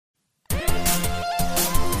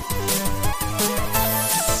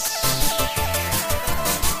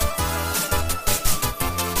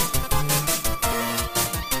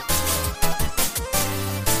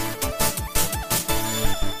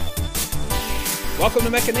Welcome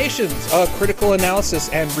to Mechanations, a critical analysis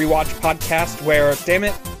and rewatch podcast where, damn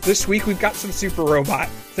it, this week we've got some super robot.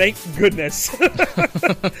 Thank goodness.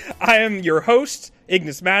 I am your host,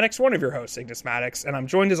 Ignis Maddox, one of your hosts, Ignis Maddox, and I'm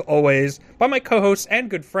joined as always by my co-hosts and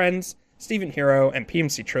good friends, Stephen Hero and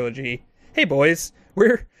PMC Trilogy. Hey boys,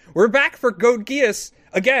 we're back for Code Geass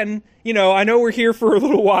again. You know, I know we're here for a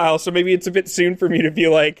little while, so maybe it's a bit soon for me to be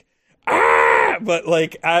like, ah! But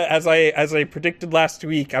like, as I predicted last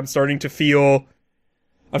week, I'm starting to feel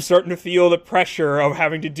the pressure of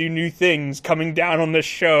having to do new things coming down on this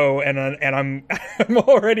show, and I'm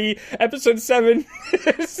already episode 7.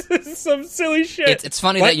 Some silly shit. It's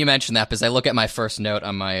funny that you mentioned that, because I look at my first note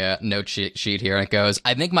on my note sheet here, and it goes,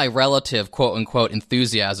 "I think my relative quote unquote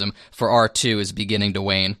enthusiasm for R2 is beginning to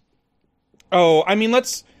wane." Oh, I mean,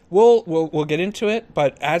 we'll get into it,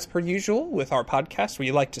 but as per usual with our podcast,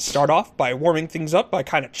 we like to start off by warming things up by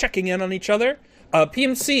kind of checking in on each other.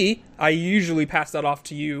 PMC, I usually pass that off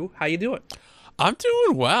to you. How you doing? I'm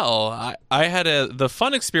doing well. I had the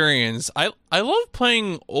fun experience. I love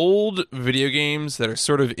playing old video games that are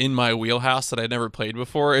sort of in my wheelhouse that I'd never played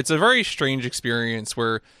before. It's a very strange experience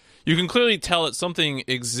where you can clearly tell that something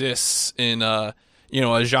exists in a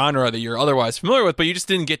genre that you're otherwise familiar with, but you just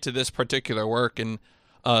didn't get to this particular work. And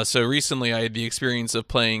so recently I had the experience of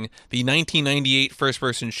playing the 1998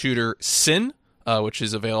 first-person shooter Sin, which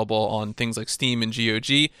is available on things like Steam and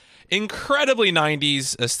GOG. Incredibly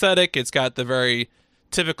 90s aesthetic. It's got the very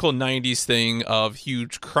typical 90s thing of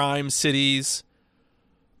huge crime cities.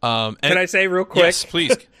 Can I say real quick? Yes,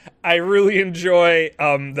 please. I really enjoy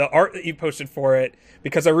the art that you posted for it,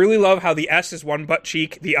 because I really love how the S is one butt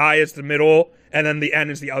cheek, the I is the middle, and then the N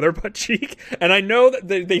is the other butt cheek. And I know that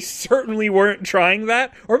they certainly weren't trying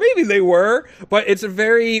that, or maybe they were, but it's a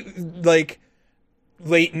very, like,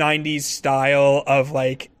 late 90s style of,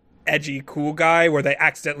 like, edgy cool guy where they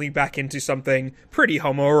accidentally back into something pretty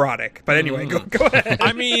homoerotic. But anyway, go ahead.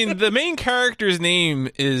 I mean, the main character's name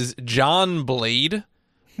is John Blade,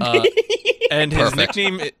 and his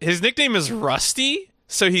nickname is Rusty,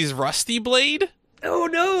 so he's Rusty Blade. Oh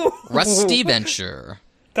no, Rusty Venture.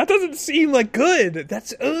 That doesn't seem like good.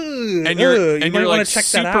 That's and you might want to check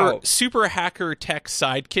that out. Super hacker tech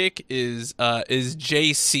sidekick is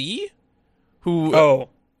JC, who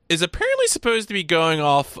is apparently supposed to be going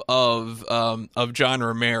off of John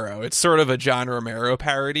Romero. It's sort of a John Romero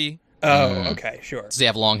parody. Oh, okay, sure. Does he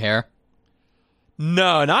have long hair?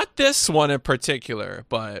 No, not this one in particular,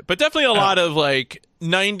 but definitely a lot of like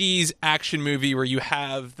 90s action movie where you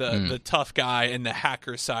have the tough guy and the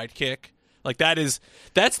hacker sidekick. Like that's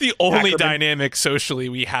the only dynamic socially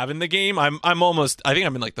we have in the game. I think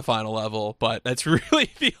I'm in like the final level, but that's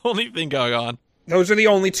really the only thing going on. Those are the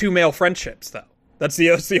only two male friendships, though. That's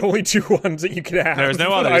the only two ones that you can have. There's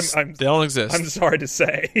no others. They don't exist. I'm sorry to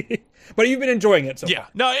say. But you've been enjoying it so far.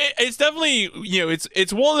 No, it's definitely,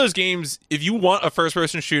 it's one of those games, if you want a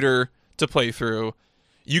first-person shooter to play through,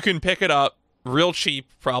 you can pick it up real cheap,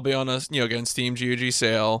 probably on a, again, Steam GOG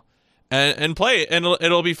sale, and play it, and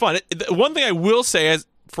it'll be fun. One thing I will say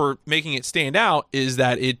for making it stand out is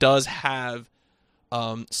that it does have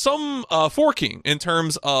some forking in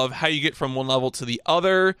terms of how you get from one level to the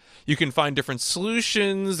other. You can find different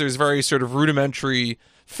solutions. There's very sort of rudimentary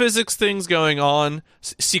physics things going on,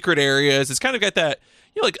 secret areas. It's kind of got that,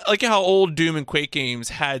 like how old Doom and Quake games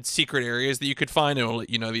had secret areas that you could find, and that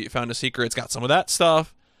you found a secret. It's got some of that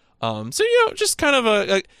stuff. So just kind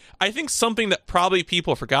of I think something that probably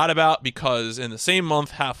people forgot about, because in the same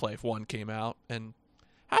month Half-Life 1 came out, and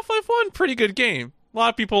Half-Life 1, pretty good game. A lot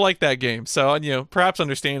of people like that game, so perhaps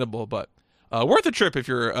understandable, but worth a trip if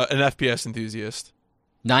you're an FPS enthusiast.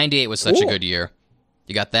 98 was such a good year.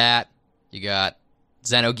 You got that. You got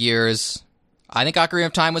Xenogears. I think Ocarina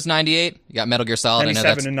of Time was 98. You got Metal Gear Solid.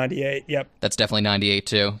 97 and 98, yep. That's definitely 98,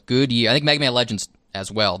 too. Good year. I think Mega Man Legends as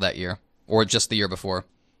well that year, or just the year before.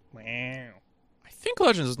 Wow. I think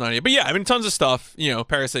Legends was 98, but yeah, I mean, tons of stuff.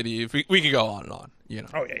 Parasite Eve. We could go on and on.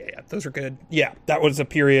 Oh, yeah. Those are good. Yeah, that was a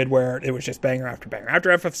period where it was just banger after banger. After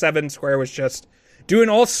FF7, Square was just doing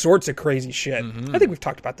all sorts of crazy shit. I think we've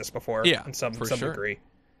talked about this before. Yeah, in some sure. degree.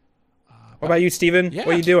 What about you, Steven? Yeah.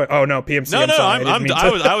 What are you doing? Oh, no, PMC. No,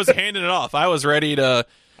 I was handing it off. I was ready to.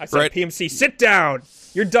 I said, PMC, sit down.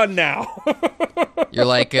 You're done now. You're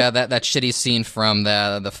like that shitty scene from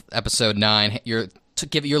the episode 9. You're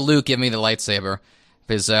Luke. Give me the lightsaber,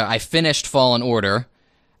 because I finished Fallen Order.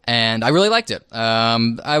 And I really liked it.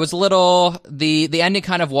 I was a little... The ending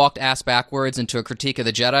kind of walked ass backwards into a critique of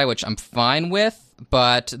the Jedi, which I'm fine with,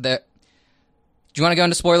 but... Do you want to go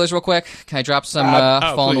into spoilers real quick? Can I drop some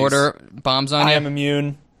Fallen please. Order bombs on you? I am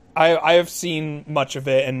immune. I have seen much of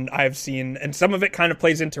it, and and some of it kind of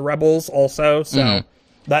plays into Rebels also, so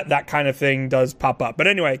that kind of thing does pop up. But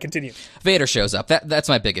anyway, continue. Vader shows up. That's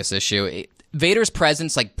my biggest issue. Vader's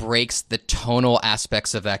presence like breaks the tonal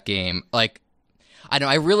aspects of that game. Like, I don't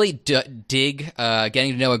know, I really dig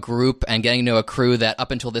getting to know a group and getting to know a crew that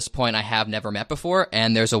up until this point I have never met before,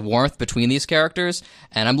 and there's a warmth between these characters,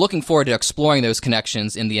 and I'm looking forward to exploring those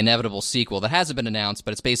connections in the inevitable sequel that hasn't been announced,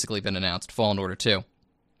 but it's basically been announced, Fallen Order 2.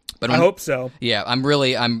 But I hope so. Yeah, I'm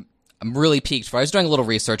really peaked for it. I was doing a little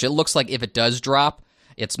research. It looks like if it does drop,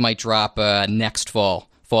 it might drop next fall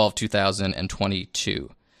of 2022.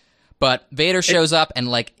 But Vader shows up, and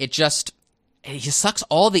like he sucks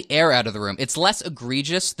all the air out of the room. It's less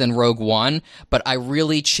egregious than Rogue One, but I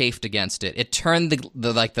really chafed against it. It turned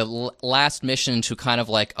the last mission into kind of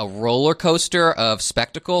like a roller coaster of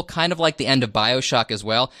spectacle, kind of like the end of BioShock as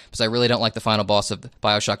well, because I really don't like the final boss of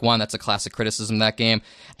BioShock 1. That's a classic criticism of that game.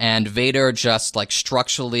 And Vader just like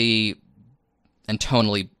structurally and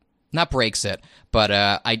tonally, not breaks it, but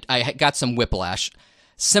I got some whiplash.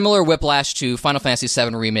 Similar whiplash to Final Fantasy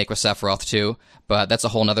VII Remake with Sephiroth 2, but that's a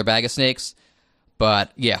whole nother bag of snakes.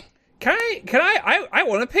 But yeah, I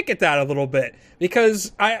want to pick at that a little bit,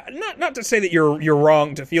 because not to say that you're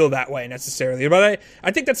wrong to feel that way necessarily, but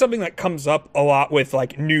I think that's something that comes up a lot with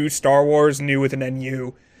like new Star Wars, new with an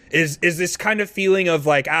NU, is this kind of feeling of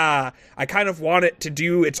like, I kind of want it to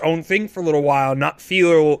do its own thing for a little while, not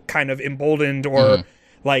feel kind of emboldened or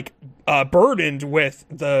like burdened with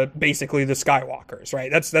basically the Skywalkers,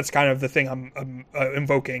 right? That's kind of the thing I'm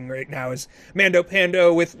invoking right now, is Mando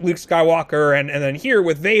Pando with Luke Skywalker, and then here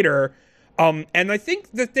with Vader. And I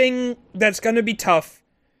think the thing that's going to be tough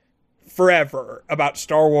forever about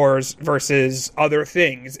Star Wars versus other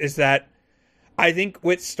things is that I think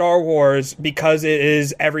with Star Wars, because it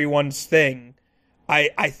is everyone's thing,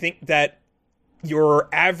 I think that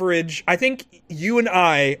I think you and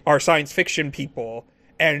I are science fiction people,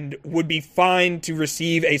 and would be fine to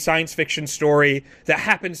receive a science fiction story that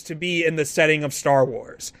happens to be in the setting of Star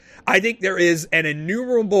Wars. I think there is an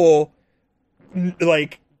innumerable,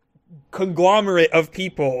 like, conglomerate of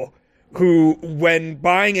people who, when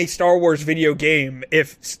buying a Star Wars video game,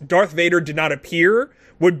 if Darth Vader did not appear,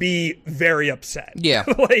 would be very upset. Yeah.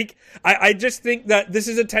 Like, I just think that this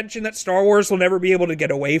is a tension that Star Wars will never be able to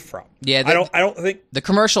get away from. Yeah, I don't think the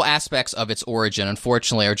commercial aspects of its origin,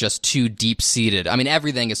 unfortunately, are just too deep-seated. I mean,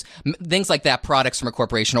 things like that, products from a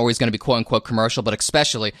corporation are always going to be quote-unquote commercial, but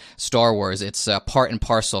especially Star Wars, it's part and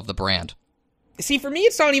parcel of the brand. See, for me,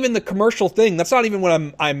 it's not even the commercial thing. That's not even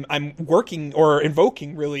what I'm working or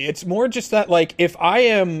invoking, really. It's more just that, like, if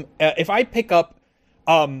I pick up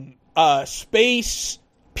Space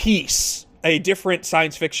Peace, a different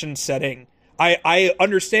science fiction setting, I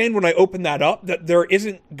understand when I open that up that there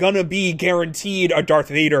isn't gonna be guaranteed a Darth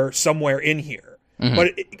Vader somewhere in here.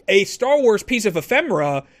 But a Star Wars piece of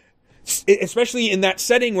ephemera, especially in that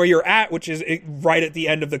setting where you're at, which is right at the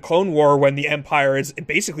end of the Clone War, when the Empire is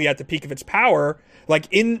basically at the peak of its power, like,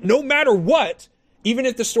 no matter what, even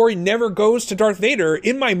if the story never goes to Darth Vader,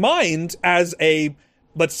 in my mind, as a,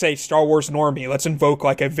 let's say, Star Wars normie, let's invoke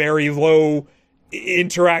like a very low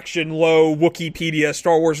interaction, low Wikipedia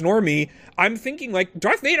Star Wars normie, I'm thinking like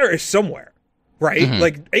Darth Vader is somewhere, right?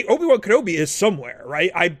 Like Obi-Wan Kenobi is somewhere,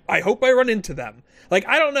 right? I hope I run into them. Like,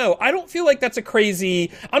 I don't know. I don't feel like that's a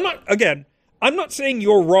crazy... I'm not saying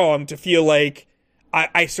you're wrong to feel like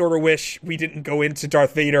I sort of wish we didn't go into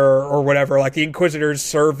Darth Vader or whatever. Like, the Inquisitors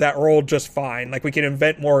serve that role just fine. Like, we can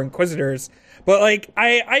invent more Inquisitors. But, like,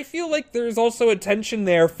 I feel like there's also a tension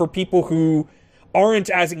there for people who aren't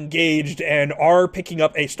as engaged and are picking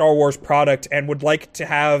up a Star Wars product and would like to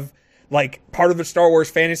have, like, part of the Star Wars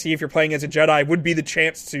fantasy, if you're playing as a Jedi, would be the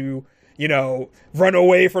chance to, you know, run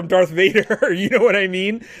away from Darth Vader. You know what I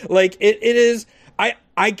mean? Like, it is...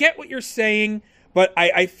 I get what you're saying, but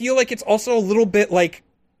I feel like it's also a little bit, like,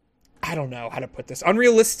 I don't know how to put this,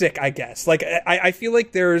 unrealistic, I guess. Like, I feel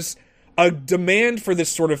like there's a demand for this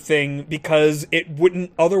sort of thing because it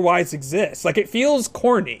wouldn't otherwise exist. Like, it feels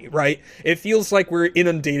corny, right? It feels like we're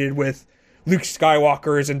inundated with Luke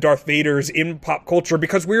Skywalkers and Darth Vaders in pop culture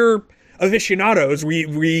because we're aficionados.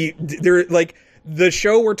 They're like, the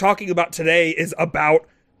show we're talking about today is about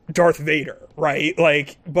Darth Vader, right?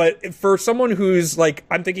 Like, but for someone who's like,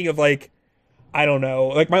 I'm thinking of like, I don't know,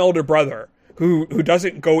 like my older brother who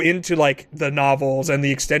doesn't go into like the novels and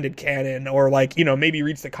the extended canon, or like, you know, maybe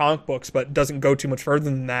reads the comic books but doesn't go too much further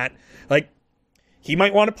than that. Like, he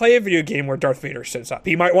might want to play a video game where Darth Vader shows up.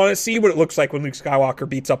 He might want to see what it looks like when Luke Skywalker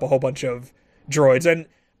beats up a whole bunch of droids. And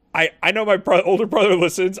I know my older brother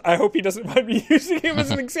listens. I hope he doesn't mind me using him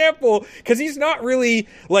as an example, because he's not really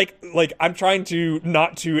like I'm trying to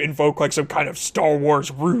not to invoke like some kind of Star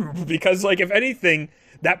Wars rube, because like if anything,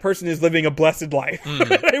 that person is living a blessed life.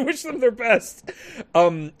 I wish them their best.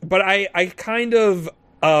 But I kind of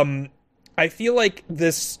I feel like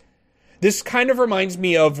this kind of reminds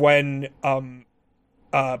me of when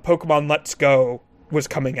Pokemon Let's Go was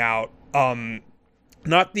coming out.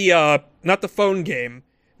 Not the phone game.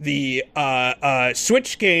 The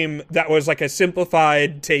Switch game that was like a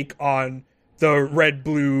simplified take on the red,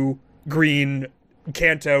 blue, green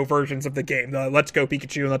Kanto versions of the game. The Let's Go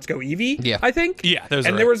Pikachu and Let's Go Eevee, I think. Yeah, those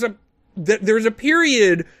and are there was a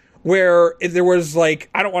period where there was like,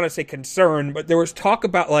 I don't want to say concern, but there was talk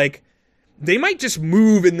about like they might just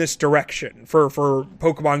move in this direction for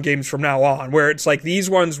Pokemon games from now on, where it's like these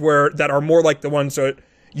ones that are more like the ones that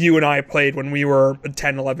you and I played when we were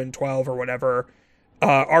 10, 11, 12 or whatever,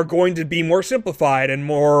 are going to be more simplified and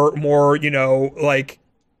more, like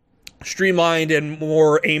streamlined and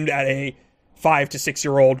more aimed at a 5 to 6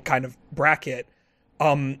 year old kind of bracket.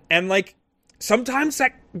 And like sometimes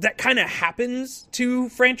that kind of happens to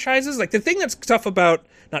franchises. Like the thing that's tough about,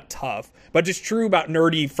 not tough, but just true about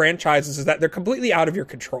nerdy franchises is that they're completely out of your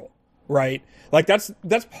control, right? Like that's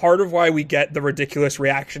part of why we get the ridiculous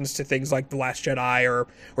reactions to things like The Last Jedi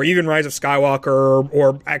or even Rise of Skywalker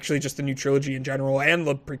or actually just the new trilogy in general and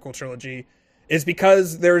the prequel trilogy, is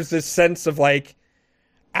because there's this sense of like,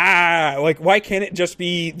 like why can't it just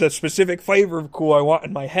be the specific flavor of cool I want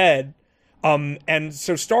in my head? And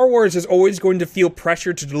so Star Wars is always going to feel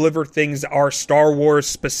pressure to deliver things that are Star Wars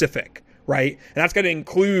specific, right? And that's going to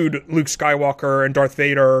include Luke Skywalker and Darth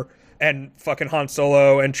Vader and fucking Han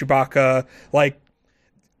Solo and Chewbacca. Like,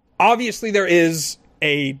 obviously there is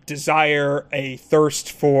a desire, a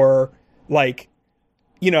thirst for, like,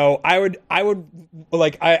 I would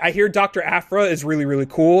like, I hear Dr. Aphra is really, really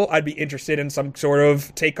cool. I'd be interested in some sort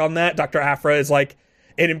of take on that. Dr. Aphra is like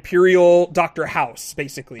an Imperial Dr. House,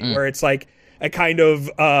 basically, where it's like a kind of,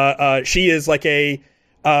 she is like a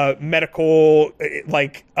medical,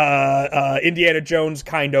 like, Indiana Jones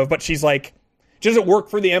kind of, but she's like, she doesn't work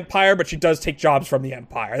for the Empire, but she does take jobs from the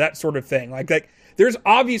Empire, that sort of thing. Like there's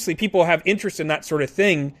obviously people have interest in that sort of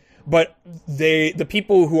thing, but the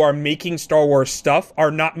people who are making Star Wars stuff are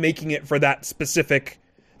not making it for that specific,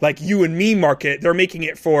 like, you and me market. They're making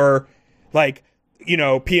it for, like,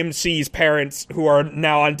 PMC's parents who are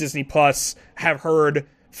now on Disney Plus have heard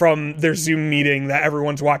from their Zoom meeting that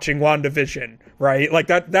everyone's watching WandaVision, right? Like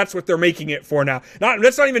that's what they're making it for now.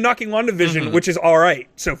 That's not even knocking WandaVision, which is all right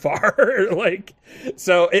so far. Like,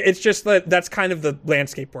 so it's just that's kind of the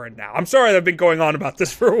landscape we're in now. I'm sorry I've been going on about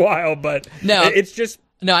this for a while, but it's just.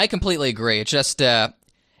 No, I completely agree. It's just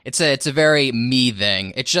it's a very me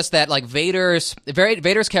thing. It's just that like Vader's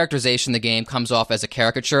characterization in the game comes off as a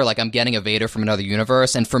caricature. Like I'm getting a Vader from another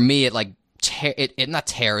universe, and for me, it like it not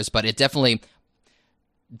tears, but it definitely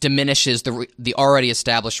diminishes the already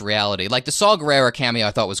established reality. Like the Saw Gerrera cameo,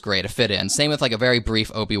 I thought was great. It fit in. Same with like a very brief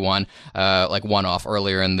Obi-Wan, like one-off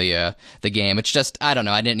earlier in the game. It's just, I don't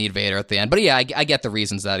know. I didn't need Vader at the end, but yeah, I get the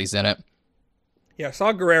reasons that he's in it. Yeah,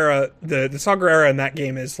 Saw Gerrera, the Saw Gerrera in that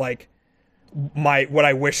game is like what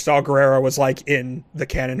I wish Saw Gerrera was like in the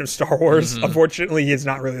canon of Star Wars. Unfortunately, he's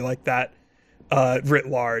not really like that writ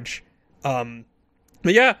large.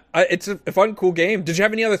 But yeah, it's a fun, cool game. Did you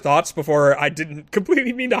have any other thoughts before I didn't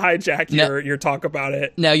completely mean to hijack your talk about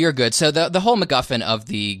it? No, you're good. So the whole MacGuffin of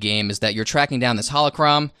the game is that you're tracking down this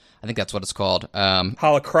holocron. I think that's what it's called.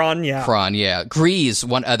 Holocron, yeah. Cron, yeah. Grease,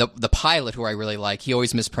 the pilot who I really like, he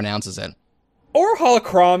always mispronounces it. Or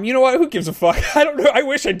holocron. You know what? Who gives a fuck? I don't know. I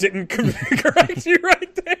wish I didn't correct you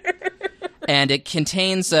right there. And it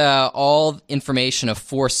contains all information of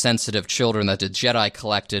Force-sensitive children that the Jedi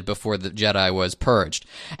collected before the Jedi was purged.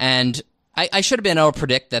 And I should have been able to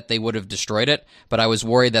predict that they would have destroyed it, but I was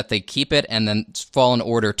worried that they'd keep it, and then Fallen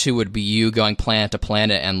Order 2 would be you going planet to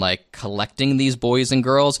planet and, like, collecting these boys and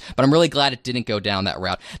girls. But I'm really glad it didn't go down that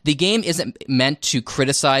route. The game isn't meant to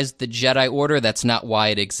criticize the Jedi Order. That's not why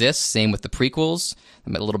it exists. Same with the prequels. A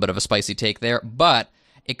little bit of a spicy take there. But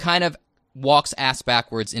it kind of walks ass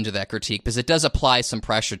backwards into that critique, because it does apply some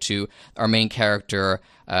pressure to our main character,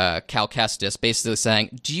 Cal Kestis, basically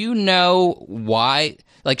saying, do you know why?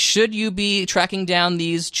 Like, should you be tracking down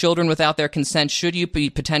these children without their consent? Should you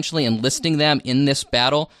be potentially enlisting them in this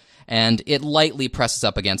battle? And it lightly presses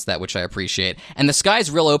up against that, which I appreciate. And the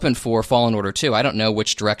sky's real open for Fallen Order 2. I don't know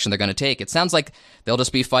which direction they're going to take. It sounds like they'll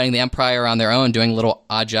just be fighting the Empire on their own, doing little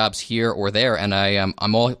odd jobs here or there, and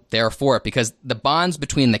I'm all there for it, because the bonds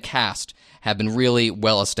between the cast have been really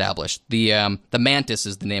well established. The Mantis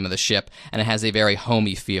is the name of the ship, and it has a very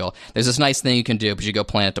homey feel. There's this nice thing you can do, because you go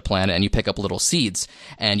planet to planet, and you pick up little seeds,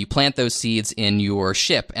 and you plant those seeds in your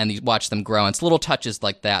ship, and you watch them grow. And it's little touches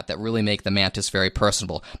like that that really make the Mantis very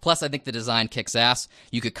personable. Plus, I think the design kicks ass.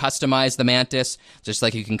 You could customize the Mantis, just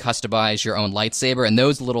like you can customize your own lightsaber, and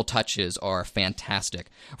those little touches are fantastic.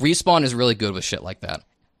 Respawn is really good with shit like that.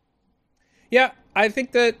 Yeah, I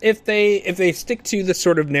think that if they stick to the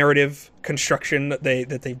sort of narrative construction that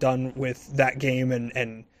they've done with that game,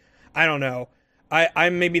 and I don't know,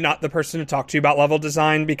 I'm maybe not the person to talk to about level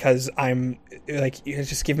design, because I'm like,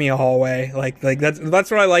 just give me a hallway. Like that's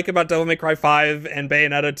what I like about Devil May Cry 5 and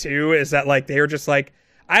Bayonetta 2, is that like they were just like,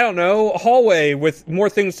 I don't know, a hallway with more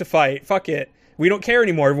things to fight. Fuck it. We don't care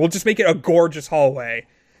anymore. We'll just make it a gorgeous hallway.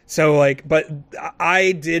 So like, but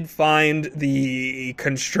I did find the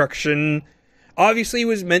construction obviously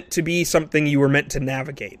was meant to be something you were meant to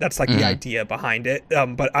navigate. That's like the idea behind it.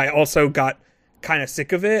 But I also got kind of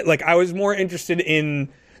sick of it. Like, I was more interested in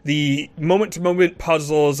the moment-to-moment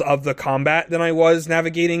puzzles of the combat than I was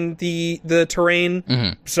navigating the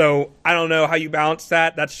terrain. So I don't know how you balance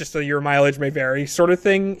that. That's just a your mileage may vary sort of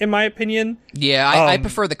thing, in my opinion. Yeah, I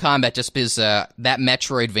prefer the combat, just because that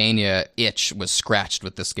Metroidvania itch was scratched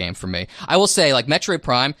with this game for me. I will say, like, Metroid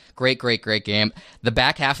Prime, great game. The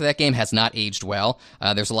back half of that game has not aged well.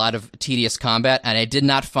 There's a lot of tedious combat, and I did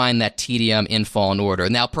not find that tedium in Fallen Order.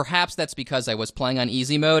 Now, perhaps that's because I was playing on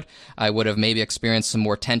easy mode. I would have maybe experienced some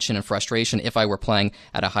more tension and frustration if I were playing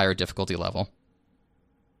at a higher difficulty level.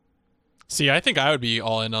 See, I think I would be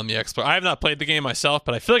all in on the exploration. I have not played the game myself,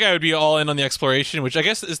 but I feel like I would be all in on the exploration, which I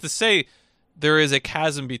guess is to say there is a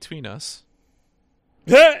chasm between us.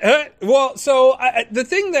 Well, so the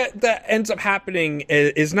thing that ends up happening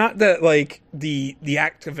is not that like the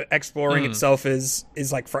act of exploring itself is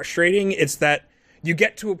like frustrating. It's that you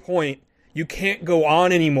get to a point you can't go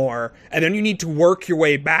on anymore, and then you need to work your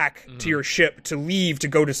way back to your ship to leave to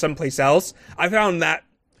go to someplace else. I found that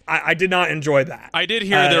I did not enjoy that. I did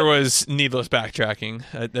hear there was needless backtracking.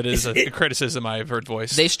 That is a criticism I've heard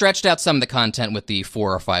voiced. They stretched out some of the content with the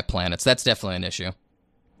 4 or 5 planets. That's definitely an issue.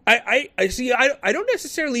 I see. I don't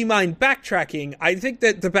necessarily mind backtracking. I think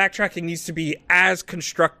that the backtracking needs to be as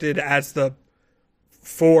constructed as the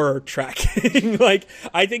 4 tracking. Like,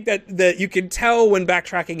 I think that you can tell when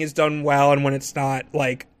backtracking is done well and when it's not.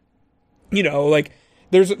 Like, you know, like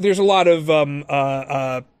there's a lot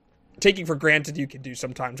of taking for granted you can do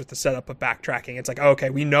sometimes with the setup of backtracking. It's like, oh, okay,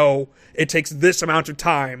 we know it takes this amount of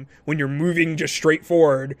time when you're moving just straight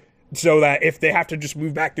forward, so that if they have to just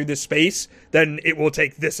move back through this space, then it will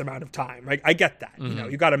take this amount of time. Like, I get that. You know,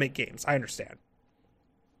 you got to make games. I understand.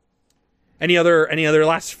 Any other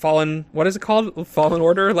last Fallen? What is it called? Fallen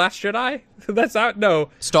Order, Last Jedi? That's out. No.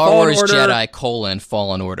 Star Fallen Wars Order. Jedi: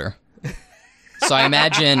 Fallen Order. So I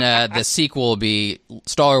imagine the sequel will be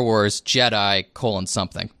Star Wars Jedi: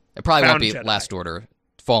 something. It probably Found won't be Jedi. Last Order,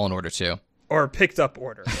 Fallen Order 2. Or Picked Up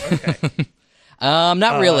Order. Okay.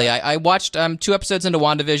 Not really. I watched 2 episodes into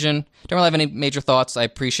WandaVision. Don't really have any major thoughts. I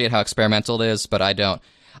appreciate how experimental it is, but I don't.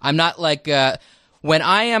 I'm not like when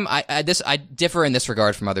I am. I differ in this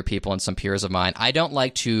regard from other people and some peers of mine. I don't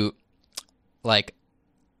like to like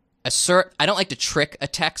assert. I don't like to trick a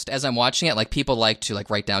text as I'm watching it. Like, people like to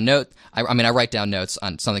like write down notes. I mean, I write down notes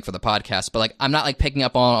on something for the podcast, but like, I'm not like picking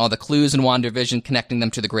up on all the clues in WandaVision, connecting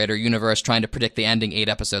them to the greater universe, trying to predict the ending 8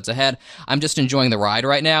 episodes ahead. I'm just enjoying the ride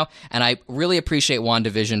right now, and I really appreciate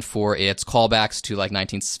WandaVision for its callbacks to like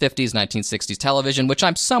 1950s, 1960s television, which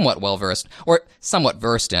I'm somewhat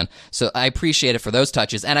versed in. So I appreciate it for those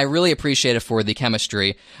touches, and I really appreciate it for the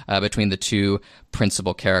chemistry between the 2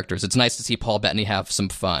 principal characters. It's nice to see Paul Bettany have some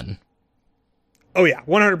fun. Oh yeah,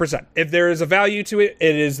 100%. If there is a value to it,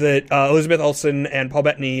 it is that Elizabeth Olsen and Paul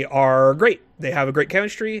Bettany are great. They have a great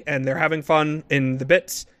chemistry, and they're having fun in the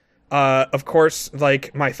bits. Of course,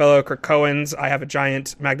 like my fellow Krakoans, I have a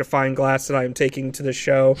giant magnifying glass that I'm taking to the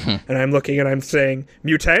show, and I'm looking and I'm saying,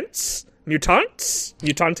 mutants?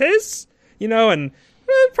 Mutantes? You know, and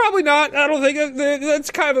probably not. I don't think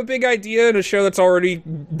that's kind of a big idea in a show that's already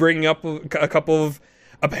bringing up a couple of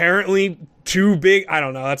apparently too big. I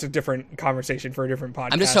don't know. That's a different conversation for a different podcast.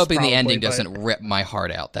 I'm just hoping the ending doesn't rip my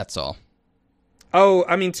heart out. That's all. Oh,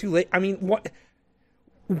 I mean, too late. I mean, what?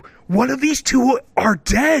 One of these 2 are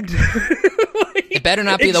dead. Like, it better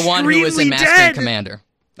not be the one who is in Master and Commander.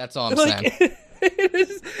 That's all I'm saying.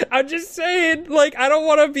 I'm just saying, like, I don't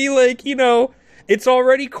want to be like, you know, it's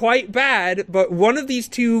already quite bad, but one of these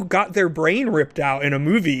 2 got their brain ripped out in a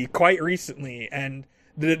movie quite recently, and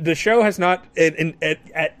the show has not,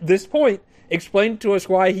 at this point, explained to us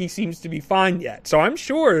why he seems to be fine yet. So I'm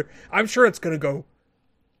sure it's going to go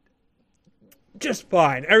just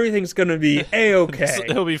fine. Everything's gonna be a-okay.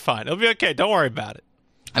 It'll be fine. It'll be okay. Don't worry about it.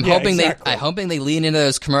 I'm hoping they lean into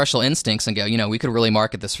those commercial instincts and go, we could really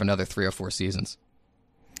market this for another 3 or 4 seasons.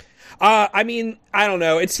 I mean, I don't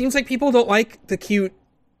know. It seems like people don't like the cute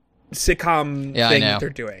sitcom thing that they're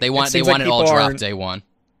doing. They want it all dropped day one.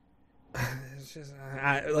 It's just,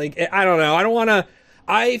 I don't know. I don't want to.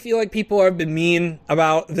 I feel like people have been mean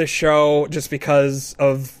about the show just because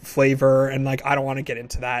of flavor, and like I don't want to get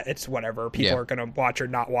into that. It's whatever. People are gonna watch or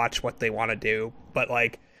not watch what they want to do, but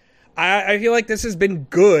like I feel like this has been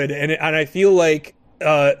good, and I feel like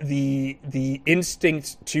the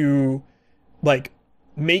instinct to like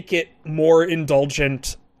make it more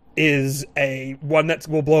indulgent is one that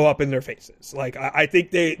will blow up in their faces. Like I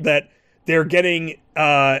think they're getting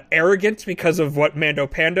arrogant because of what Mando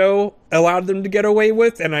Pando allowed them to get away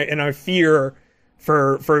with, and I fear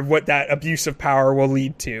for what that abuse of power will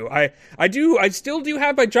lead to. I still do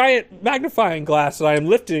have a giant magnifying glass that I am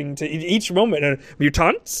lifting to each moment.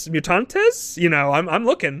 Mutantes, I'm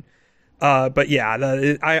looking. But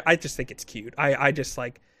yeah, I just think it's cute. I just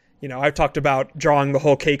like, I've talked about drawing the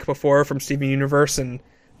whole cake before from Steven Universe, and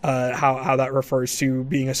how that refers to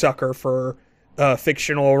being a sucker for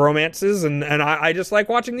fictional romances, and I just like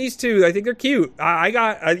watching these two. I think they're cute. I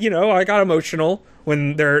got emotional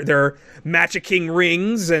when they're magicking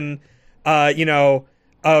rings, and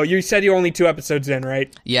you said you're only 2 episodes in,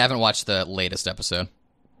 right? Yeah, I haven't watched the latest episode.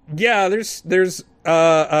 Yeah, there's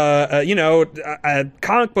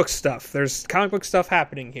comic book stuff. There's comic book stuff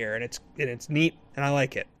happening here, and it's neat, and I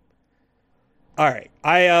like it. All right,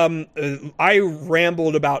 I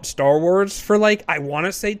rambled about Star Wars for like I want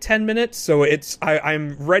to say 10 minutes, so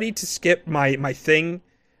I'm ready to skip my thing,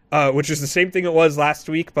 which is the same thing it was last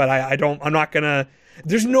week, but I'm not gonna.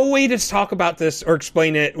 There's no way to talk about this or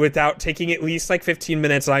explain it without taking at least like 15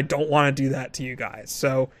 minutes, and I don't want to do that to you guys.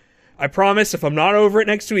 So I promise, if I'm not over it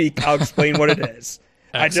next week, I'll explain what it is.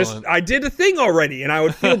 I did a thing already, and I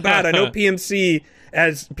would feel bad. I know PMC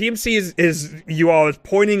is you all is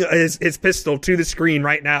pointing his pistol to the screen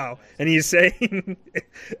right now, and he's saying,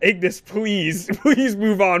 "Ignis, please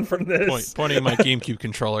move on from this." Pointing my GameCube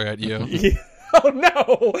controller at you. Yeah. Oh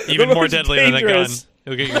no! Even more deadly than a gun.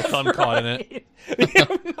 You'll get your thumb caught in it. Yeah,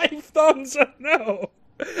 my thumbs. Oh, no.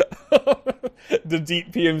 The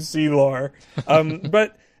deep PMC lore.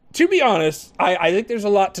 But to be honest, I think there's a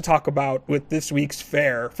lot to talk about with this week's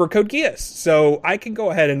fair for Code Geass. So I can go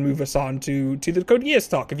ahead and move us on to the Code Geass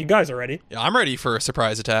talk if you guys are ready. Yeah, I'm ready for a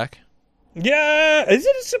surprise attack. Yeah, is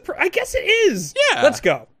it a surprise? I guess it is. Yeah. Let's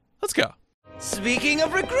go. Speaking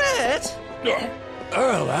of regret...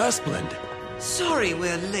 Earl Asplund. Sorry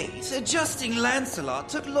we're late. Adjusting Lancelot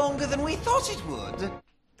took longer than we thought it would.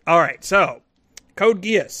 All right, so Code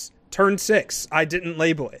Geass, turn 6. I didn't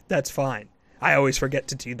label it. That's fine. I always forget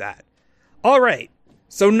to do that. All right,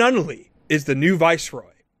 so Nunnally is the new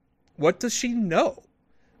Viceroy. What does she know?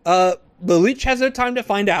 The Leech has no time to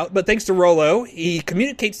find out, but thanks to Rollo, he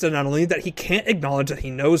communicates to Nunnally that he can't acknowledge that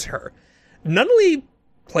he knows her. Nunnally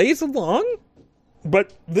plays along,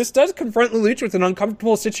 but this does confront Lelouch with an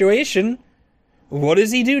uncomfortable situation. What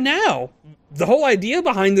does he do now? The whole idea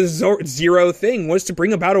behind the Zero thing was to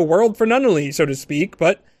bring about a world for Nunnally, so to speak,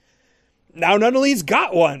 but now Nunnally's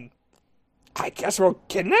got one. I guess we'll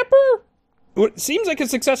kidnap her? What seems like a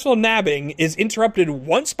successful nabbing is interrupted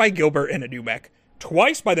once by Gilbert and Anumek,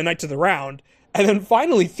 twice by the Knights of the Round, and then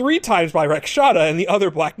finally 3 times by Rakshata and the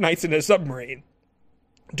other Black Knights in a submarine.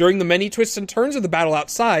 During the many twists and turns of the battle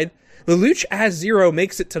outside, Lelouch as Zero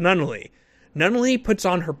makes it to Nunnally. Nunnally puts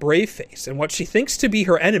on her brave face and what she thinks to be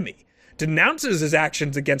her enemy, denounces his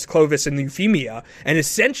actions against Clovis and Euphemia, and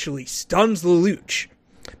essentially stuns Lelouch.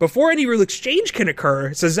 Before any real exchange can occur,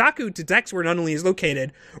 Suzaku detects where Nunnally is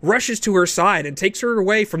located, rushes to her side, and takes her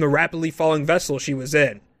away from the rapidly falling vessel she was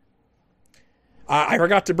in. I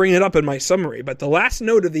forgot to bring it up in my summary, but the last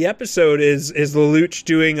note of the episode is Lelouch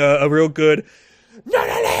doing a real good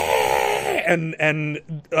Nunnally! And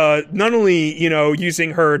Nunnally,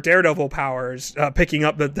 using her daredevil powers, picking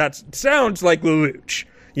up that sounds like Lelouch.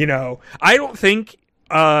 I don't think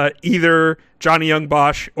either Johnny Young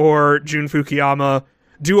Bosch or Jun Fukuyama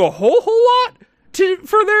do a whole lot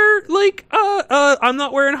for their I'm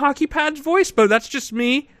not wearing hockey pads voice, but that's just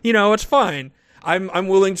me. It's fine. I'm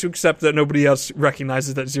willing to accept that nobody else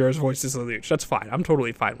recognizes that Zero's voice is Lelouch. That's fine. I'm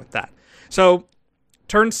totally fine with that. So,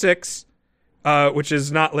 turn 6. Which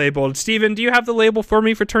is not labeled. Steven, do you have the label for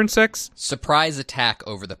me for turn 6? Surprise attack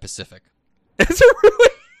over the Pacific. Is it really?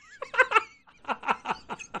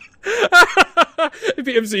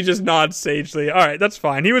 PMC just nods sagely. All right, that's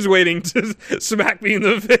fine. He was waiting to smack me in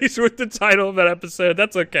the face with the title of that episode.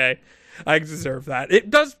 That's okay. I deserve that.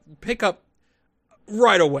 It does pick up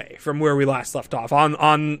right away from where we last left off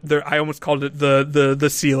on the, I almost called it the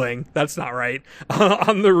ceiling. That's not right.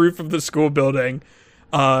 On the roof of the school building,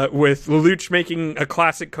 with Lelouch making a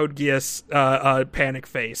classic Code Geass panic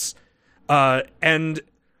face. And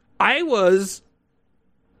I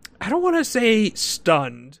don't want to say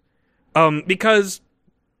stunned, because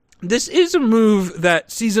this is a move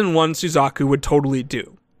that Season 1 Suzaku would totally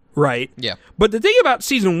do, right? Yeah. But the thing about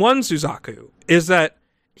Season 1 Suzaku is that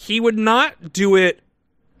he would not do it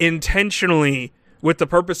intentionally with the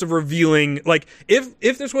purpose of revealing, like, if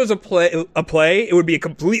this was a play, it would be a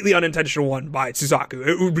completely unintentional one by Suzaku.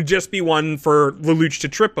 It would just be one for Lelouch to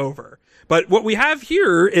trip over. But what we have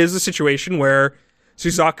here is a situation where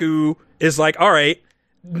Suzaku is like, all right,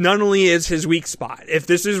 Nunnally is his weak spot. If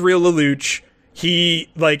this is real Lelouch,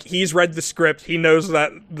 he's read the script. He knows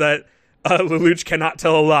that Lelouch cannot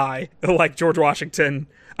tell a lie, like George Washington.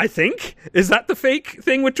 I think, is that the fake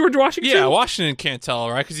thing with George Washington? Yeah, Washington can't tell,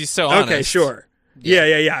 right? Because he's so honest. Okay, sure.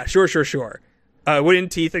 Yeah. Sure. Wooden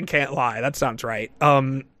teeth and can't lie. That sounds right.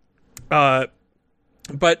 But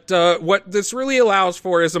what this really allows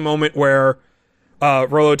for is a moment where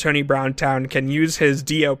Rollo Tony Browntown can use his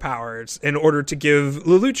Dio powers in order to give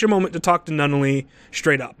Lelouch a moment to talk to Nunnally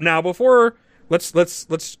straight up. Now, before let's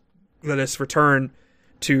let us return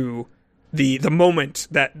to the moment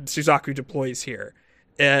that Suzaku deploys here,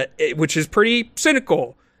 which is pretty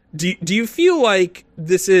cynical. Do you feel like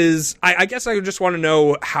this is... I guess I just want to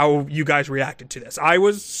know how you guys reacted to this. I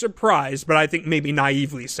was surprised, but I think maybe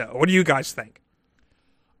naively so. What do you guys think?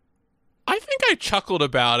 I think I chuckled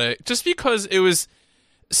about it just because it was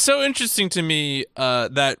so interesting to me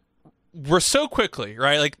that we're so quickly,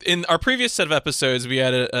 right? Like in our previous set of episodes, we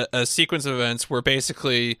had a sequence of events where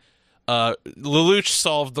basically Lelouch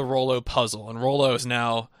solved the Rollo puzzle, and Rollo is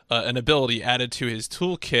now an ability added to his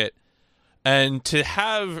toolkit. And to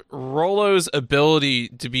have Rollo's ability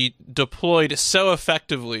to be deployed so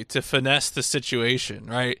effectively to finesse the situation,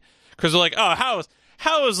 right? Because they're like, oh, how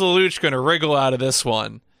is Lelouch going to wriggle out of this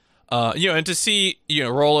one? And to see,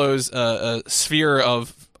 Rollo's sphere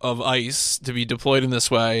of ice to be deployed in this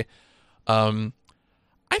way, I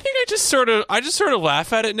think I just sort of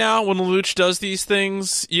laugh at it now when Lelouch does these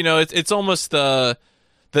things. It's almost the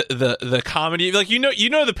comedy, like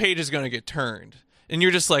the page is going to get turned. And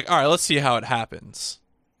you're just like, all right, let's see how it happens.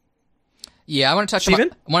 Yeah, I want to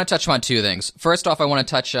touch on two things. First off, I want to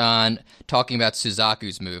touch on talking about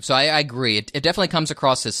Suzaku's move. So I agree. It definitely comes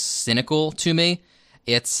across as cynical to me.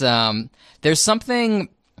 It's there's something,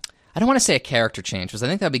 I don't want to say a character change, because I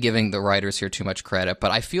think that'd be giving the writers here too much credit,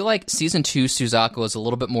 but I feel like Season 2 Suzaku is a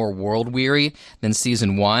little bit more world-weary than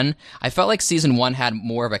Season 1. I felt like Season 1 had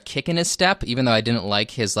more of a kick in his step, even though I didn't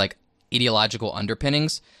like his ideological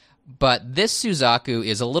underpinnings. But this Suzaku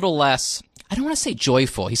is a little less, I don't want to say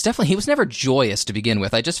joyful. He was never joyous to begin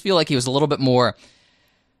with. I just feel like he was a little bit more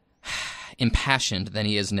impassioned than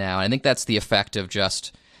he is now. And I think that's the effect of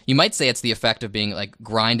you might say it's the effect of being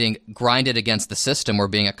grinded against the system or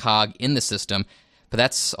being a cog in the system. But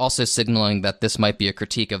that's also signaling that this might be a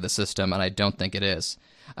critique of the system, and I don't think it is.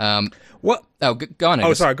 What? Oh, go on.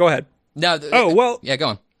 Oh, sorry, go ahead. No. Yeah, go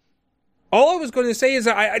on. All I was going to say is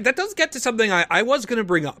that that does get to something I was going to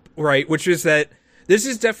bring up, right? Which is that this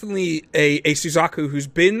is definitely a Suzaku who's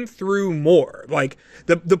been through more. Like,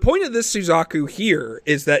 the point of this Suzaku here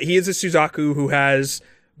is that he is a Suzaku who has,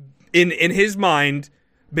 in his mind,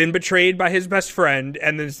 been betrayed by his best friend,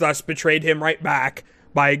 and has thus betrayed him right back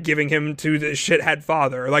by giving him to the shithead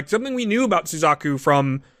father. Like, something we knew about Suzaku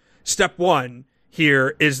from Step 1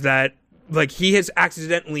 here is that, he has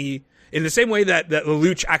accidentally... In the same way that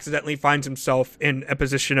Lelouch accidentally finds himself in a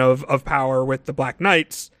position of power with the Black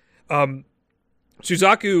Knights,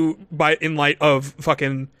 Suzaku, in light of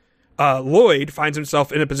fucking Lloyd, finds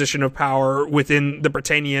himself in a position of power within the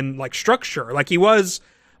Britannian structure. He was,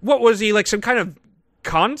 what was he, some kind of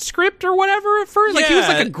conscript or whatever at first? He was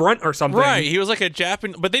a grunt or something. Right, he was a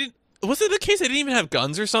Japanese, but was it the case they didn't even have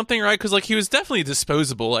guns or something, right? Because, he was definitely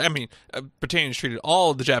disposable. I mean, Britannians treated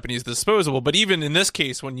all the Japanese disposable, but even in this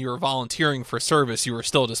case, when you were volunteering for service, you were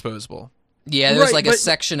still disposable. Yeah, there was, a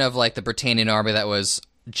section of, the Britannian army that was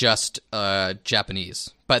just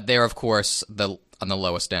Japanese. But they're, of course, on the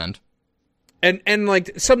lowest end. And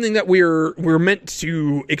something that we're meant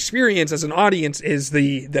to experience as an audience is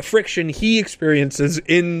the friction he experiences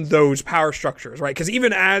in those power structures, right? Because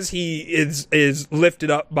even as he is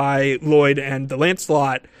lifted up by Lloyd and the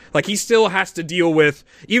Lancelot, he still has to deal with,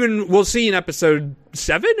 even we'll see in episode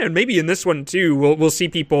 7, and maybe in this one too, we'll see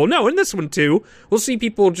people, in this one too, we'll see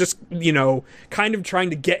people just, kind of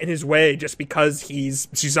trying to get in his way just because he's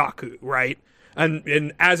Suzaku, right?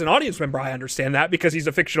 And as an audience member, I understand that because he's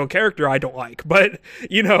a fictional character I don't like. But,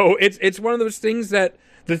 you know, it's one of those things that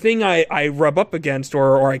the thing I rub up against,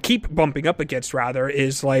 or I keep bumping up against, rather,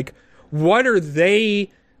 is like, what are they,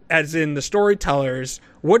 as in the storytellers,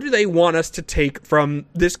 what do they want us to take from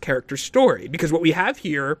this character's story? Because what we have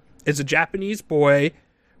here is a Japanese boy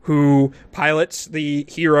who pilots the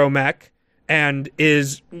hero mech and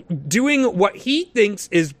is doing what he thinks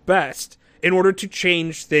is best in order to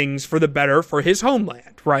change things for the better for his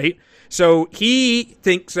homeland, right? So he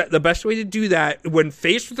thinks that the best way to do that when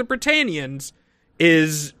faced with the Britannians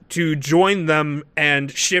is to join them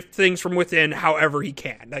and shift things from within however he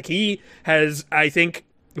can. Like, he has, I think,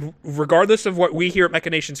 regardless of what we here at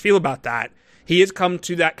Mechanations feel about that, he has come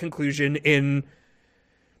to that conclusion in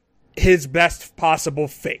his best possible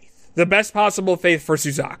faith. The best possible faith for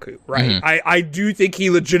Suzaku, right? Mm-hmm. I do think he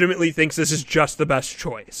legitimately thinks this is just the best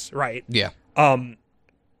choice, right? Yeah.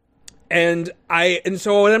 And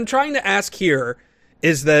so what I'm trying to ask here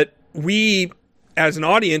is that we, as an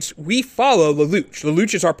audience, we follow Lelouch.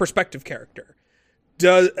 Lelouch is our perspective character.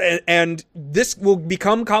 And this will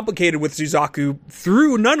become complicated with Suzaku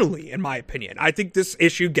through Nunnally, in my opinion. I think this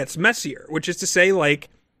issue gets messier, which is to say, like,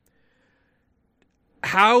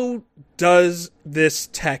 how does this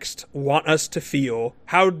text want us to feel?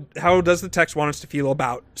 How does the text want us to feel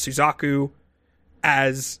about Suzaku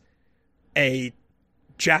as a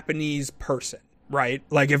Japanese person, right?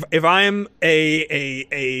 Like, if I'm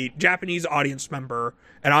a Japanese audience member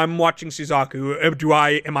and I'm watching Suzaku, do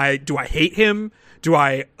I hate him?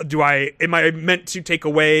 Am I meant to take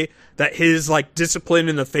away that his, like, discipline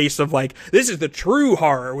in the face of, like, this is the true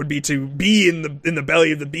horror would be to be in the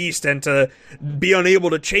belly of the beast and to be unable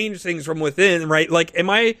to change things from within, right? Like, am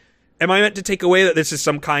I meant to take away that this is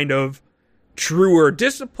some kind of truer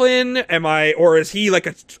discipline? Or is he like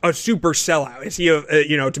a super sellout? Is he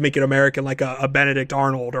to make it American, like a Benedict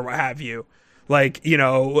Arnold or what have you? Like, you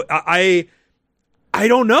know, I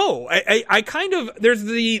don't know. I kind of, there's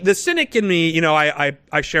the cynic in me, you know,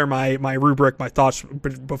 I share my rubric, my thoughts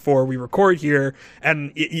before we record here.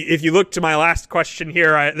 And if you look to my last question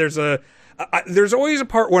here, there's always a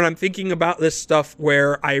part when I'm thinking about this stuff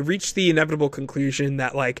where I reach the inevitable conclusion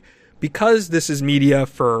that, like, because this is media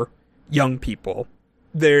for young people,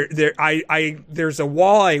 there's a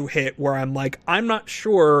wall I hit where I'm like, I'm not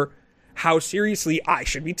sure how seriously I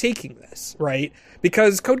should be taking this, right?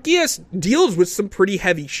 Because Code Geass deals with some pretty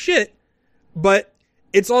heavy shit, but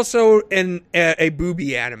it's also a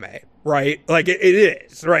booby anime, right? Like, it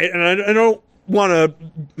is, right? And I don't want to,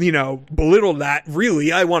 you know, belittle that,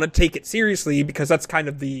 really. I want to take it seriously because that's kind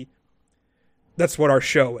of that's what our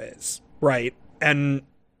show is, right? And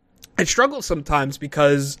I struggle sometimes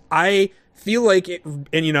because I feel like it,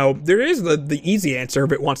 and, you know, there is the easy answer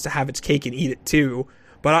if it wants to have its cake and eat it too.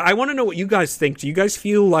 But I want to know what you guys think. Do you guys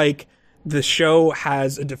feel like the show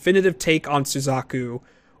has a definitive take on Suzaku,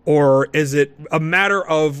 or is it a matter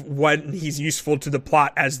of when he's useful to the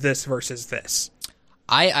plot as this versus this?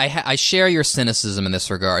 I share your cynicism in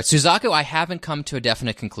this regard. Suzaku, I haven't come to a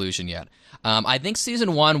definite conclusion yet. I think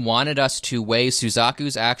Season 1 wanted us to weigh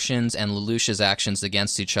Suzaku's actions and Lelouch's actions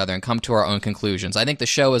against each other and come to our own conclusions. I think the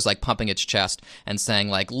show is, like, pumping its chest and saying,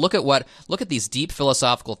 like, look at these deep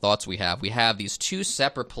philosophical thoughts we have. We have these two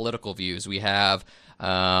separate political views. We have,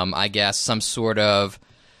 I guess, some sort of,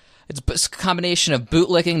 it's a combination of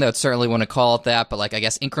bootlicking, though I certainly want to call it that, but, like, I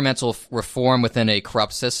guess incremental reform within a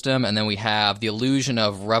corrupt system, and then we have the illusion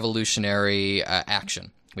of revolutionary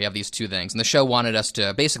action. We have these two things, and the show wanted us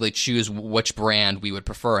to basically choose which brand we would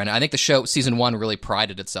prefer, and I think the show, Season 1, really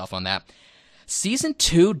prided itself on that. Season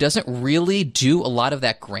 2 doesn't really do a lot of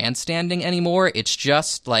that grandstanding anymore. It's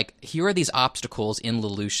just, like, here are these obstacles in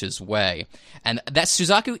Lelouch's way, and that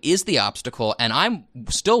Suzaku is the obstacle, and I'm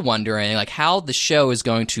still wondering, like, how the show is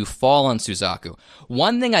going to fall on Suzaku.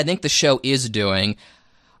 One thing I think the show is doing,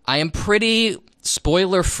 I am pretty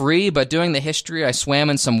spoiler-free, but doing the history, I swam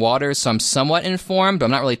in some waters, so I'm somewhat informed, but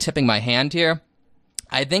I'm not really tipping my hand here.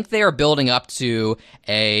 I think they are building up to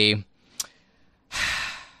a...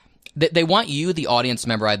 They want you, the audience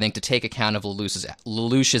member, I think, to take account of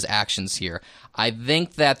Lelouch's actions here. I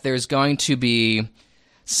think that there's going to be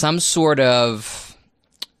some sort of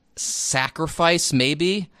sacrifice,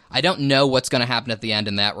 maybe. I don't know what's going to happen at the end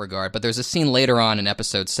in that regard, but there's a scene later on in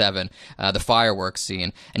Episode 7, the fireworks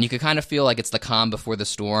scene, and you could kind of feel like it's the calm before the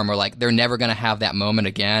storm, or like they're never going to have that moment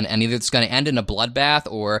again, and either it's going to end in a bloodbath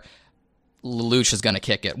or Lelouch is going to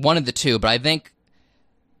kick it. One of the two, but I think...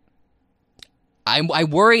 I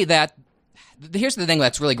worry that... Here's the thing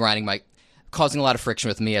that's really causing a lot of friction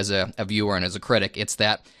with me as a viewer and as a critic. It's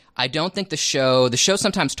that I don't think the show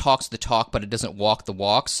sometimes talks the talk, but it doesn't walk the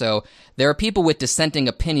walk. So there are people with dissenting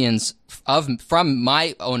opinions from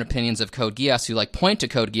my own opinions of Code Geass who like point to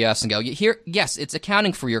Code Geass and go, here, yes, it's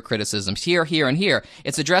accounting for your criticisms here, here, and here.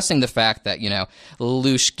 It's addressing the fact that,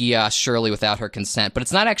 Lelouch Geass surely without her consent, but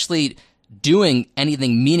it's not actually doing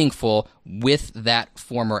anything meaningful with that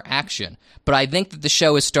former action. But I think that the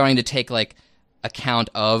show is starting to take like account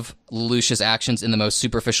of Lelouch's actions in the most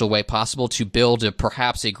superficial way possible to build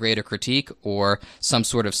perhaps a greater critique or some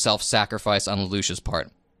sort of self-sacrifice on Lelouch's part.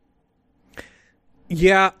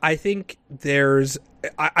 Yeah, I think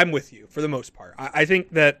I'm with you for the most part. I think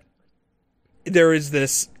that there is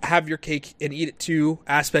this have your cake and eat it too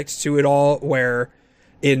aspect to it all, where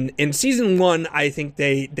in season 1, I think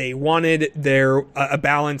they wanted a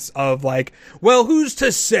balance of like, well, who's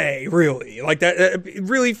to say, really? Like that, it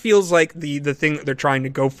really feels like the thing that they're trying to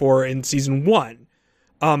go for in season 1.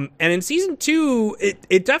 And in season 2,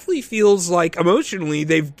 it definitely feels like emotionally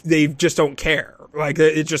they just don't care. Like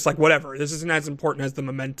it's just like, whatever, this isn't as important as the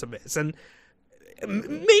momentum is. And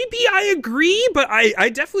maybe I agree, but I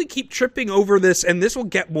definitely keep tripping over this, and this will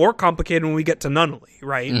get more complicated when we get to Nunnally,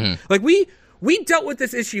 right? Mm-hmm. Like we dealt with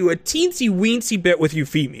this issue a teensy-weensy bit with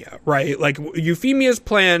Euphemia, right? Like, Euphemia's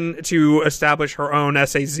plan to establish her own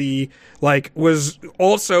SAZ, like, was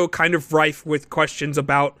also kind of rife with questions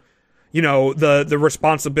about, the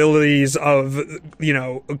responsibilities of,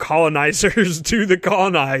 colonizers to the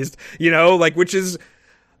colonized, which is,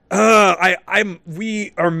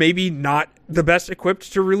 we are maybe not the best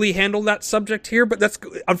equipped to really handle that subject here, but that's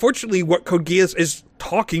unfortunately what Code Geass is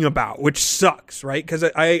talking about, which sucks, right? Because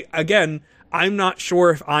I'm not sure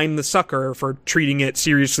if I'm the sucker for treating it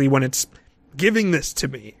seriously when it's giving this to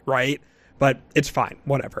me, right? But it's fine,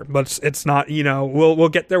 whatever. But it's not, we'll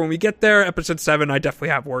get there when we get there. Episode 7, I definitely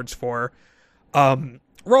have words for.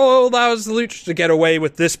 Rollo allows Lelouch to get away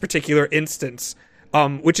with this particular instance,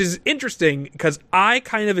 which is interesting because I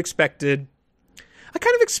kind of expected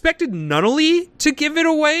Nunnally to give it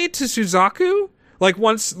away to Suzaku. Like,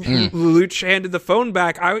 once Lelouch handed the phone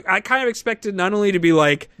back, I kind of expected Nunnally to be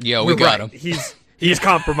like, yo, we got him. He's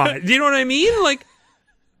compromised. Do you know what I mean? Like,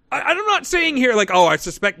 I'm not saying here, like, oh, I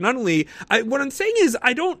suspect Nunnally. What I'm saying is,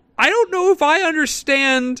 I don't know if I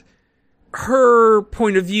understand her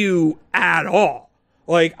point of view at all.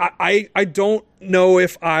 Like, I don't know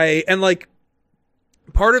if and, like,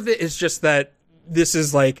 part of it is just that this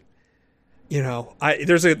is, like,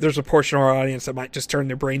 there's a portion of our audience that might just turn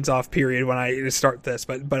their brains off, period, when I start this.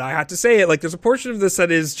 But I have to say it, like, there's a portion of this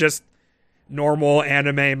that is just normal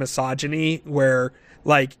anime misogyny, where,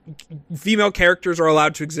 like, female characters are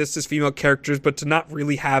allowed to exist as female characters, but to not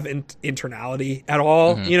really have internality at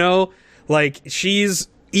all, Like,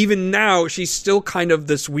 even now, she's still kind of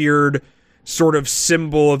this weird sort of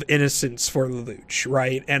symbol of innocence for Lelouch,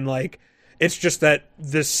 right? And, like, it's just that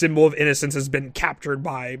this symbol of innocence has been captured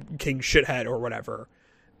by King Shithead or whatever.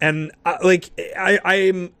 And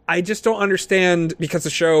I just don't understand, because the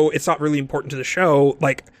show, it's not really important to the show,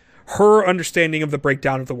 like, her understanding of the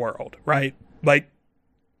breakdown of the world, right? Like,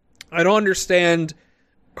 I don't understand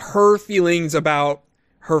her feelings about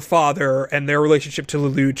her father and their relationship to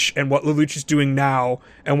Lelouch and what Lelouch is doing now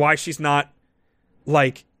and why she's not,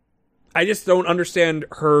 like, I just don't understand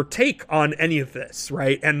her take on any of this,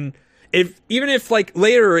 right? And even if like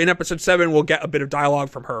later in episode 7 we'll get a bit of dialogue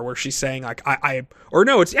from her where she's saying like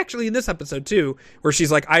it's actually in this episode too, where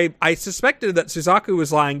she's like, I suspected that Suzaku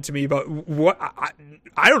was lying to me, but what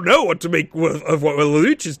I don't know what to make of what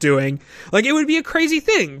Lelouch is doing. Like, it would be a crazy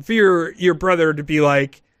thing for your brother to be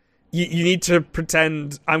like, you need to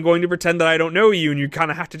pretend, I'm going to pretend that I don't know you, and you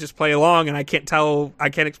kind of have to just play along, and I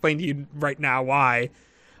can't explain to you right now why.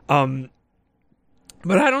 But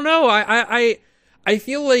I don't know. I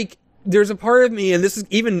feel like there's a part of me, and this is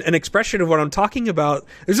even an expression of what I'm talking about,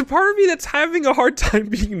 there's a part of me that's having a hard time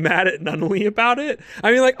being mad at Nunnally about it.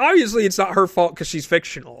 I mean, like, obviously it's not her fault because she's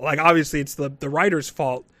fictional. Like, obviously it's the writer's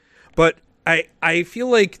fault. But I feel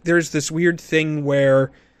like there's this weird thing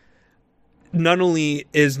where Nunnally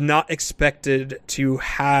is not expected to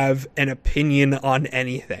have an opinion on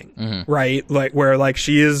anything, right? Like, where, like,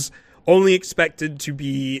 she is only expected to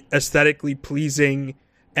be aesthetically pleasing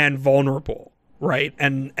and vulnerable. Right.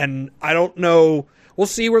 And I don't know. We'll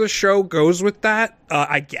see where the show goes with that.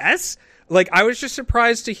 I guess. Like, I was just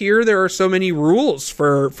surprised to hear there are so many rules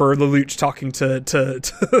for Lelouch talking to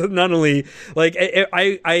Nunnally. Like,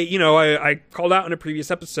 I called out in a previous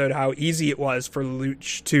episode how easy it was for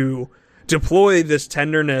Lelouch to deploy this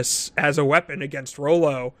tenderness as a weapon against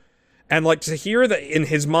Rollo. And, like, to hear that in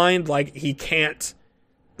his mind, like, he can't,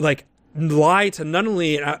 like, lie to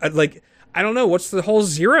Nunnally. And I don't know, what's the whole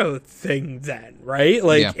Zero thing then, right?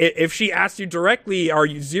 Like, Yeah. if she asked you directly, are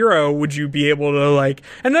you Zero, would you be able to, like...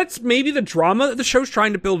 And that's maybe the drama that the show's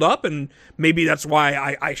trying to build up, and maybe that's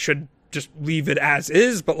why I should just leave it as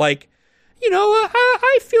is, but, like, you know,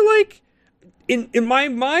 I feel like, in my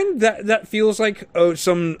mind, that feels like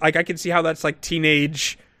some... Like, I can see how that's, like,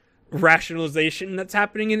 teenage rationalization that's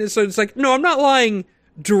happening in it, so it's like, no, I'm not lying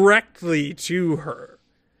directly to her.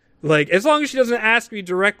 Like, as long as she doesn't ask me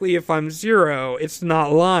directly if I'm Zero, it's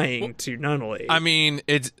not lying to Nunnally. I mean,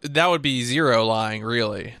 that would be Zero lying,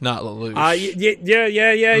 really, not Lelouch.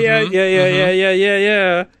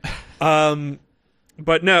 Yeah.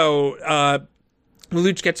 But no,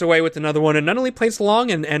 Lelouch gets away with another one, and Nunnally plays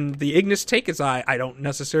along, and the Ignis take his eye. I don't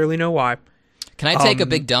necessarily know why. Can I take a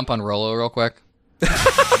big dump on Rollo real quick?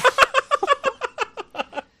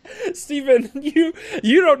 Steven, you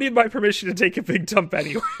don't need my permission to take a big dump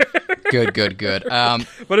anywhere. Good.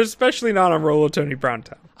 But especially not on Rollo Tony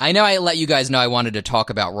Browntown. I know I let you guys know I wanted to talk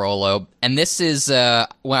about Rollo, and this is where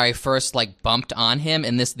I first bumped on him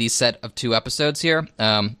in these set of 2 episodes here.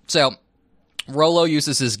 So Rollo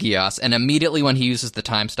uses his Gias, and immediately when he uses the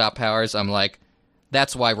time stop powers, I'm like,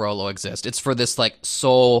 that's why Rollo exists. It's for this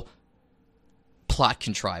sole plot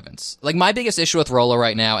contrivance. My biggest issue with Rollo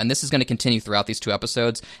right now, and this is going to continue throughout these 2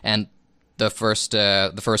 episodes, and the first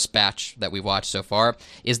batch that we've watched so far,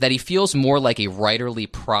 is that he feels more like a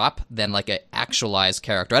writerly prop than like an actualized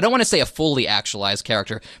character. I don't want to say a fully actualized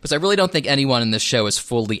character, because I really don't think anyone in this show is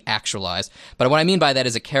fully actualized. But what I mean by that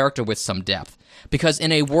is a character with some depth. Because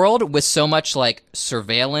in a world with so much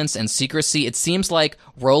surveillance and secrecy, it seems like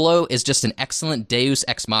Rollo is just an excellent deus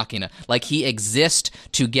ex machina. He exists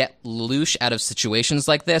to get Lelouch out of situations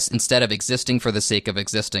like this instead of existing for the sake of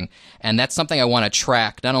existing. And that's something I want to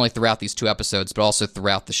track, not only throughout these 2 episodes, but also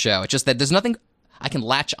throughout the show. It's just that there's nothing I can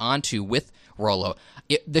latch onto with Rollo.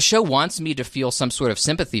 The show wants me to feel some sort of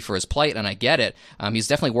sympathy for his plight, and I get it. He's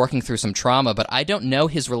definitely working through some trauma, but I don't know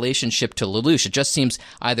his relationship to Lelouch. It just seems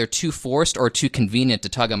either too forced or too convenient to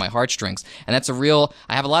tug on my heartstrings. And that's I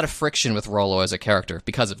have a lot of friction with Rollo as a character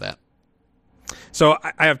because of that. So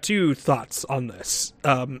I have 2 thoughts on this.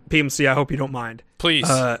 PMC, I hope you don't mind.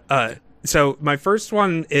 Please. So my first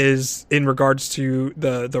one is in regards to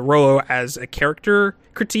the Rollo as a character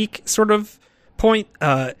critique sort of point.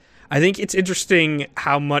 I think it's interesting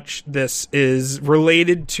how much this is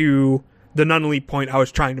related to the Nunnally point I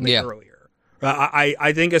was trying to make earlier.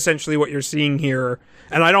 I think essentially what you're seeing here,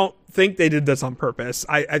 and I don't think they did this on purpose,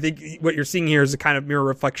 I think what you're seeing here is a kind of mirror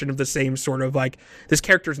reflection of the same sort of this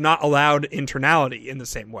character's not allowed internality in the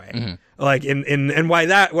same way. Mm-hmm. And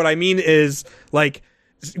what I mean is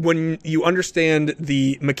when you understand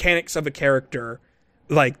the mechanics of a character,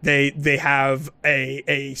 they have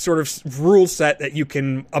a sort of rule set that you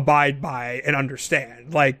can abide by and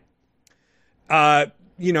understand. We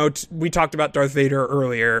talked about Darth Vader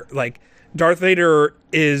earlier. Darth Vader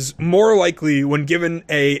is more likely, when given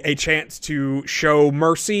a chance to show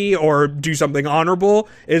mercy or do something honorable,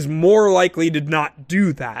 is more likely to not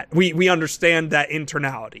do that. We understand that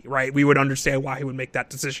internality, right? We would understand why he would make that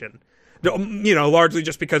decision. Largely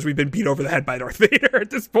just because we've been beat over the head by Darth Vader at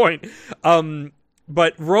this point.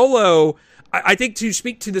 But Rollo, I think, to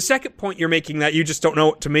speak to the second point you're making, that you just don't know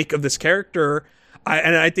what to make of this character,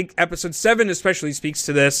 and I think episode 7 especially speaks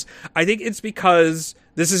to this. I think it's because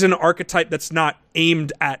this is an archetype that's not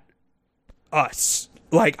aimed at us.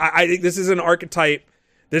 I think this is an archetype,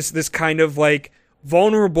 this kind of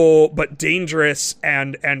vulnerable but dangerous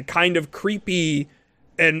and kind of creepy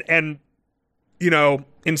and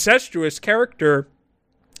incestuous character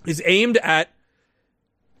is aimed at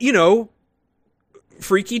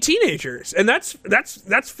freaky teenagers, and that's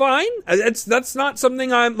fine. That's not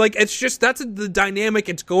something I'm it's just that's the dynamic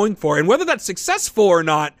it's going for, and whether that's successful or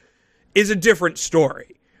not is a different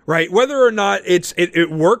story, right? Whether or not it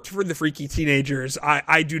worked for the freaky teenagers,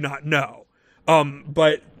 I do not know.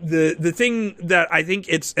 But the thing that I think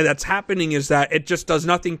that's happening is that it just does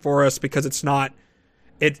nothing for us, because it's not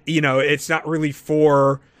really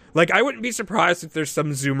for I wouldn't be surprised if there's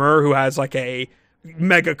some Zoomer who has a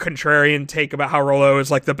mega contrarian take about how Rollo is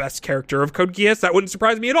the best character of Code Geass. That wouldn't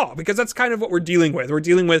surprise me at all, because that's kind of what we're dealing with. We're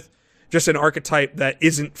dealing with just an archetype that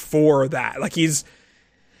isn't for that.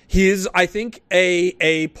 He's I think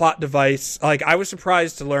a plot device. I was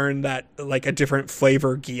surprised to learn that a different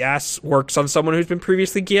flavor Geass works on someone who's been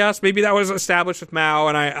previously Geass. Maybe that was established with Mao,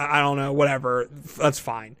 and I don't know, whatever. That's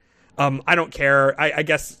fine. I don't care. I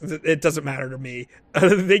guess it doesn't matter to me.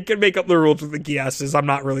 They can make up the rules with the Geasses. I'm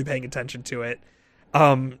not really paying attention to it.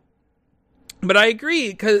 But I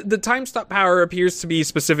agree, because the time stop power appears to be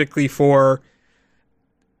specifically for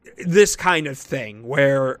this kind of thing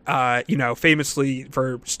where, famously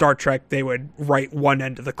for Star Trek, they would write one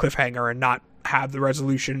end of the cliffhanger and not have the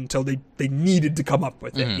resolution until they needed to come up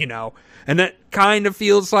with it, and that kind of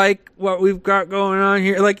feels like what we've got going on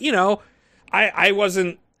here. Like, I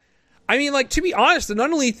wasn't, to be honest, the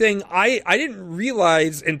Nunnally thing, I didn't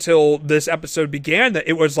realize until this episode began that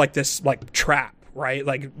it was like this, like, trap, right?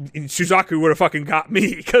 Like, Suzaku would have fucking got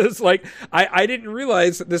me, because, like, I didn't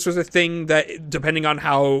realize that this was a thing that, depending on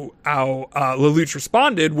how Lelouch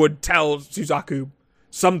responded, would tell Suzaku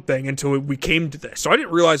something until we came to this. So I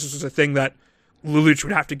didn't realize this was a thing that Lelouch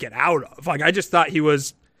would have to get out of. Like, I just thought he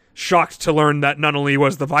was shocked to learn that Nunnally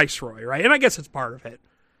was the Viceroy, right? And I guess it's part of it.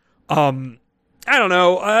 I don't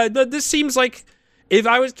know. This seems like, if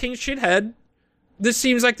I was King Shithead, this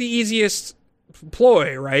seems like the easiest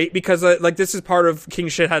ploy, right? Because this is part of King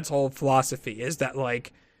Shithead's whole philosophy, is that,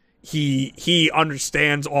 like, he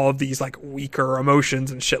understands all of these, like, weaker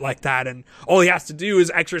emotions and shit like that, and all he has to do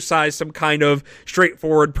is exercise some kind of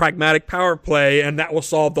straightforward, pragmatic power play, and that will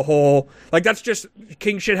solve the whole, like, that's just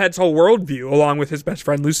King Shithead's whole worldview, along with his best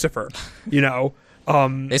friend Lucifer,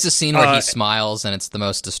 There's a scene where he smiles, and it's the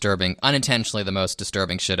most disturbing, unintentionally the most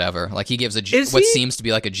disturbing shit ever. Like, he gives what seems to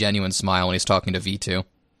be like a genuine smile when he's talking to V2.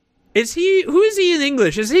 Who is he in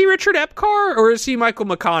English? Is he Richard Epcar, or is he Michael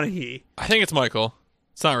McConaughey? I think it's Michael.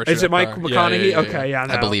 It's not Richard Epcar. Is it Michael McConaughey? Yeah. Okay, yeah,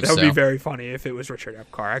 no, I believe that would so. be very funny if it was Richard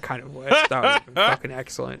Epcar. I kind of wish. That would have been fucking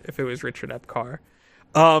excellent if it was Richard Epcar.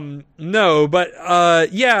 No, but,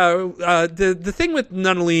 the thing with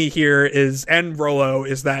Nunnally here is, and Rollo,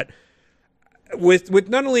 is that with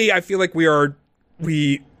Nunnally, I feel like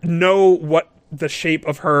we know what the shape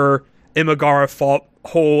of her Imagara fault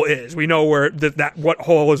hole is. We know where that what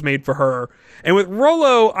hole is made for her. And with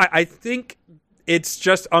Rollo, I think it's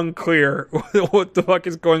just unclear what the fuck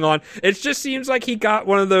is going on. It just seems like he got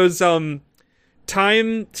one of those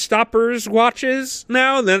time stoppers watches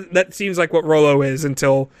now. That seems like what Rollo is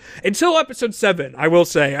until episode 7. I will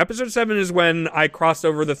say episode 7 is when I crossed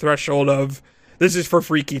over the threshold of, this is for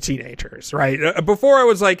freaky teenagers, right? Before I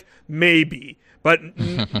was like, maybe. But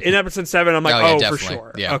in episode 7, I'm like, for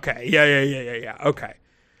sure. Yeah. Okay. Yeah. Okay.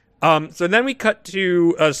 So then we cut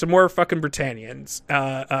to some more fucking Britannians.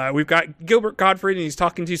 We've got Gilbert Gottfried, and he's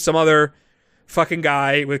talking to some other fucking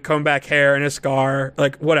guy with combed back hair and a scar.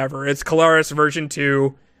 Like, whatever. It's Calaris version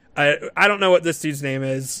 2. I don't know what this dude's name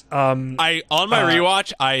is. On my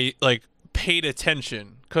rewatch, I, like, paid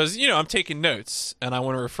attention. Because, I'm taking notes, and I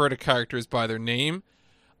want to refer to characters by their name.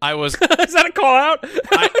 I was... Is that a call out?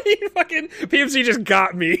 Fucking PMC just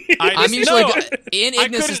got me. I'm usually in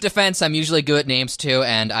Ignis's defense. I'm usually good at names too,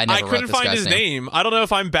 and I never couldn't wrote this find guy's his name. I don't know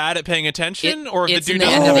if I'm bad at paying attention or if it's the in dude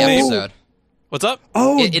the knows end of the his name. episode. What's up?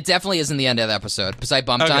 Oh, It definitely is in the end of the episode because I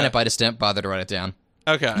bumped on it, but I just didn't bother to write it down.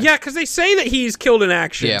 Okay. yeah, because they say that he's killed in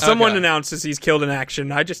action. Yeah. Someone Okay. announces he's killed in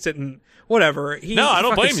action. I just didn't. Whatever. No, I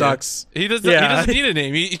don't fucking blame sucks. you. He doesn't need a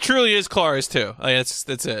name. He truly is Calaris too. Like,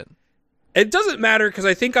 that's it. It doesn't matter because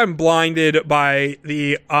I think I'm blinded by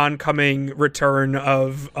the oncoming return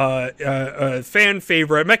of fan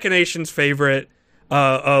favorite, Mechanation's favorite,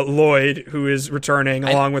 Lloyd, who is returning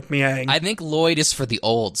along with Miang. I think Lloyd is for the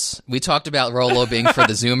olds. We talked about Rollo being for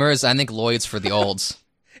the Zoomers. I think Lloyd's for the olds.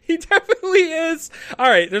 He definitely is. All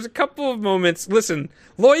right, there's a couple of moments. Listen,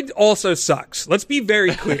 Lloyd also sucks. Let's be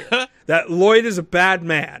very clear that Lloyd is a bad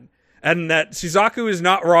man. And that Suzaku is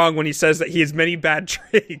not wrong when he says that he has many bad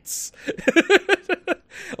traits.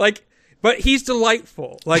 But he's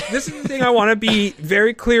delightful. Like, this is the thing I want to be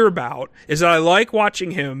very clear about, is that I like watching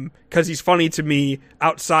him because he's funny to me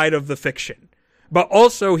outside of the fiction. But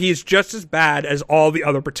also, he's just as bad as all the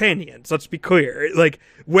other Britannians. Let's be clear. Like,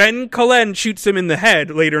 when Kalen shoots him in the head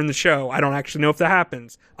later in the show, I don't actually know if that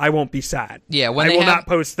happens. I won't be sad. Yeah, I will not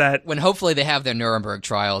post that. When hopefully they have their Nuremberg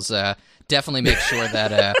trials, definitely make sure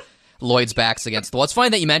that Lloyd's back's against the wall. It's funny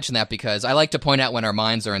that you mentioned that because I like to point out when our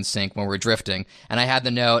minds are in sync when we're drifting. And I had the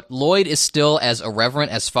note, Lloyd is still as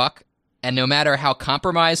irreverent as fuck, and no matter how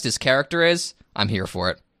compromised his character is, I'm here for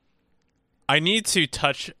it. I need to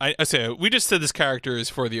touch. I say we just said this character is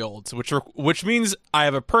for the olds, which means I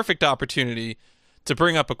have a perfect opportunity to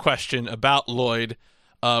bring up a question about Lloyd,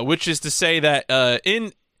 which is to say that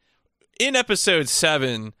in episode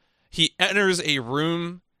 7, he enters a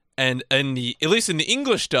room and at least in the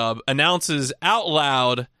English dub announces out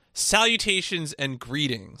loud salutations and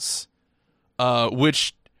greetings,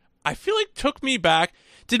 which I feel like took me back.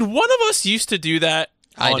 Did one of us used to do that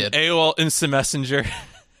I on did. AOL Instant Messenger?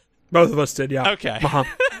 Both of us did, yeah. Okay.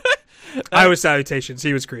 I was salutations.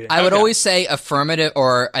 He was greeting. I would always say affirmative,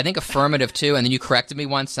 or I think affirmative too, and then you corrected me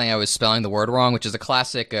once saying I was spelling the word wrong, which is a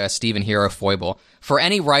classic Stephen Hero foible. For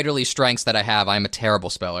any writerly strengths that I have, I'm a terrible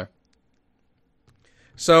speller.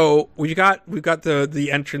 So we've got the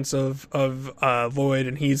entrance of Lloyd,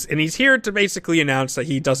 and he's here to basically announce that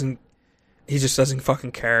he just doesn't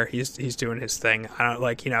fucking care. He's doing his thing. I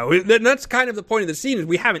don't that's kind of the point of the scene is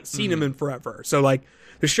we haven't seen him in forever. So like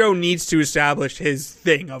the show needs to establish his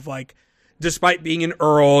thing of like, despite being an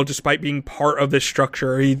Earl, despite being part of this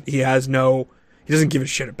structure, he doesn't give a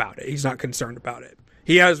shit about it. He's not concerned about it.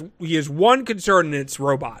 He has one concern, and it's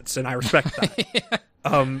robots, and I respect that.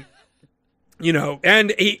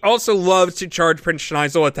 And he also loves to charge Prince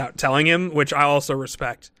Schneizel without telling him, which I also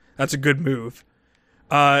respect. That's a good move.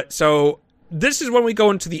 So this is when we go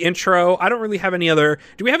into the intro. I don't really have any other...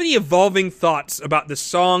 Do we have any evolving thoughts about the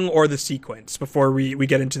song or the sequence before we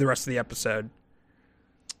get into the rest of the episode?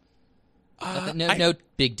 No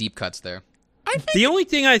big deep cuts there. The only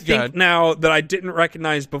thing I think now that I didn't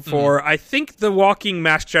recognize before, I think the walking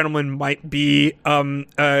masked gentleman might be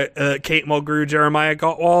Kate Mulgrew, Jeremiah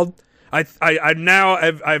Gottwald. I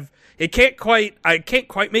can't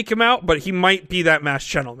quite make him out, but he might be that masked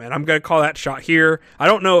gentleman. I'm gonna call that shot here. I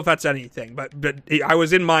don't know if that's anything, but I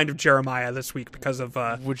was in mind of Jeremiah this week because of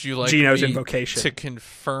would you like Gino's me invocation to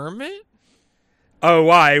confirm it? Oh,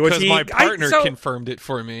 why was because he? My partner confirmed it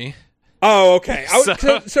for me. Oh, okay.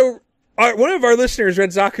 One of our listeners,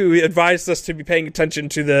 Red Zaku, advised us to be paying attention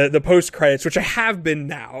to the post credits, which I have been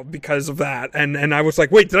now because of that. And I was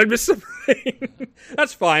like, wait, did I miss something?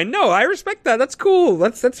 That's fine. No, I respect that. That's cool.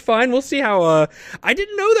 That's fine. We'll see how. I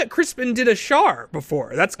didn't know that Crispin did a Char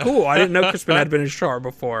before. That's cool. I didn't know Crispin had been a Char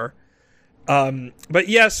before. But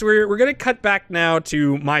yes, we're gonna cut back now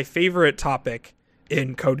to my favorite topic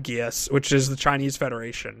in Code Geass, which is the Chinese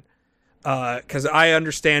Federation, because I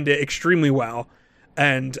understand it extremely well.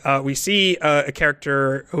 And we see a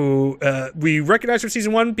character who we recognize from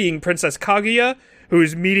season 1 being Princess Kaguya, who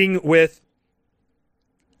is meeting with,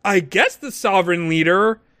 I guess, the sovereign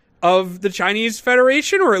leader of the Chinese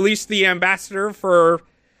Federation, or at least the ambassador for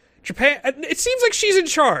Japan. It seems like she's in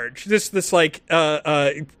charge. This like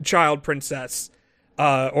child princess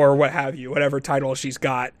or what have you, whatever title she's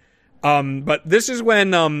got. But this is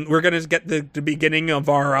when we're gonna get the beginning of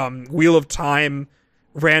our Wheel of Time,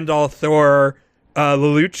 Randall Thor.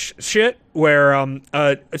 Lelouch shit, where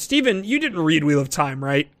Steven, you didn't read Wheel of Time,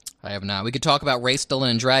 right? I have not. We could talk about Race Dillon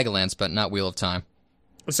and Dragonlance, but not Wheel of Time.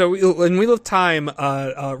 So in Wheel of Time,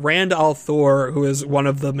 Rand al'Thor, who is one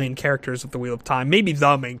of the main characters of the Wheel of Time, maybe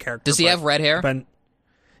the main character. Does he have red hair?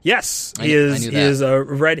 Yes, he is a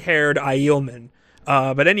red-haired Aielman.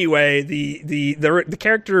 But anyway, the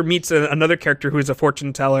character meets another character who is a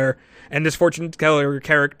fortune teller, and this fortune teller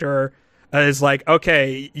character is like,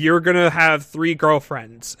 okay, you're gonna have 3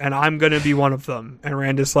 girlfriends, and I'm gonna be one of them. And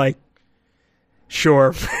Rand is like,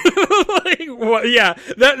 sure. Like, what, yeah,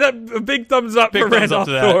 that big thumbs up for Rand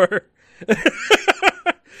al'Thor.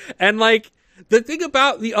 And like, the thing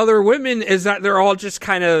about the other women is that they're all just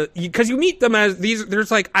kind of, because you meet them as these,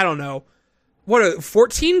 there's like, I don't know,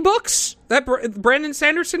 14 books that Brandon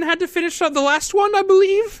Sanderson had to finish the last one, I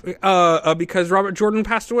believe, because Robert Jordan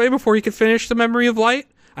passed away before he could finish The Memory of Light.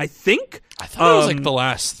 I think. I thought it was like the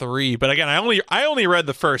last 3, but again, I only read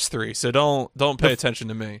the first 3, so don't pay attention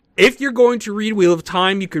to me. If you're going to read Wheel of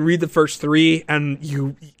Time, you can read the first 3,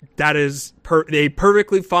 and that is a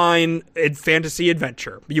perfectly fine fantasy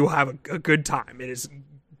adventure. You will have a good time. It is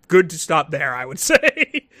good to stop there, I would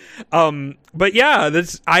say. But yeah,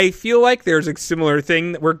 I feel like there's a similar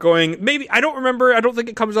thing that we're going. Maybe I don't remember. I don't think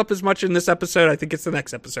it comes up as much in this episode. I think it's the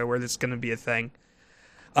next episode where this is going to be a thing.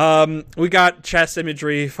 We got chess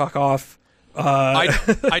imagery. Fuck off.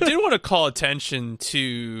 I did want to call attention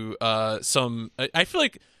to some. I feel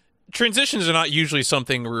like transitions are not usually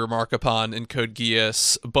something we remark upon in Code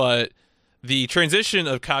Geass, but the transition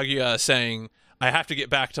of Kaguya saying, "I have to get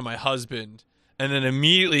back to my husband," and then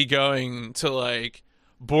immediately going to like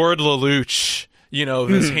bored Lelouch,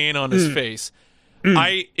 his hand on his face.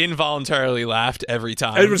 I involuntarily laughed every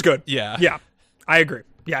time. It was good. Yeah, I agree.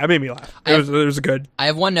 Yeah, it made me laugh. It was good. I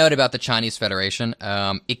have one note about the Chinese Federation.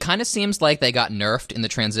 It kind of seems like they got nerfed in the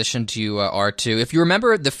transition to R2. If you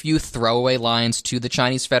remember the few throwaway lines to the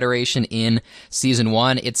Chinese Federation in Season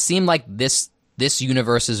 1, it seemed like this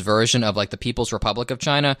universe's version of like the People's Republic of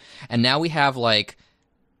China, and now we have like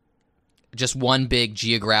just one big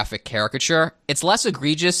geographic caricature. It's less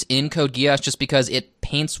egregious in Code Geass just because it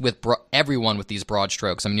paints with everyone with these broad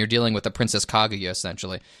strokes. I mean, you're dealing with the Princess Kaguya,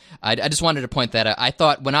 essentially. I just wanted to point that out. I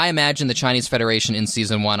thought when I imagined the Chinese Federation in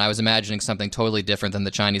Season 1, I was imagining something totally different than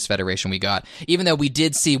the Chinese Federation we got, even though we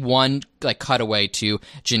did see one cutaway to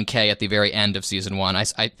Jin Kei at the very end of Season 1.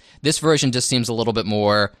 This version just seems a little bit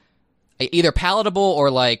more either palatable or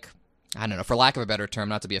I don't know, for lack of a better term,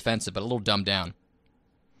 not to be offensive, but a little dumbed down.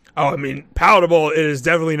 Oh, I mean, palatable it is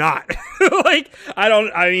definitely not. I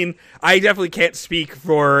definitely can't speak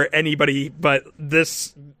for anybody, but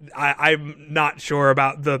I'm not sure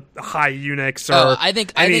about the high eunuchs or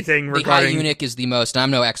anything regarding... The high eunuch is the most, and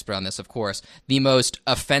I'm no expert on this, of course, the most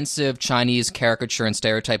offensive Chinese caricature and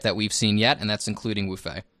stereotype that we've seen yet, and that's including Wu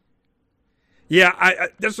Fei. Yeah,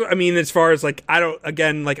 that's what I mean. As far as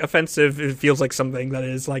offensive, it feels like something that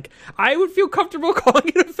is I would feel comfortable calling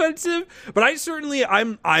it offensive, but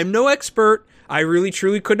I'm no expert. I really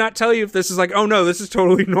truly could not tell you if this is oh no, this is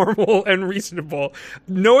totally normal and reasonable.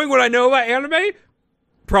 Knowing what I know about anime,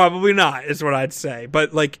 probably not is what I'd say.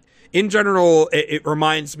 But in general, it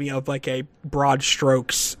reminds me of a broad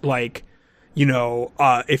strokes if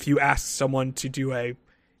you ask someone to do a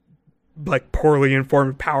poorly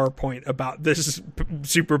informed PowerPoint about this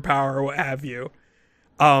superpower or what have you.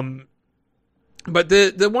 But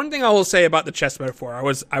the one thing I will say about the chess metaphor, I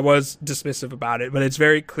was dismissive about it, but it's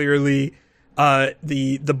very clearly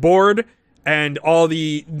the board and all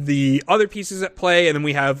the other pieces at play, and then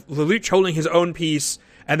we have Lelouch holding his own piece,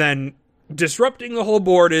 and then disrupting the whole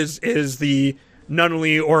board is the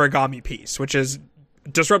Nunnally origami piece, which is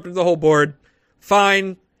disrupted the whole board.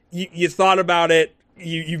 Fine, you thought about it.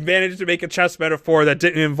 You managed to make a chess metaphor that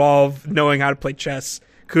didn't involve knowing how to play chess.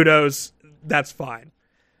 Kudos. That's fine.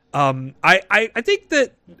 I think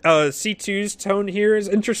that C2's tone here is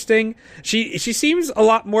interesting. She seems a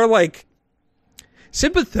lot more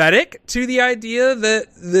sympathetic to the idea that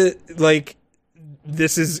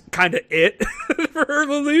this is kind of it for her,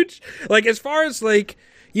 Lelouch. As far as and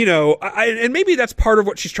maybe that's part of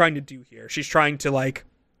what she's trying to do here. She's trying to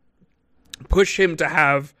push him to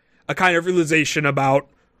have a kind of realization about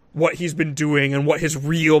what he's been doing and what his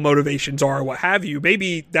real motivations are, what have you.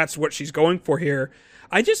 Maybe that's what she's going for here.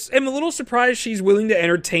 I just am a little surprised she's willing to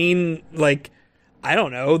entertain, I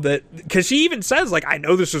don't know, that, because she even says, I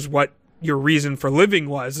know this is what your reason for living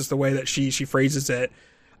was, is the way that she phrases it.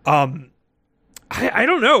 I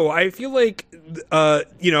don't know. I feel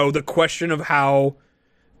the question of how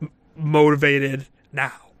motivated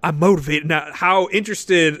now, how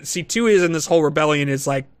interested C2 is in this whole rebellion is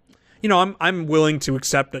I'm willing to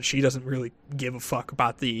accept that she doesn't really give a fuck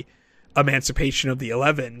about the emancipation of the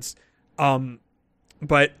 11s.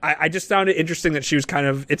 But I just found it interesting that she was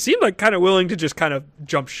it seemed kind of willing to just kind of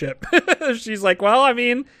jump ship. She's well, I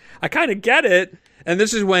mean, I kind of get it. And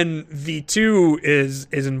this is when V2 is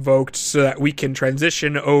invoked so that we can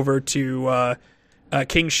transition over to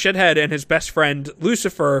King Shithead and his best friend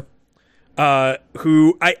Lucifer,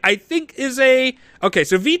 who I think is okay,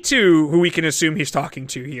 so V2, who we can assume he's talking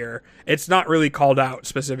to here, it's not really called out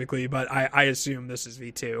specifically, but I assume this is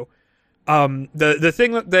V2. The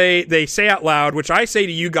thing that they say out loud, which I say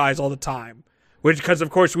to you guys all the time, because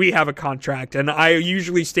of course we have a contract, and I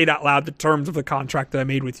usually state out loud the terms of the contract that I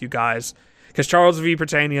made with you guys, because Charles V.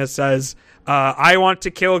 Britannia says, I want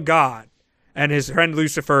to kill God, and his friend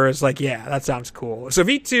Lucifer is yeah, that sounds cool. So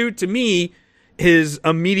V2, to me,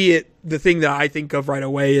 the thing that I think of right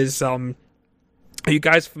away is, are you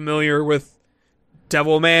guys familiar with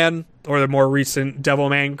Devilman, or the more recent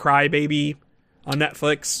Devilman Crybaby on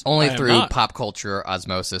Netflix? Only through pop culture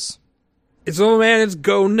osmosis. It's Devilman, it's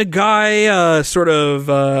Go Nagai, sort of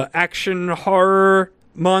action horror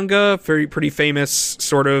manga, pretty famous,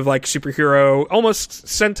 sort of superhero, almost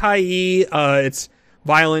Sentai-y. It's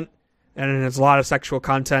violent, and it's a lot of sexual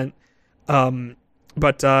content.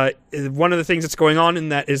 But one of the things that's going on in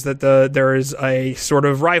that is that there is a sort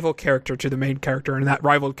of rival character to the main character, and that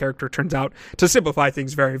rival character turns out, to simplify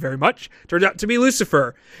things very, very much, turns out to be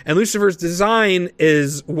Lucifer. And Lucifer's design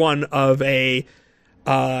is one of a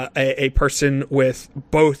person with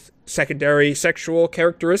both secondary sexual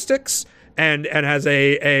characteristics and has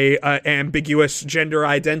a ambiguous gender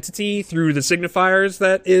identity through the signifiers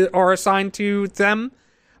that are assigned to them.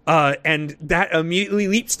 And that immediately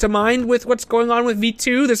leaps to mind with what's going on with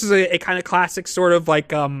V2. This is a kind of classic sort of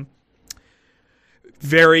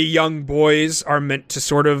very young boys are meant to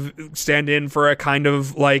sort of stand in for a kind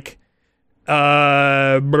of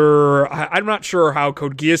I'm not sure how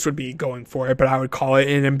Code Geass would be going for it, but I would call it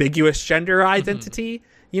an ambiguous gender identity,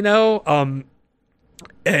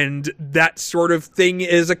 and that sort of thing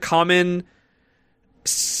is a common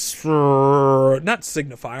not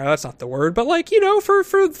signifier, that's not the word, but like, for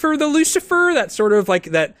the Lucifer, that sort of like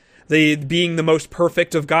that the being the most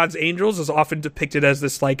perfect of God's angels is often depicted as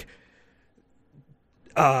this like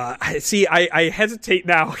I hesitate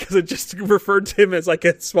now because I just referred to him as like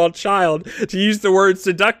a small child to use the word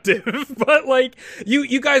seductive, but like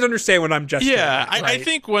you guys understand what I'm gesturing at, right? I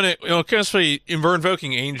think when it comes to we're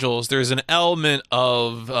invoking angels, there's an element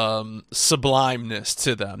of sublimeness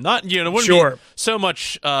to them. Not it wouldn't Sure. be so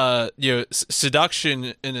much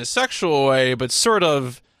seduction in a sexual way, but sort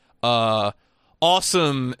of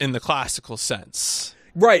awesome in the classical sense.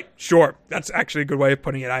 Right, sure. That's actually a good way of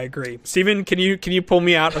putting it. I agree. Steven, can you pull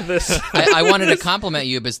me out of this? I wanted to compliment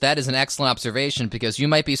you because that is an excellent observation, because you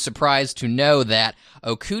might be surprised to know that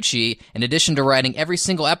Okuchi, in addition to writing every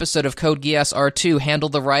single episode of Code Geass R2,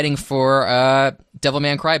 handled the writing for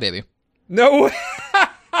Devilman Crybaby. No.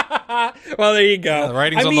 Well, there you go. The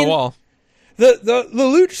writing's on the wall. The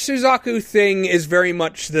Lelouch Suzaku thing is very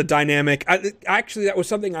much the dynamic. Actually, that was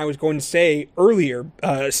something I was going to say earlier,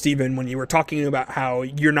 Stephen, when you were talking about how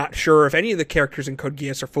you're not sure if any of the characters in Code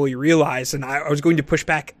Geass are fully realized, and I was going to push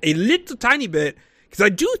back a little tiny bit, because I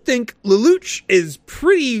do think Lelouch is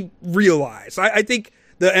pretty realized. I think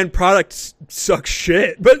the end product sucks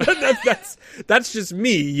shit, but that's just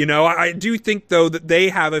me, I do think, though, that they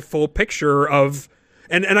have a full picture of,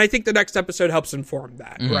 and I think the next episode helps inform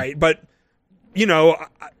that, right? But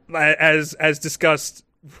as discussed,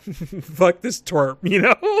 fuck this twerp,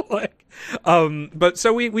 but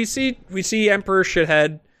so we see Emperor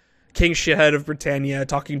Shithead, King Shithead of Britannia,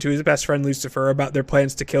 talking to his best friend Lucifer about their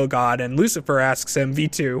plans to kill God, and Lucifer asks him,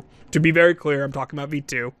 V2, to be very clear, I'm talking about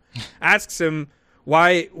V2, asks him,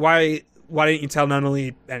 why didn't you tell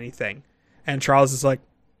Nunnally anything? And Charles is like,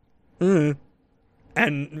 and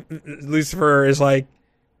Lucifer is like,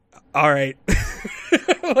 all right.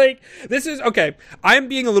 Like, this is okay. I'm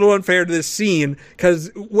being a little unfair to this scene,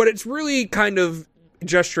 because what it's really kind of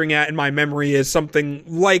gesturing at in my memory is something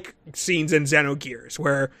like scenes in Xenogears,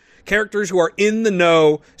 where characters who are in the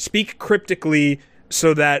know speak cryptically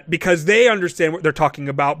so that, because they understand what they're talking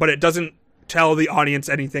about, but it doesn't tell the audience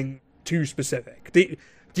anything too specific. Do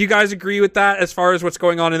you guys agree with that as far as what's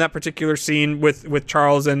going on in that particular scene with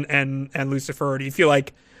Charles and Lucifer? Or do you feel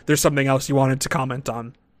like there's something else you wanted to comment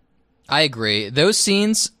on? I agree. Those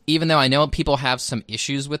scenes, even though I know people have some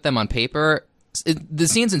issues with them on paper, the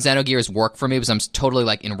scenes in Xenogears work for me because I'm totally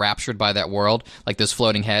like enraptured by that world, like those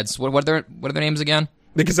floating heads. What are their names again?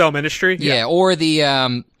 The Gazelle Ministry? Yeah, or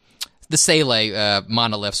the Sele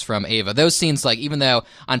monoliths from Ava. Those scenes, like, even though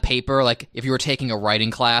on paper, like, if you were taking a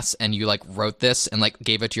writing class and you, like, wrote this and, like,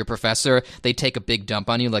 gave it to your professor, they'd take a big dump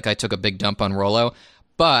on you, like I took a big dump on Rollo.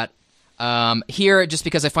 But here, just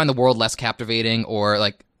because I find the world less captivating, or,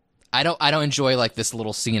 like, I don't enjoy, like, this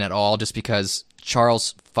little scene at all, just because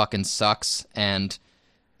Charles fucking sucks, and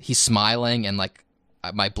he's smiling, and, like,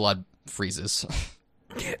 my blood freezes.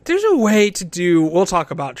 There's a way to do, we'll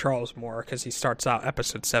talk about Charles more because he starts out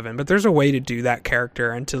episode 7, but there's a way to do that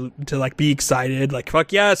character and to like be excited, like,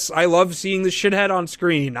 fuck yes, I love seeing the shithead on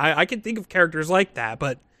screen. I can think of characters like that,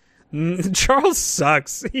 but Charles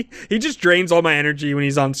sucks. He just drains all my energy when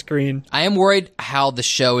he's on screen. I am worried how the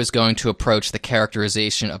show is going to approach the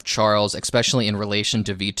characterization of Charles, especially in relation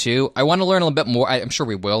to V2. I want to learn a little bit more. I'm sure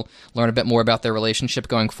we will learn a bit more about their relationship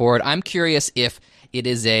going forward. I'm curious if it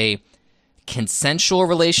is a consensual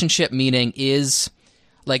relationship, meaning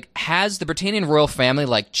has the Britannian royal family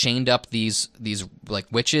like chained up these like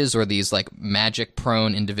witches or these like magic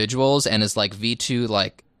prone individuals, and is like V2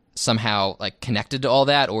 like somehow like connected to all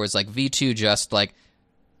that, or is like V2 just like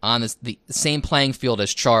on the same playing field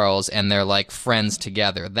as Charles and they're like friends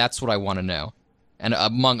together? That's what I want to know, and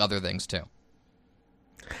among other things too.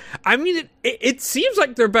 I mean, it seems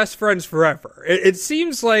like they're best friends forever. It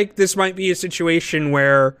seems like this might be a situation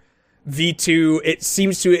where V2, it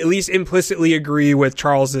seems to at least implicitly agree with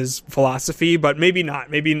Charles's philosophy, but maybe not.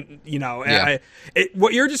 Maybe, Yeah.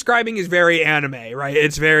 What you're describing is very anime, right?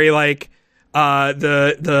 It's very like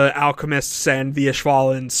the alchemists and the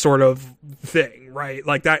Ishvalan sort of thing, right?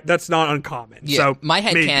 Like that's not uncommon. Yeah, So my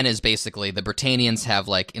headcanon is basically the Britannians have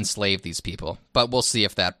like enslaved these people, but we'll see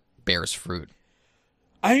if that bears fruit.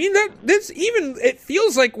 I mean, that's even, it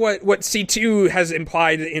feels like what C2 has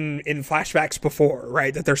implied in flashbacks before,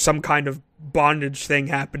 right? That there's some kind of bondage thing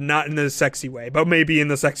happen, not in the sexy way, but maybe in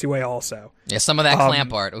the sexy way also. Yeah, some of that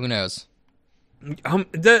clamp art, who knows?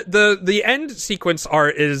 The end sequence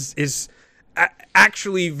art is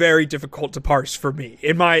actually very difficult to parse for me,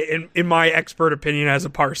 in my expert opinion as a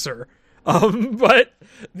parser. But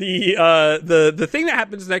the thing that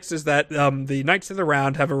happens next is that the Knights of the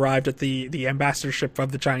Round have arrived at the ambassadorship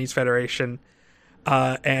of the Chinese Federation,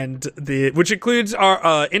 which includes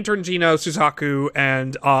our intern Gino, Suzaku,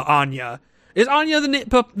 and Anya. Is Anya the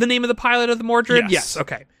name of the pilot of the Mordred? Yes.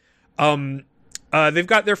 Okay. They've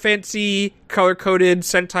got their fancy color-coded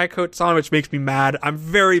Sentai coats on, which makes me mad. I'm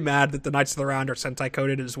very mad that the Knights of the Round are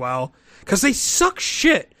Sentai-coded as well, because they suck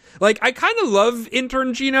shit. Like, I kind of love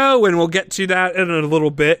Intern Gino, and we'll get to that in a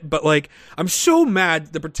little bit, but, like, I'm so mad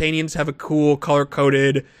that the Britannians have a cool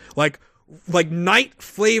color-coded, like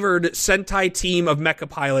knight-flavored Sentai team of mecha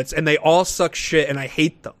pilots, and they all suck shit, and I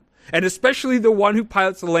hate them. And especially the one who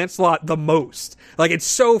pilots the Lancelot the most. Like, it's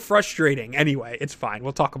so frustrating. Anyway, it's fine.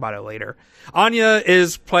 We'll talk about it later. Anya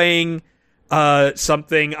is playing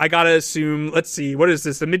something. I gotta assume, let's see, what is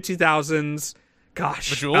this? The mid-2000s?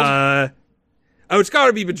 Gosh. Bejeweled? It's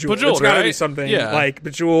gotta be Bejeweled. It's gotta be right? something like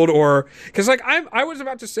Bejeweled or... Because, like, I was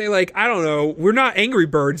about to say, like, I don't know, we're not Angry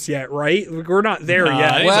Birds yet, right? We're not there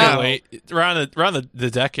yet. Around the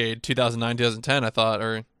decade, 2009, 2010, I thought,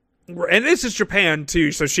 or... And this is Japan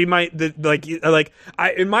too, so she might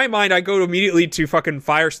in my mind I go immediately to fucking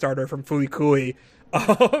Firestarter from Fooly Cooly,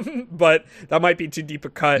 but that might be too deep a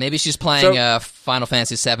cut. Maybe she's playing Final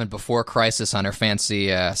Fantasy VII Before Crisis on her fancy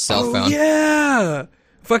cell phone. Yeah,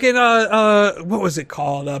 fucking what was it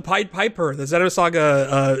called? Pied Piper, the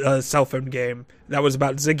Xenosaga cell phone game that was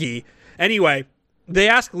about Ziggy. Anyway, they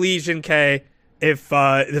ask Lee Jin-Kei if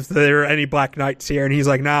there are any Black Knights here, and he's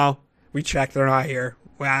like, "No, we checked, they're not here."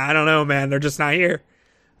 Well, I don't know, man. They're just not here.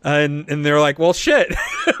 And they're like, well, shit.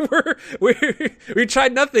 we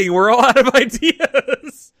tried nothing. We're all out of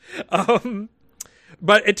ideas.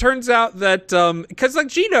 But it turns out that, because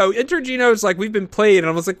like Intern Gino is like, we've been playing. And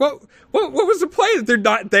I was like, what was the play? That they're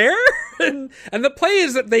not there? and the play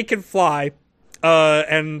is that they can fly,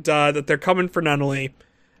 and that they're coming for Nunnally.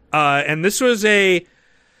 And this was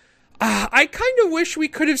I kind of wish we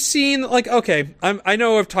could have seen, like, okay, I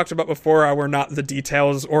know I've talked about before how we're not the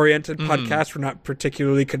details-oriented podcast. We're not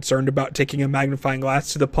particularly concerned about taking a magnifying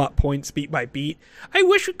glass to the plot points beat by beat. I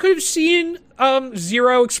wish we could have seen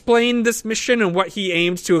Zero explain this mission and what he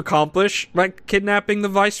aims to accomplish, like kidnapping the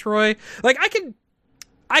Viceroy. Like,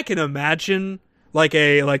 I can imagine,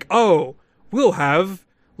 we'll have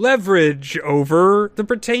leverage over the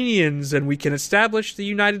Britannians and we can establish the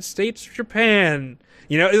United States of Japan.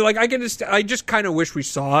 You know, like I just kind of wish we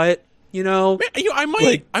saw it. You know, I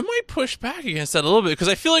might push back against that a little bit because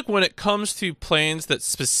I feel like when it comes to plans that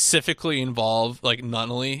specifically involve like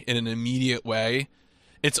Nunnally in an immediate way,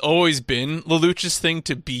 it's always been Lelouch's thing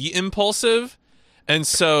to be impulsive, and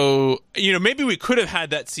so maybe we could have had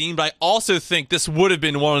that scene, but I also think this would have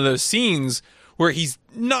been one of those scenes where he's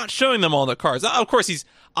not showing them all the cards. Of course, he's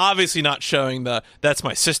obviously not showing "that's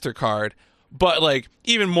my sister" card. But, like,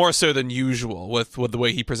 even more so than usual with the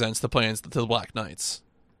way he presents the plans to the Black Knights.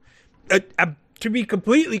 To be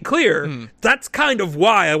completely clear, that's kind of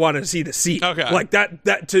why I want to see the scene. Okay. Like,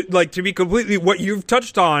 to be completely what you've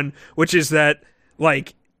touched on, which is that,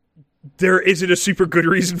 like, there isn't a super good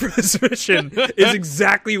reason for this mission, is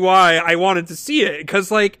exactly why I wanted to see it.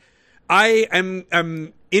 Because, like, I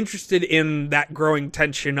am interested in that growing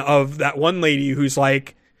tension of that one lady who's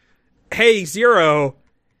like, hey, Zero...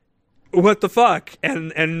 what the fuck?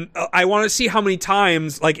 And I want to see how many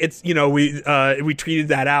times, like, it's, we tweeted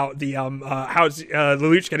that out, the how's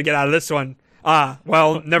Lelouch gonna get out of this one?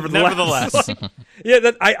 Well, nevertheless.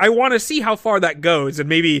 Yeah, I want to see how far that goes, and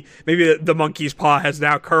maybe the monkey's paw has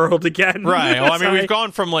now curled again. Right. Well, I mean, we've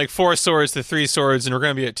gone from like 4 swords to 3 swords, and we're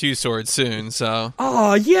going to be at 2 swords soon. So.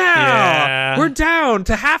 Oh yeah, we're down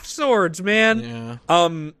to half swords, man.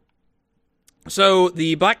 Yeah. So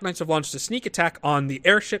the Black Knights have launched a sneak attack on the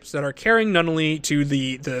airships that are carrying Nunnally to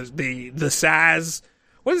the SAS.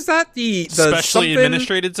 What is that? The Specially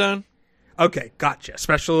Administrated Zone? Okay, gotcha.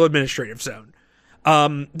 Special Administrative Zone.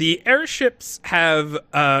 The airships have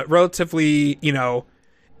relatively,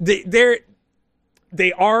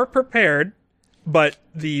 they are prepared, but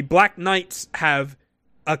the Black Knights have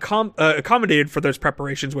accommodated for those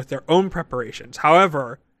preparations with their own preparations.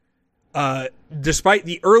 However, despite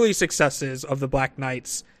the early successes of the Black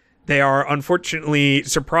Knights, they are unfortunately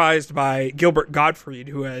surprised by Gilbert Gottfried,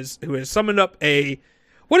 who has summoned up a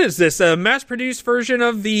mass-produced version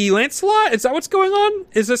of the Lancelot? Is that what's going on?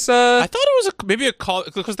 Is this I thought it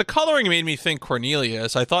was because the coloring made me think Cornelia,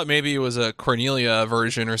 so I thought maybe it was a Cornelia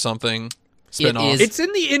version or something. It's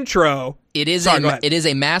in the intro. It is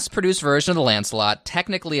a mass-produced version of the Lancelot.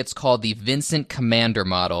 Technically, it's called the Vincent Commander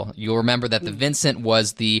model. You'll remember that the Vincent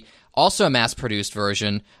was also a mass-produced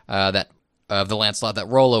version of the Lancelot that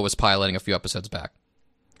Rollo was piloting a few episodes back.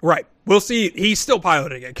 Right. We'll see. He's still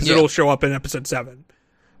piloting it because it'll show up in episode 7.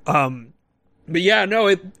 But yeah, no,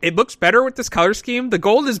 it looks better with this color scheme. The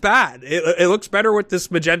gold is bad. It looks better with this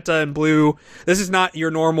magenta and blue. This is not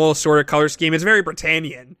your normal sort of color scheme. It's very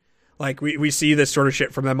Britannian. Like, we see this sort of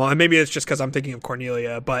shit from them all. And maybe it's just because I'm thinking of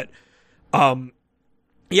Cornelia. But,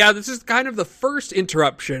 yeah, this is kind of the first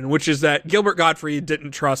interruption, which is that Gilbert Gottfried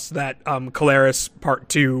didn't trust that Caleres Part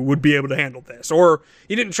 2 would be able to handle this. Or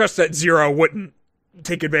he didn't trust that Zero wouldn't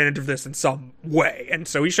take advantage of this in some way. And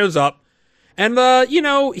so he shows up. And,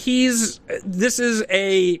 this is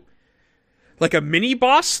a mini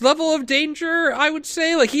boss level of danger, I would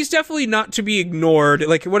say. Like, he's definitely not to be ignored.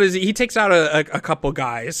 Like, what is he? He takes out a couple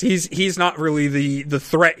guys. He's not really the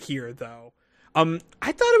threat here, though. I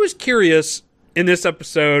thought it was curious in this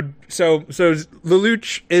episode. So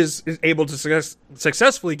Lelouch is able to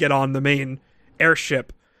successfully get on the main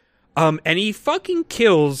airship. And he fucking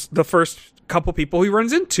kills the first couple people he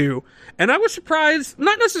runs into. And I was surprised,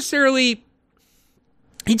 not necessarily...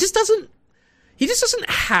 He just doesn't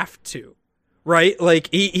have to, right? Like,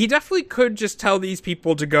 he definitely could just tell these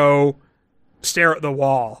people to go stare at the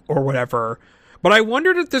wall or whatever. But I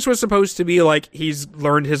wondered if this was supposed to be like he's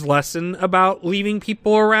learned his lesson about leaving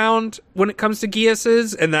people around when it comes to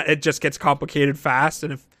Geases, and that it just gets complicated fast.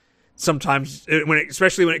 And if sometimes,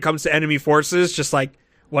 especially when it comes to enemy forces, just like,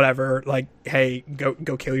 whatever, like, hey, go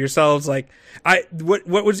kill yourselves. Like, what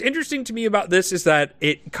was interesting to me about this is that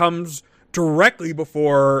it comes directly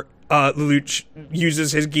before Lelouch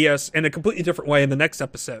uses his Geas in a completely different way in the next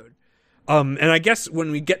episode. And I guess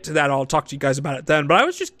when we get to that, I'll talk to you guys about it then. But I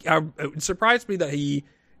was just, it surprised me that he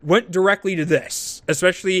went directly to this,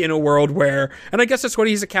 especially in a world where, and I guess that's what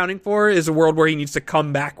he's accounting for, is a world where he needs to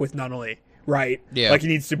come back with Nunnally, right? Yeah. Like, he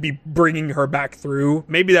needs to be bringing her back through.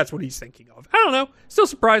 Maybe that's what he's thinking of. I don't know. Still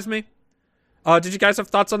surprised me. Did you guys have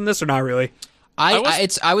thoughts on this or not really?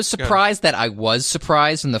 I was surprised that I was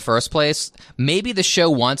surprised in the first place. Maybe the show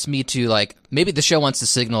wants me to, maybe the show wants to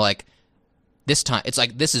signal, this time, it's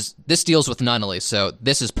like, this deals with Nunnally, so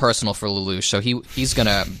this is personal for Lelouch, so he's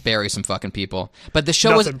gonna bury some fucking people. But the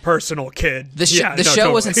show wasn't personal, kid. The show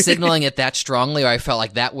totally wasn't signaling it that strongly, or I felt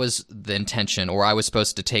like that was the intention, or I was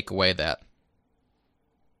supposed to take away that.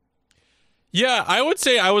 Yeah, I would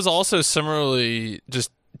say I was also similarly just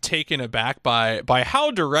taken aback by how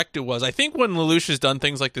direct it was. I think when Lelouch has done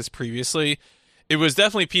things like this previously, it was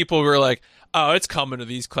definitely people who were like, oh, it's coming to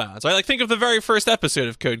these clowns. I think of the very first episode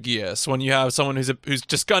of Code Geass, when you have someone who's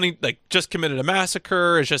just gunning, just committed a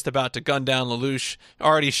massacre, is just about to gun down Lelouch,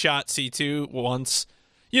 already shot C2 once.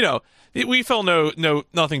 We felt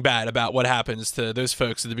nothing bad about what happens to those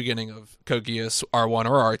folks at the beginning of Code Geass R1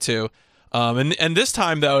 or R2. And this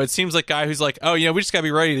time, though, it seems like a guy who's like, oh, we just gotta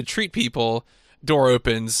be ready to treat people. Door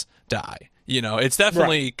opens, die. It's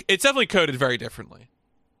definitely coded very differently.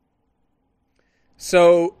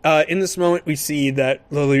 So in this moment, we see that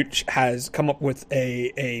Lelouch has come up with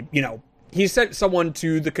he sent someone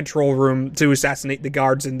to the control room to assassinate the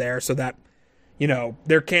guards in there, so that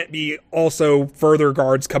there can't be also further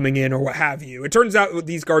guards coming in or what have you. It turns out what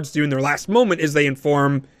these guards do in their last moment is they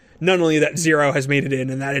inform Nunnally that Zero has made it in,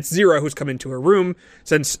 and that it's Zero who's come into her room,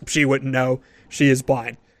 since she wouldn't know she is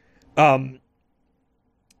blind.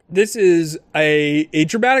 This is a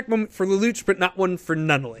dramatic moment for Lelouch, but not one for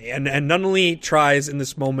Nunnally. And Nunnally tries in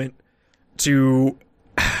this moment to,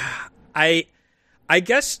 I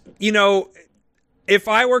guess, if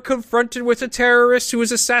I were confronted with a terrorist who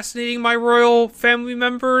was assassinating my royal family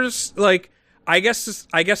members, I guess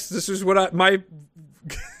this is what my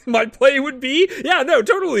play would be. Yeah, no,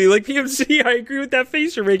 totally. Like, PMC, I agree with that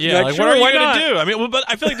face you're making. Yeah, sure, what are you going to do? I mean, but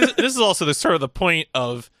I feel like this is also the sort of the point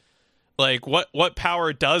of, what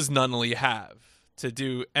power does Nunnally have to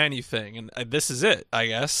do anything? And this is it, I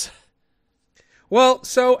guess. Well,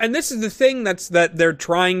 and this is the thing that they're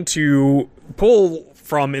trying to pull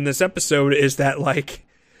from in this episode, is that,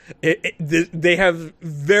 they have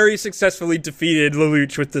very successfully defeated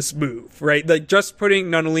Lelouch with this move, right? Like, just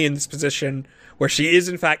putting Nunnally in this position where she is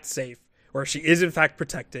in fact safe, where she is in fact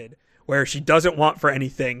protected, where she doesn't want for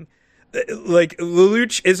anything.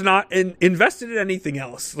 Lelouch is not invested in anything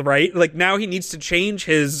else, right? Now he needs to change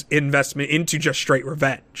his investment into just straight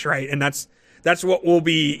revenge, right? And that's what will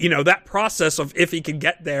be, that process of if he can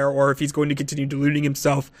get there or if he's going to continue deluding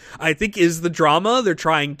himself, I think is the drama they're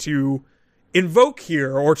trying to invoke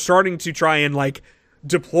here, or starting to try and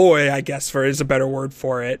deploy, I guess, is a better word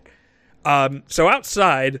for it. So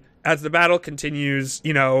outside, as the battle continues,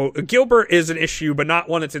 Gilbert is an issue, but not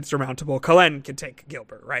one that's insurmountable. Kalen can take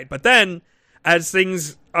Gilbert, right? But then, as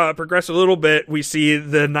things progress a little bit, we see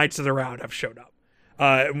the Knights of the Round have showed up.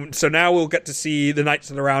 So now we'll get to see the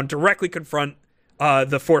Knights of the Round directly confront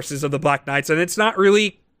the forces of the Black Knights, and it's not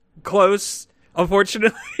really close,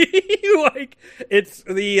 unfortunately. Like, it's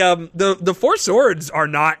the Four Swords are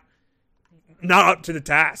not up to the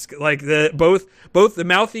task. Like, both the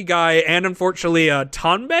mouthy guy and, unfortunately,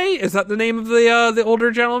 Tanbei, is that the name of the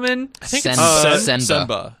older gentleman? I think Senba. it's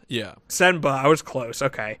Senba. Yeah. Senba, I was close.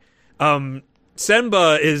 Okay.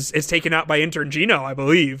 Senba is taken out by intern Gino, I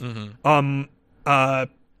believe.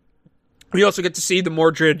 We also get to see the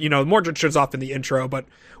Mordred. Mordred shows off in the intro, but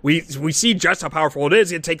we see just how powerful it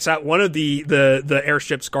is. It takes out one of the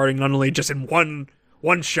airships guarding Nunnally just in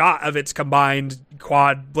one shot of its combined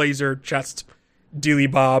quad blazer chest dealy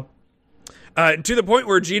bob. To the point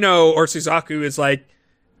where Gino or Suzaku is like,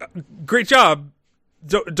 "Great job,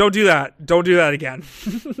 don't do that. Don't do that again.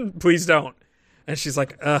 Please don't." And she's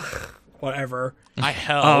like, "Ugh, whatever." I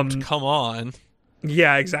helped. Come on.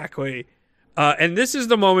 Yeah, exactly. And this is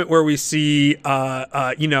the moment where we see,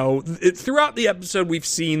 throughout the episode, we've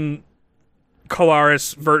seen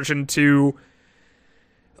Kalaris version 2,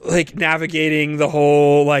 like, navigating the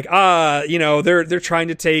whole, like, they're trying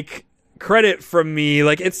to take credit from me.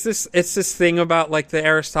 Like, it's this thing about, like, the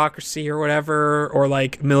aristocracy or whatever, or,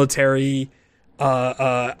 like, military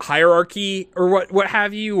hierarchy or what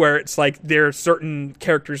have you, where it's like there are certain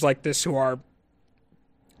characters like this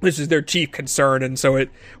this is their chief concern, and so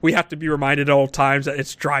we have to be reminded at all times that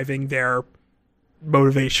it's driving their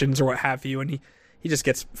motivations or what have you. And he just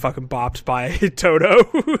gets fucking bopped by Toto,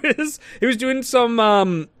 he was doing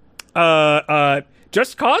some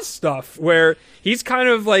Just Cause stuff where he's kind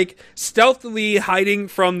of like stealthily hiding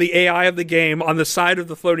from the AI of the game on the side of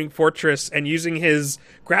the floating fortress and using his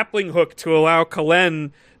grappling hook to allow Kalen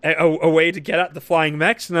a way to get at the flying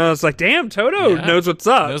mechs. And I was like, damn, Toto knows what's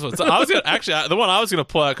up. I was gonna actually, the one I was gonna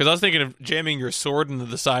pull out, because I was thinking of jamming your sword into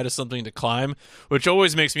the side of something to climb, which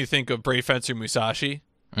always makes me think of Brave Fencer Musashi.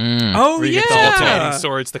 Oh, where you get the alternating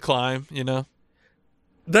swords to climb,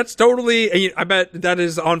 That's totally. I bet that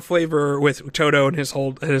is on flavor with Toto and his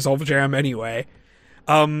whole jam anyway.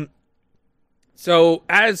 So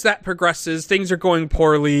as that progresses, things are going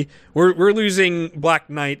poorly. We're losing Black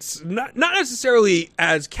Knights, not necessarily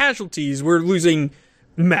as casualties. We're losing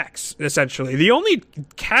mechs essentially. The only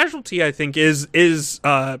casualty I think is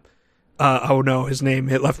oh no, his name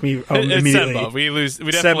it left me immediately.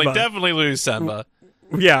 Senba. We definitely lose Senba.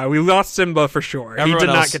 Yeah, we lost Simba for sure. He did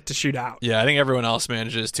not get to shoot out. Yeah, I think everyone else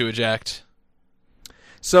manages to eject.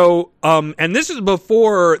 So, and this is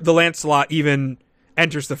before the Lancelot even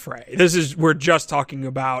enters the fray. We're just talking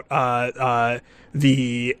about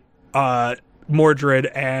the Mordred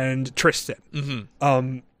and Tristan.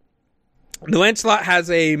 Mm-hmm. The Lancelot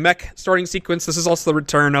has a mech starting sequence. This is also the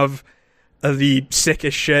return of the sick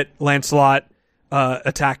as shit Lancelot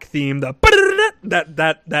attack theme. The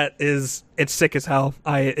it's sick as hell.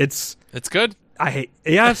 It's good.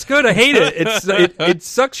 It's good. I hate it. It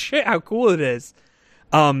sucks shit how cool it is.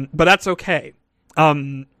 But that's okay.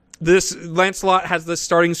 This Lancelot has this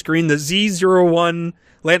starting screen, the Z01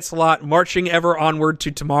 Lancelot marching ever onward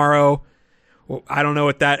to tomorrow. Well, I don't know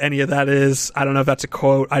what any of that is. I don't know if that's a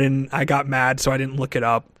quote. I got mad, so I didn't look it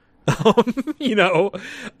up.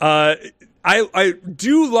 I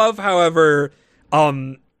do love, however,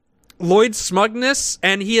 Lloyd's smugness,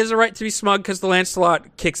 and he has a right to be smug because the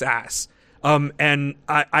Lancelot kicks ass. And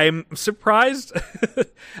I'm surprised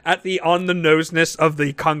at the on-the-noseness of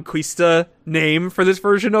the Conquista name for this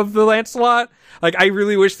version of the Lancelot. Like, I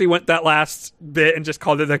really wish they went that last bit and just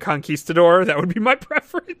called it the Conquistador. That would be my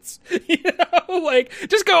preference. Like,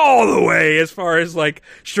 just go all the way as far as, like,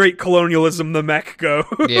 straight colonialism the mech goes.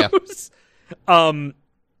 Yeah.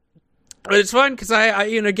 But it's fun because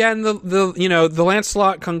again, the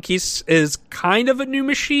Lancelot Conquist is kind of a new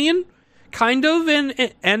machine, and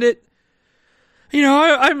it,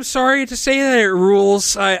 I'm sorry to say that it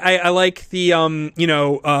rules. I like the something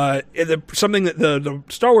that the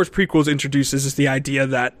Star Wars prequels introduces is the idea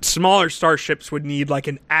that smaller starships would need like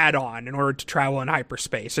an add-on in order to travel in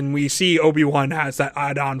hyperspace, and we see Obi-Wan has that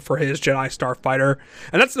add-on for his Jedi Starfighter,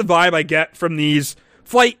 and that's the vibe I get from these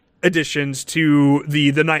flight additions to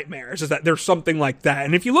the Nightmares, is that there's something like that.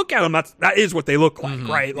 And if you look at them, that is what they look like,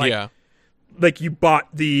 right? Like, like you bought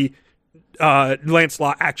the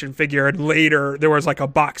Lancelot action figure, and later there was like a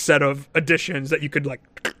box set of additions that you could like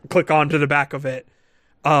click onto the back of it.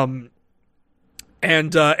 And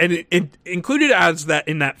it included as that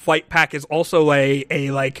in that flight pack is also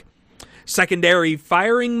a like secondary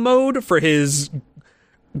firing mode for his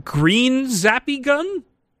green zappy gun.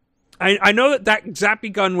 I know that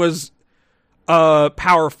zappy gun was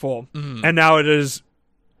powerful, and now it is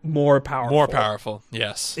more powerful. More powerful,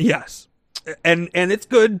 yes. Yes. And it's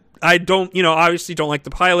good. I don't, obviously don't like the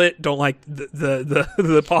pilot, don't like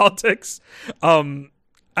the politics. And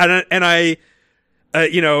I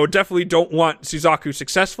definitely don't want Suzaku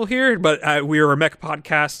successful here, but we are a mech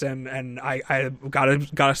podcast, and I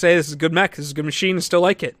gotta say, this is a good mech. This is a good machine. I still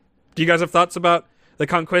like it. Do you guys have thoughts about the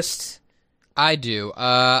Conquest? I do.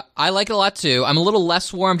 I like it a lot too. I'm a little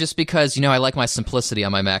less warm just because, I like my simplicity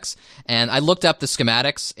on my mechs. And I looked up the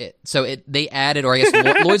schematics. They added, or I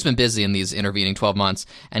guess Lloyd's been busy in these intervening 12 months,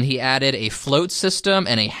 and he added a float system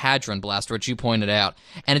and a hadron blaster, which you pointed out.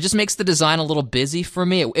 And it just makes the design a little busy for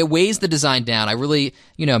me. It weighs the design down. I really,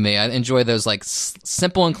 you know me, I enjoy those like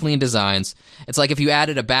simple and clean designs. It's like if you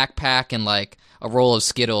added a backpack and like a roll of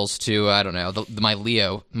Skittles to, I don't know, my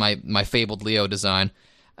Leo, my fabled Leo design.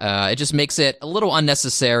 It just makes it a little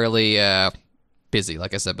unnecessarily busy,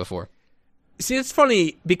 like I said before. See, it's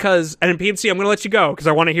funny because, and in PMC, I'm going to let you go because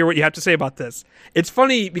I want to hear what you have to say about this. It's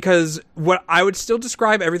funny because what I would still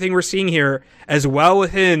describe everything we're seeing here as well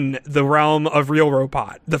within the realm of Real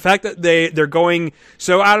Robot. The fact that they're going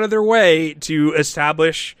so out of their way to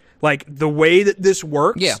establish like the way that this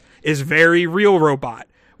works is very Real Robot,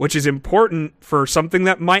 which is important for something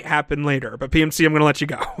that might happen later. But PMC, I'm going to let you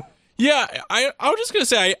go. Yeah, I was just going to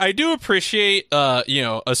say, I do appreciate, a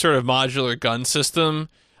sort of modular gun system.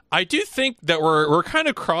 I do think that we're kind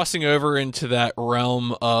of crossing over into that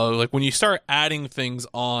realm of, like, when you start adding things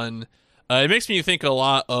on, it makes me think a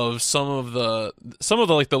lot of some of the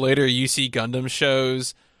like, the later UC Gundam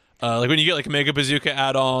shows, like when you get, like, Mega Bazooka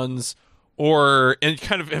add-ons, or, and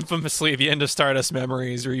kind of infamously, the end of Stardust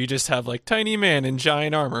Memories, where you just have, like, Tiny Man in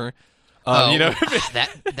giant armor.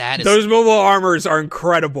 That is those mobile armors are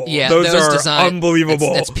incredible. Yeah, those are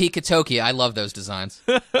unbelievable. That's Pete Katoki. I love those designs.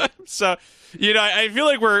 So, I feel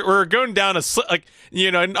like we're going down a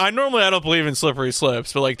I don't believe in slippery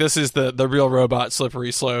slopes, but like this is the Real Robot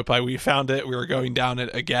slippery slope. We found it. We were going down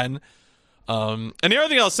it again. And the other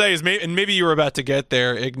thing I'll say is, maybe you were about to get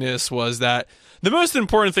there, Ignis, was that the most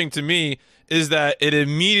important thing to me is that it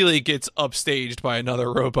immediately gets upstaged by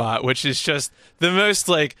another robot, which is just the most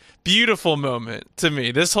like beautiful moment to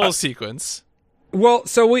me. This whole sequence. Well,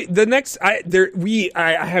 so I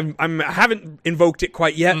haven't invoked it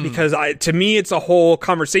quite yet because to me it's a whole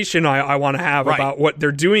conversation I want to have about what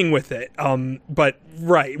they're doing with it. But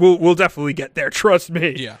we'll definitely get there. Trust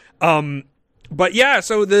me. Yeah. But yeah,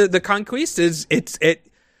 so the Conquest is it.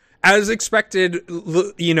 As expected,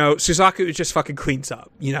 Suzaku just fucking cleans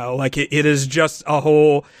up, like it is just a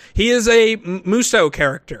whole, he is a Muso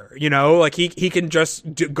character, like he can just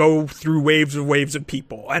go through waves of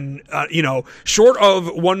people. And, short of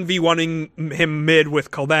 1v1ing him mid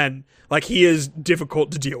with Kalen, like he is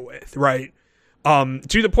difficult to deal with, right?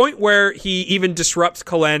 To the point where he even disrupts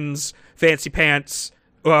Kalen's fancy pants,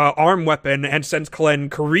 arm weapon and sends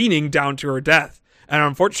Kalen careening down to her death. And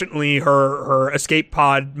unfortunately, her escape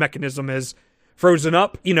pod mechanism is frozen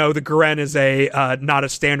up. The Garen is not a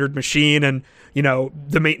standard machine, and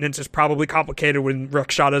the maintenance is probably complicated when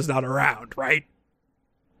Rakshada's not around, right?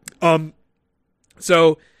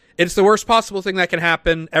 So it's the worst possible thing that can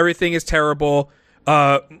happen. Everything is terrible.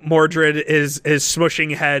 Mordred is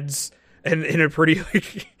smushing heads in a pretty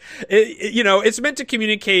it's meant to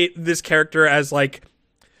communicate this character as like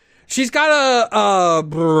she's got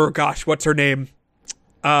what's her name?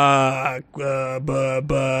 What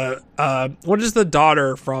is the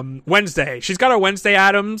daughter from Wednesday? She's got a Wednesday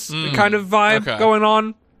Addams kind of vibe going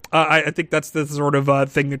on. I think that's the sort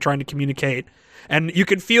of thing they're trying to communicate. And you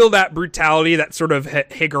can feel that brutality, that sort of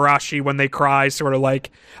Higurashi when they cry, sort of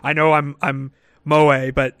like, I know I'm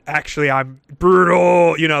Moe, but actually I'm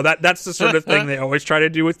brutal. That's the sort of thing they always try to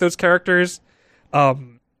do with those characters.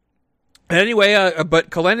 Anyway,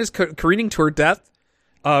 but Kalen is careening to her death.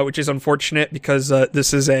 Which is unfortunate because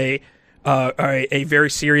this is a very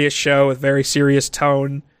serious show with very serious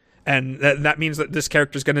tone, and that means that this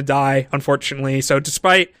character is going to die, unfortunately. So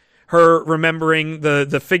despite her remembering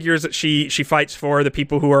the figures that she fights for, the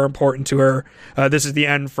people who are important to her, this is the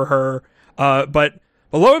end for her. But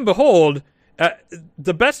lo and behold,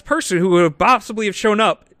 the best person who would possibly have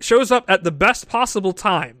shows up at the best possible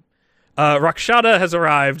time. Rakshada has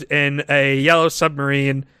arrived in a yellow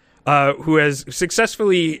submarine. Who has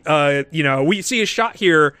successfully, we see a shot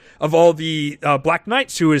here of all the Black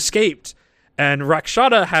Knights who escaped, and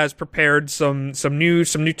Rakshada has prepared some new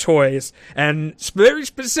toys, and very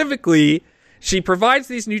specifically, she provides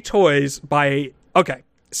these new toys by. Okay,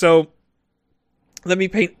 so let me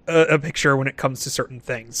paint a picture when it comes to certain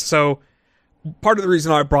things. So part of the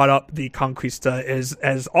reason I brought up the Conquista is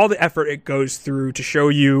as all the effort it goes through to show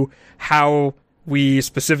you how we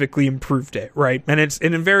specifically improved it, right? And it's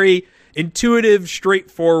in a very intuitive,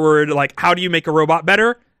 straightforward, like, how do you make a robot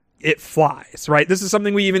better? It flies, right? This is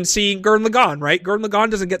something we even see in Gurren Lagann, right? Gurren Lagann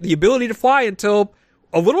doesn't get the ability to fly until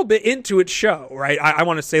a little bit into its show, right? I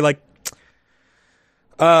want to say like,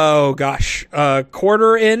 oh gosh,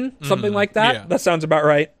 quarter in, something like that. yeah. That sounds about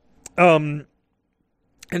right. And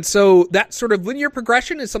so that sort of linear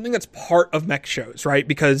progression is something that's part of mech shows, right?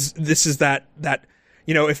 Because this is that,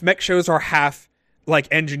 if mech shows are half like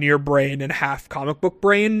engineer brain and half comic book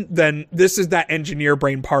brain, then this is that engineer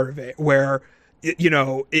brain part of it where,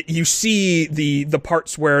 you see the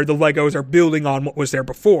parts where the Legos are building on what was there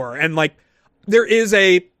before. And like, there is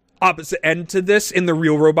a opposite end to this in the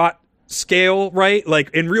Real Robot scale, right? Like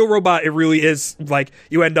in Real Robot, it really is like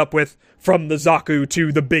you end up with from the Zaku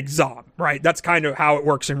to the big Zom, right? That's kind of how it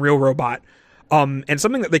works in Real Robot. And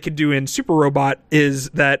something that they could do in Super Robot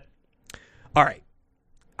is that, all right,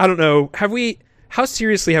 I don't know, how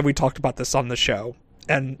seriously have we talked about this on the show?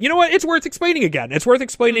 And you know what? It's worth explaining again. It's worth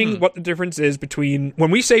explaining what the difference is between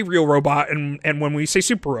when we say Real Robot and when we say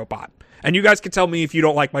Super Robot. And you guys can tell me if you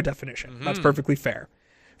don't like my definition. That's perfectly fair.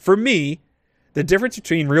 For me, the difference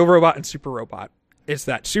between Real Robot and Super Robot is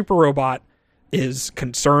that Super Robot is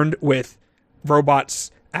concerned with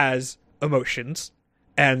robots as emotions,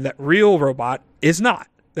 and that Real Robot is not.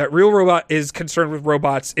 That Real Robot is concerned with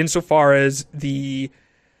robots insofar as the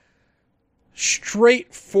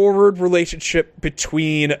straightforward relationship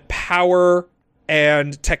between power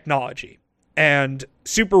and technology. And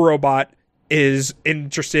Super Robot is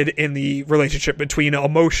interested in the relationship between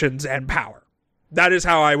emotions and power. That is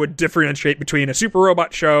how I would differentiate between a Super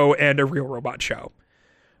Robot show and a Real Robot show.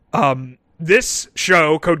 This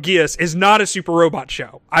show, Code Geass, is not a Super Robot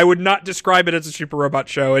show. I would not describe it as a Super Robot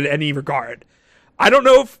show in any regard. I don't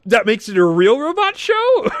know if that makes it a Real Robot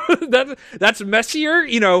show. That's messier.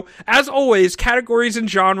 As always, categories and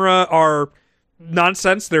genre are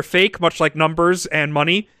nonsense. They're fake, much like numbers and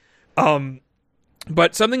money.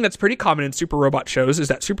 But something that's pretty common in Super Robot shows is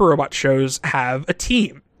that Super Robot shows have a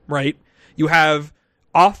team, right? You'll have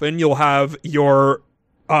your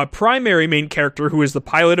primary main character who is the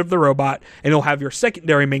pilot of the robot, and you'll have your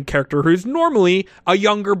secondary main character who's normally a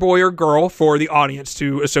younger boy or girl for the audience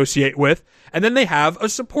to associate with. And then they have a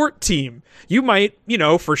support team. You might,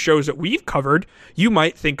 for shows that we've covered, you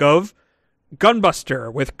might think of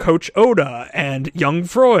Gunbuster with Coach Oda and Young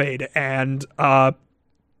Freud and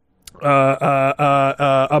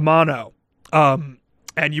Amano.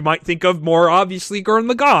 And you might think of more obviously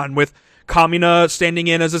Gurren Lagann with Kamina standing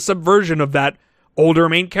in as a subversion of that older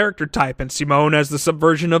main character type, and Simone as the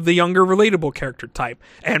subversion of the younger relatable character type,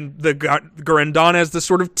 and the Gurren Dawn as the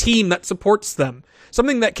sort of team that supports them.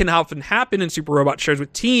 Something that can often happen in Super Robot shows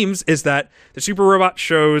with teams is that the Super Robot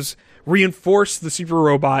shows reinforce the Super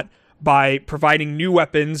Robot by providing new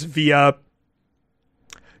weapons via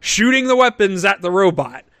shooting the weapons at the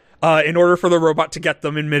robot in order for the robot to get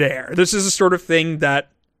them in midair. This is a sort of thing that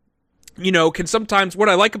can sometimes, what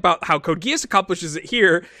I like about how Code Geass accomplishes it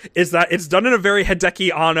here is that it's done in a very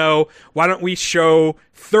Hideki Anno, why don't we show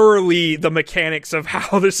thoroughly the mechanics of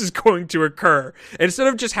how this is going to occur. Instead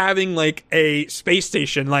of just having like a space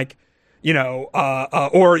station, like,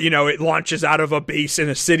 or it launches out of a base in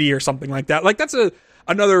a city or something like that. Like that's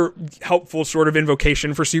another helpful sort of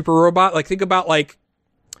invocation for Super Robot. Like think about like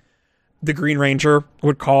the Green Ranger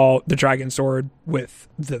would call the Dragon Sword with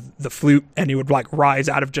the flute, and he would like rise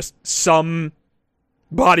out of just some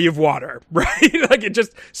body of water, right? Like it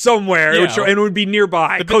just somewhere, it would show, and it would be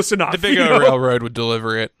nearby, close enough. The Big O Railroad would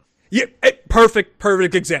deliver it. Yeah, perfect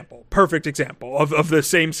example. Perfect example of the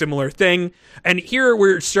same similar thing. And here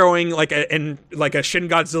we're showing like a Shin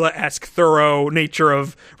Godzilla-esque thorough nature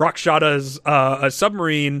of Rakshada's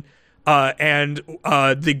submarine, and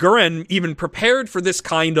the Gurren even prepared for this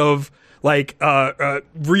kind of like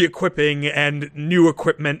re-equipping and new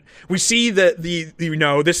equipment. We see that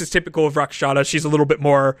this is typical of Rakshada. She's a little bit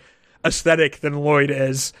more aesthetic than Lloyd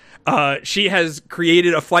is. She has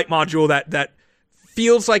created a flight module that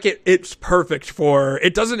feels like it's perfect for.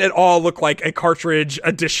 It doesn't at all look like a cartridge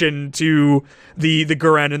addition to the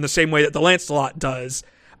Gurren in the same way that the Lancelot does.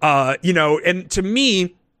 And to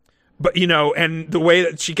me, but, and the way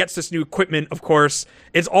that she gets this new equipment, of course,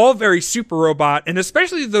 it's all very Super Robot, and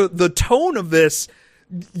especially the tone of this,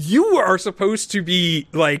 you are supposed to be,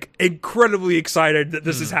 like, incredibly excited that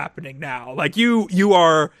this is happening now. Like, you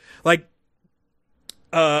are, like,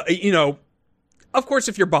 of course,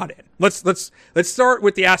 if you're bought in. Let's start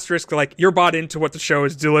with the asterisk, like, you're bought into what the show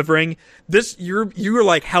is delivering. You're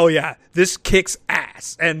like, hell yeah, this kicks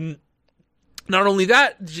ass. And not only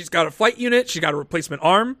that, she's got a flight unit, she's got a replacement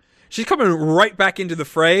arm. She's coming right back into the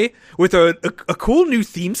fray with a cool new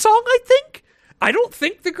theme song, I think. I don't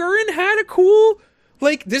think the Gurren had a cool,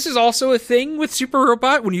 like, this is also a thing with Super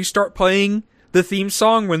Robot when you start playing the theme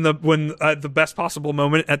song when the best possible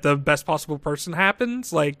moment at the best possible person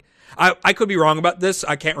happens. Like, I could be wrong about this.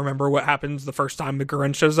 I can't remember what happens the first time the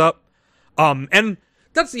Gurren shows up. And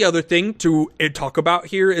that's the other thing to talk about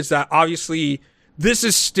here is that obviously this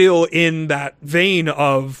is still in that vein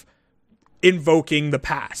of invoking the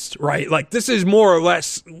past, right? Like, this is more or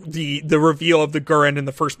less the reveal of the Gurren in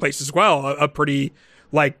the first place as well. A pretty,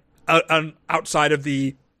 like, outside of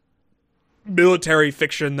the military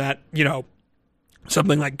fiction that, you know,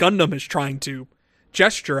 something like Gundam is trying to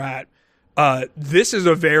gesture at. This is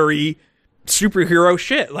a very superhero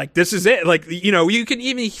shit. Like, this is it. Like, you know, you can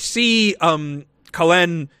even see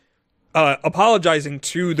Kalen apologizing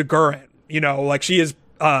to the Gurren. You know, like, she is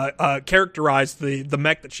characterized the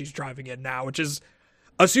mech that she's driving in now, which is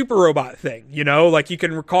a super robot thing, you know? Like, you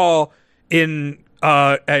can recall in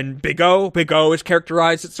Big O is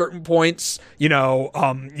characterized at certain points, you know.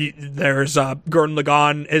 There's Gurren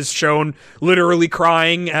Lagann is shown literally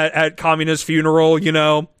crying at Kamina's funeral, you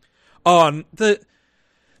know.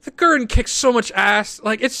 The Gurren kicks so much ass.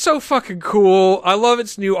 Like, it's so fucking cool. I love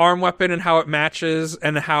its new arm weapon and how it matches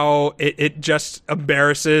and how it just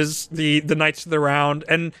embarrasses the Knights of the Round.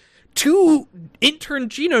 And to intern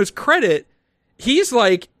Gino's credit, he's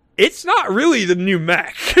like, it's not really the new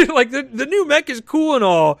mech. Like, the new mech is cool and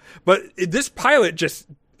all, but this pilot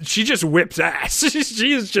she just whips ass.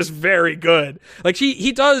 She is just very good. Like, he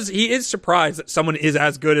is surprised that someone is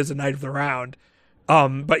as good as a Knight of the Round.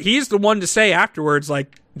 But he's the one to say afterwards,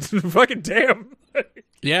 like, fucking damn.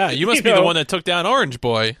 Yeah, you must be the one that took down Orange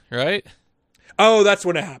Boy, right? Oh, that's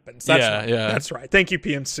when it happens. That's right. Yeah. That's right. Thank you,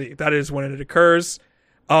 PMC. That is when it occurs.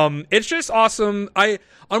 It's just awesome.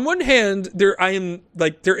 On one hand, there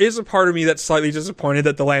is a part of me that's slightly disappointed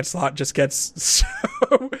that the Lancelot just gets so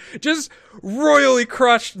just royally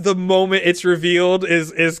crushed the moment it's revealed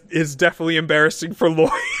is definitely embarrassing for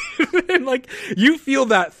Lloyd. And like, you feel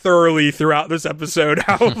that thoroughly throughout this episode,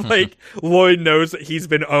 how like Lloyd knows that he's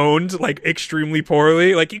been owned like extremely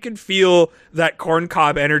poorly. Like, you can feel that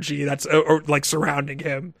corncob energy that's like surrounding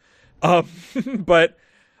him. But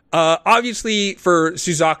obviously for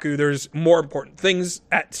Suzaku, there's more important things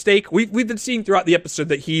at stake. We've been seeing throughout the episode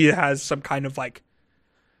that he has some kind of like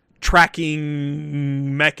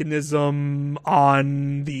tracking mechanism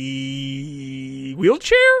on the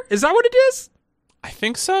wheelchair. Is that what it is? I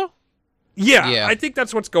think so. Yeah. I think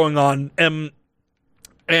that's what's going on.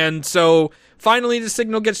 And so finally the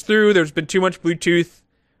signal gets through. There's been too much Bluetooth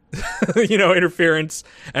interference,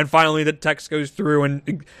 and finally the text goes through,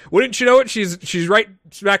 and wouldn't you know it, she's right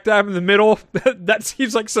smack dab in the middle. That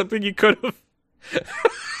seems like something you could have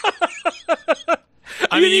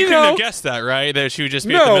I mean, you couldn't have guessed that, right? That she would just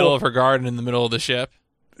be at the middle of her garden in the middle of the ship.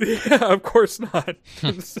 Yeah, of course not.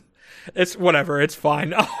 It's whatever, it's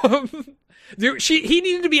fine. Dude, he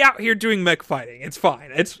needed to be out here doing mech fighting. It's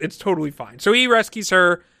fine. It's totally fine. So he rescues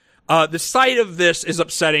her. The sight of this is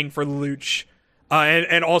upsetting for Lelouch.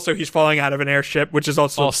 And also he's falling out of an airship, which is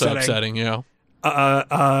also upsetting. Yeah.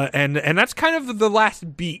 And that's kind of the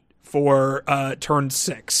last beat for turn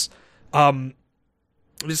 6.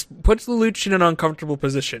 This puts Lelouch in an uncomfortable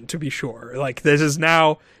position, to be sure. Like, this is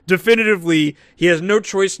now definitively, he has no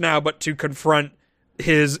choice now but to confront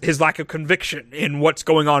his lack of conviction in what's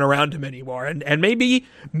going on around him anymore. And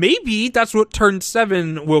maybe that's what turn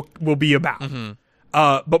 7 will be about. Mm-hmm.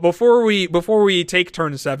 But before we take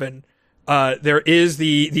turn 7, there is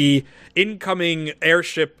the incoming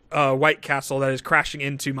airship White Castle that is crashing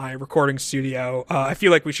into my recording studio. I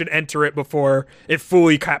feel like we should enter it before it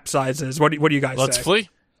fully capsizes. What do you guys say? Let's flee.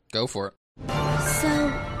 Go for it. So,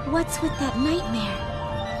 what's with that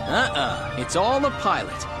nightmare? It's all the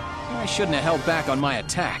pilot. I shouldn't have held back on my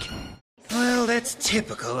attack. Well, that's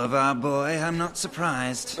typical of our boy. I'm not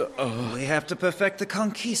surprised. We have to perfect the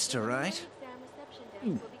Conquista, right?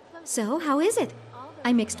 So, how is it?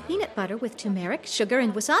 I mixed peanut butter with turmeric, sugar,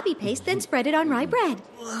 and wasabi paste, then spread it on rye bread.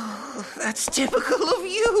 Oh, that's typical of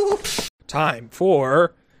you. Time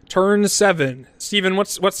for turn 7. Steven,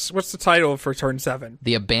 what's the title for turn 7?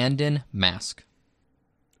 The Abandoned Mask.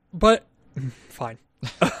 But fine.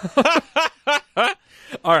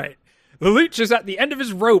 All right. Lelouch is at the end of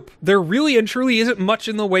his rope. There really and truly isn't much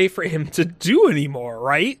in the way for him to do anymore,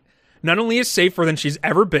 right? Not only is safer than she's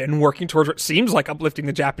ever been, working towards what seems like uplifting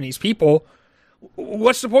the Japanese people,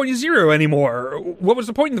 what's the point of Zero anymore? What was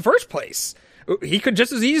the point in the first place? He could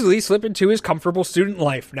just as easily slip into his comfortable student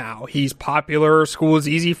life now. He's popular, school is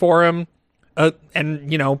easy for him,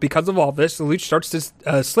 and, because of all this, Lelouch starts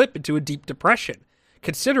to slip into a deep depression,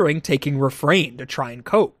 considering taking Refrain to try and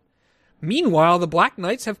cope. Meanwhile, the Black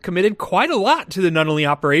Knights have committed quite a lot to the Nunnally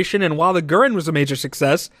operation, and while the Gurren was a major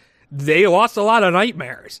success, they lost a lot of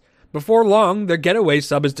nightmares. Before long, their getaway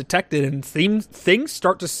sub is detected and things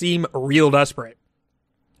start to seem real desperate.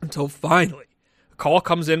 Until finally, a call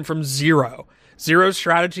comes in from Zero. Zero's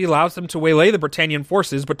strategy allows them to waylay the Britannian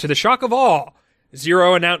forces, but to the shock of all,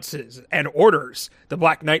 Zero announces and orders the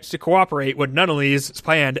Black Knights to cooperate with Nunnally's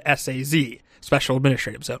planned SAZ, Special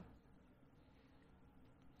Administrative Zone.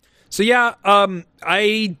 So yeah,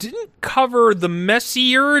 I didn't cover the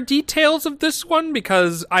messier details of this one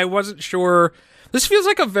because I wasn't sure. This feels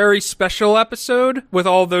like a very special episode with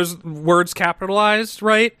all those words capitalized,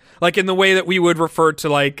 right? Like in the way that we would refer to,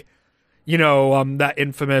 like, you know, that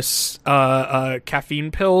infamous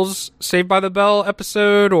caffeine pills Saved by the Bell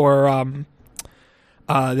episode, or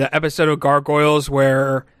the episode of Gargoyles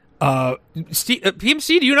where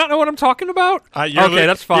PMC, do you not know what I'm talking about? Okay,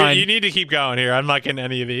 that's fine. You need to keep going here. I'm not getting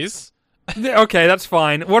any of these. Okay, that's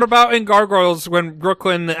fine. What about in Gargoyles when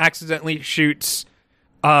Brooklyn accidentally shoots...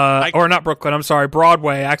 or not Brooklyn, I'm sorry,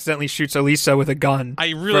 Broadway accidentally shoots Elisa with a gun.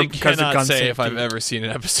 I really cannot say if I've ever seen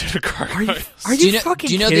an episode of Gargoyles. Are you fucking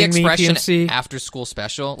do you know kidding the expression me, PMC? after school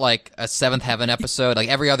special? Like a Seventh Heaven episode, like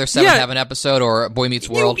every other Seventh Heaven episode, or Boy Meets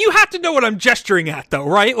World? You have to know what I'm gesturing at, though,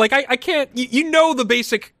 right? Like, I can't... You know the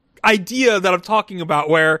basic idea that I'm talking about,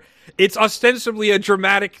 where it's ostensibly a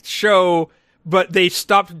dramatic show, but they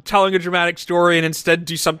stopped telling a dramatic story and instead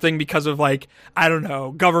do something because of, like, I don't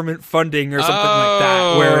know, government funding or something like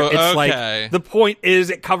that, where it's like, the point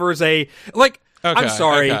is it covers a, like, I'm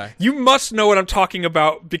sorry, you must know what I'm talking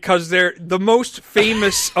about because they're the most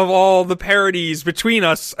famous of all the parodies between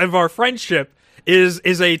us of our friendship is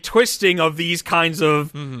a twisting of these kinds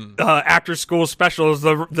of after school specials.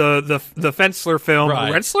 The Fensler film,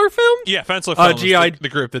 right. Rensler film, yeah, Fensler film. GI the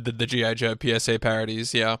group that did the GI Joe PSA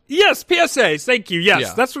parodies. Yeah, yes, PSAs. Thank you.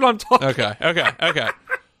 Yes, that's what I'm talking. Okay.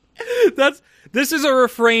 This is a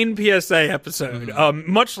refrain PSA episode.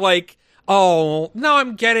 Much like, oh no,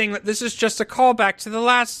 I'm getting that this is just a callback to the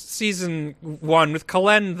last season one with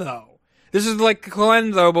Kalen though. This is like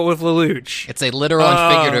Kalen though, but with Lelouch. It's a literal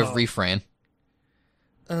and figurative refrain.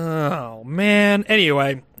 Oh, man.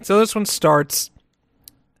 Anyway, so this one starts.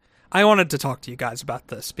 I wanted to talk to you guys about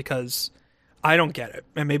this because I don't get it,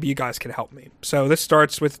 and maybe you guys can help me. So this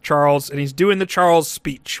starts with Charles, and he's doing the Charles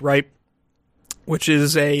speech, right? Which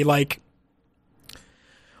is a, like,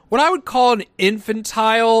 what I would call an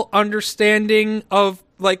infantile understanding of,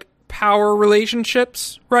 like, power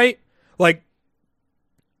relationships, right? Like,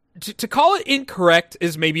 to call it incorrect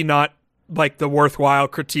is maybe not, like, the worthwhile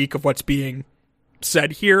critique of what's being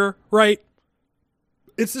said here, right?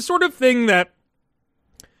 It's the sort of thing that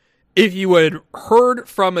if you had heard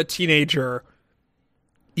from a teenager,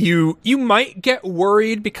 you might get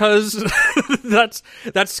worried because that's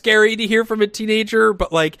scary to hear from a teenager,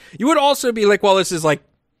 but like you would also be like, well, this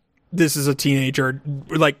is a teenager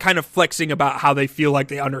like kind of flexing about how they feel like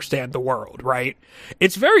they understand the world, right?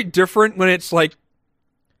 It's very different when it's like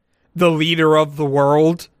the leader of the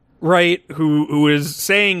world, right, who is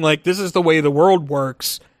saying, like, this is the way the world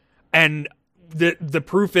works, and the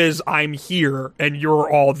proof is I'm here, and you're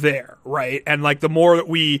all there, right? And, like, the more that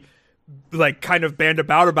we, like, kind of band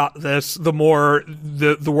about this, the more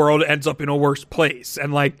the world ends up in a worse place.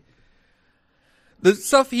 And, like, the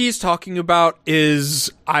stuff he's talking about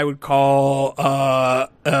is, I would call,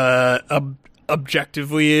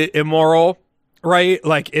 objectively immoral, right?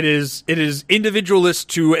 Like it is individualist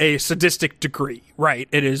to a sadistic degree, right?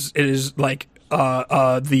 It is like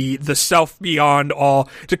the self beyond all.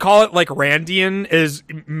 To call it like Randian is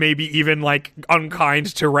maybe even like unkind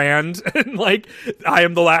to Rand, and like I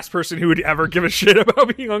am the last person who would ever give a shit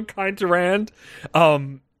about being unkind to Rand.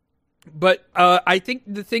 But I think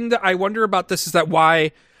the thing that I wonder about this is that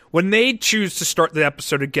why, when they choose to start the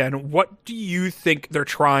episode again, what do you think they're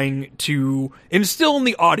trying to instill in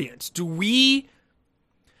the audience? Do we,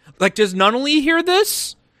 like, does Nunnally hear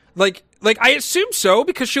this? Like I assume so,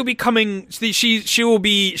 because she'll be coming,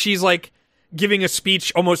 she's like giving a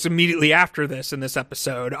speech almost immediately after this in this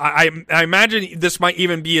episode. I imagine this might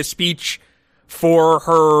even be a speech for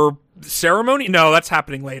her ceremony. No, that's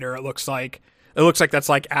happening later, it looks like. It looks like that's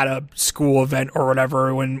like at a school event or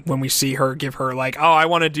whatever when we see her give her like, oh, I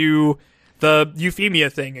want to do the Euphemia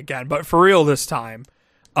thing again, but for real this time.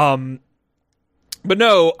 But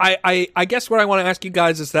no, I guess what I want to ask you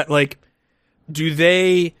guys is that, like, do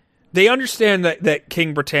they understand that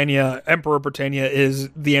King Britannia, Emperor Britannia is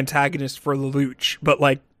the antagonist for Lelouch, but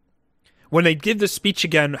like when they give this speech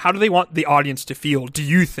again, how do they want the audience to feel, do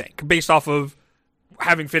you think, based off of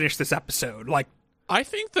having finished this episode? Like, I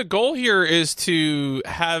think the goal here is to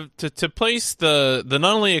have to place the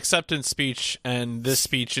Nunnally acceptance speech and this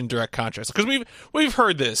speech in direct contrast, because we've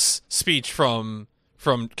heard this speech from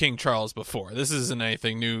from King Charles before. This isn't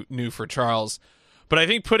anything new for Charles. But I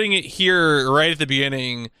think putting it here right at the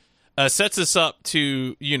beginning sets us up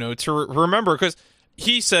to, remember, because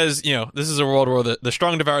he says, this is a world where the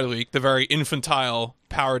strong devour the weak, the very infantile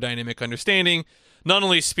power dynamic understanding.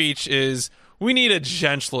 Nunnally speech is, we need a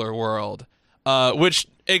gentler world, which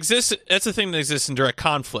exists. That's the thing that exists in direct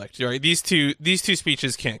conflict, right? These two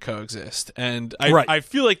speeches can't coexist. And I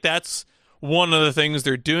feel like that's one of the things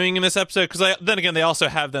they're doing in this episode, because then again, they also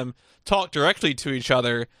have them talk directly to each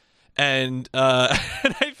other. And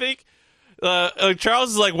and I think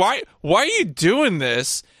Charles is like, why are you doing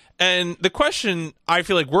this? And the question I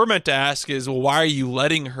feel like we're meant to ask is, well, why are you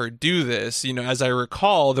letting her do this? As I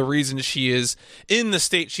recall, the reason she is in the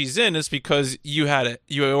state she's in is because you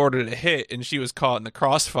ordered a hit and she was caught in the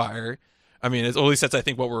crossfire. I mean, at least that's, I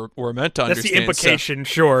think, what we're meant to understand. That's the implication,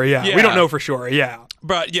 sure, yeah. We don't know for sure, yeah.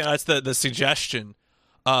 But, yeah, that's the suggestion.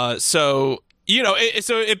 So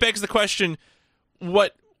it begs the question,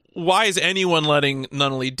 why is anyone letting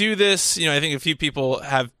Nunnally do this? I think a few people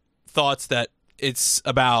have thoughts that it's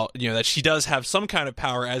about, that she does have some kind of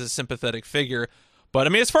power as a sympathetic figure. But, I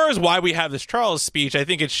mean, as far as why we have this Charles speech, I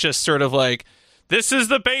think it's just sort of like, this is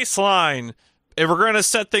the baseline. If we're going to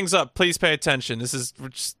set things up, please pay attention. We're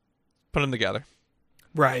just put them together.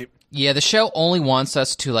 Right. Yeah, the show only wants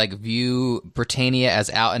us to, view Britannia as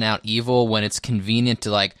out-and-out evil when it's convenient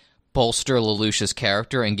to, bolster Lelouch's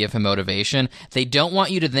character and give him motivation. They don't want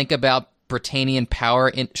you to think about Britannian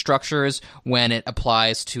power structures when it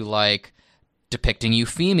applies to, depicting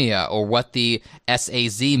Euphemia or what the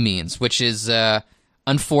SAZ means, which is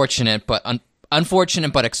unfortunate, but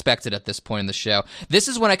expected at this point in the show. This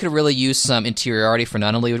is when I could really use some interiority for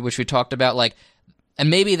Nunnally, which we talked about, and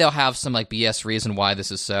maybe they'll have some BS reason why this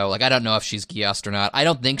is so. I don't know if she's Giost or not. I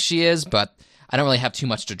don't think she is, but I don't really have too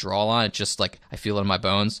much to draw on. It's just I feel it in my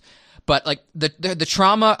bones. But the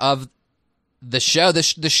trauma of the show,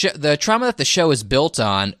 the trauma that the show is built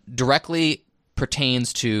on directly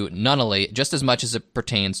pertains to Nunnally just as much as it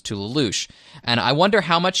pertains to Lelouch. And I wonder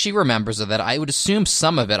how much she remembers of that. I would assume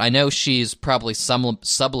some of it. I know she's probably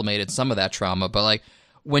sublimated some of that trauma, but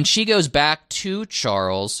when she goes back to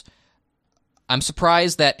Charles, I'm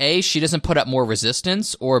surprised that A, she doesn't put up more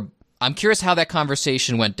resistance, or I'm curious how that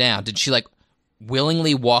conversation went down. Did she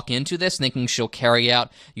willingly walk into this thinking she'll carry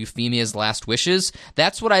out Euphemia's last wishes?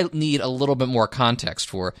 That's what I need a little bit more context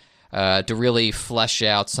for. To really flesh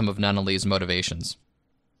out some of Nunnally's motivations.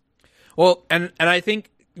 Well, and I think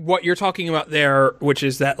what you're talking about there, which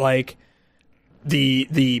is that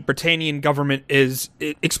the Britannian government is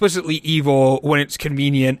explicitly evil when it's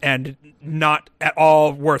convenient and not at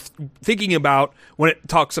all worth thinking about when it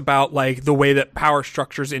talks about the way that power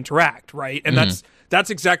structures interact, right? And that's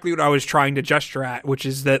exactly what I was trying to gesture at, which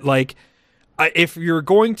is that if you're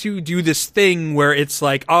going to do this thing where it's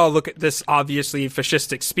oh, look at this obviously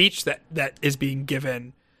fascistic speech that is being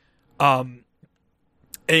given, and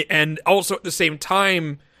also at the same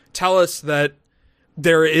time tell us that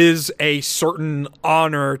there is a certain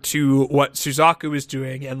honor to what Suzaku is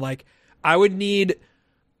doing, and I would need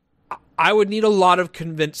a lot of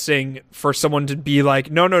convincing for someone to be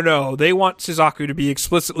no, they want Suzaku to be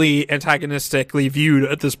explicitly antagonistically viewed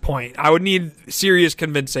at this point. I would need serious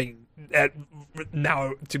convincing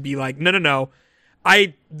now to be no.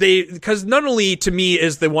 Because Nunnally to me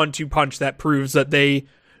is the 1-2 punch that proves that they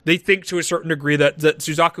think to a certain degree that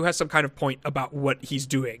Suzaku has some kind of point about what he's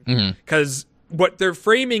doing. Because what they're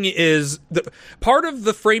framing is part of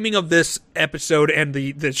the framing of this episode and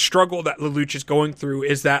the struggle that Lelouch is going through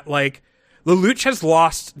is that Lelouch has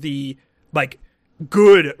lost the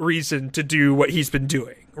good reason to do what he's been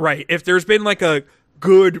doing, right? If there's been a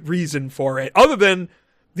good reason for it, other than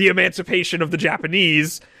the emancipation of the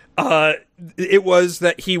Japanese, it was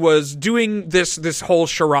that he was doing this whole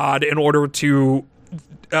charade in order to,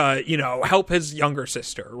 help his younger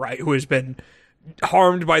sister, right, who has been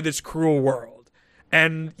harmed by this cruel world.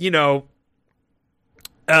 And, now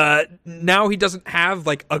he doesn't have,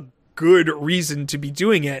 a good reason to be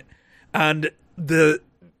doing it. And the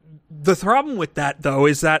problem with that, though,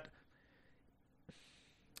 is that,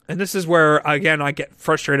 and this is where, again, I get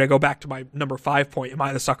frustrated. I go back to my number 5 point. Am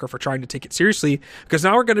I the sucker for trying to take it seriously? Because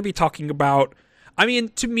now we're going to be talking about,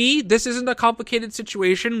 to me, this isn't a complicated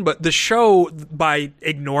situation, but the show, by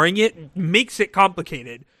ignoring it, makes it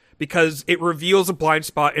complicated because it reveals a blind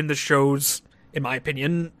spot in the show's, in my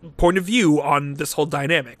opinion, point of view on this whole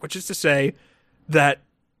dynamic, which is to say that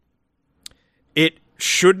it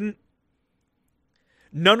shouldn't,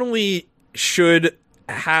 Nunnally should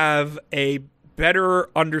have a better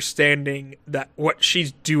understanding that what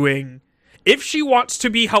she's doing, if she wants to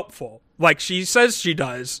be helpful, like she says she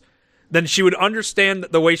does, then she would understand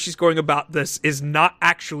that the way she's going about this is not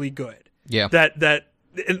actually good. Yeah. That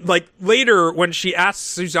like later when she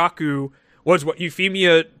asks Suzaku, was what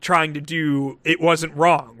Euphemia trying to do, it wasn't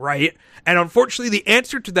wrong, right? And unfortunately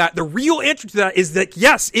the real answer to that is that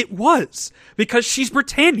yes, it was, because she's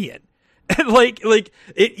Britannian. And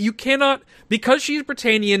you cannot, because she's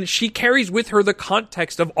Britannian, she carries with her the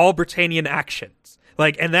context of all Britannian actions.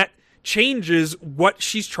 And that changes what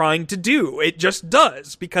she's trying to do. It just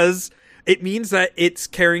does, because it means that it's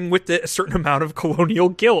carrying with it a certain amount of colonial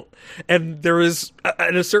guilt. And there is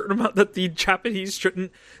a certain amount that the Japanese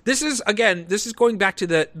shouldn't. This is going back to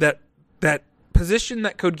that position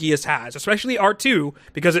that Code Geass has, especially R2,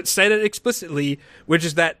 because it said it explicitly, which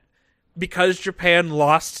is that because Japan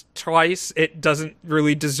lost twice, it doesn't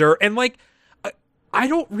really deserve. And I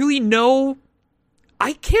don't really know.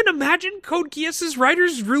 I can't imagine Code Geass's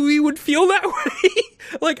writers really would feel that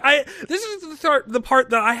way. This is the part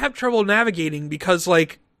that I have trouble navigating, because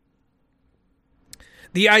the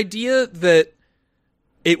idea that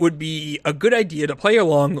it would be a good idea to play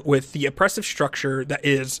along with the oppressive structure that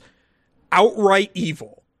is outright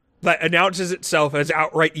evil, that announces itself as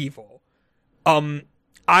outright evil.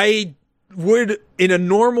 I would, in a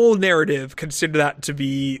normal narrative, consider that to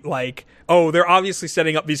be they're obviously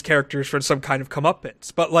setting up these characters for some kind of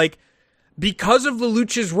comeuppance. But because of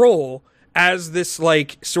Lelouch's role as this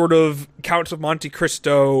sort of Count of Monte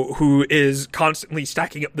Cristo who is constantly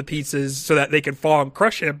stacking up the pieces so that they can fall and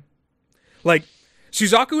crush him,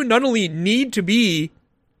 Suzaku and Nunnally need to be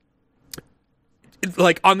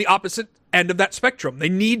on the opposite end of that spectrum. They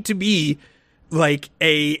need to be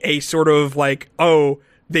a sort of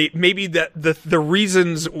maybe that the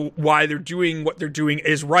reasons why they're doing what they're doing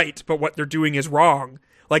is right, but what they're doing is wrong.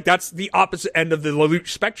 That's the opposite end of the Lelouch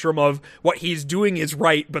spectrum of what he's doing is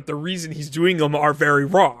right, but the reason he's doing them are very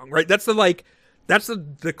wrong, right? That's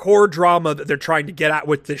the core drama that they're trying to get at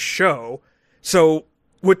with this show. So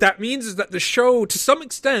what that means is that the show, to some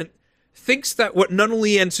extent, thinks that what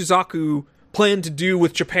Nunnally and Suzaku plan to do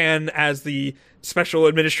with Japan as the special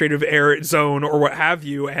administrative zone or what have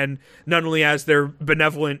you, and Nunnally as their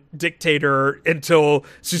benevolent dictator until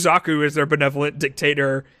Suzaku is their benevolent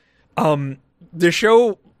dictator, the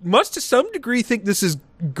show must to some degree think this is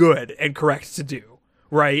good and correct to do,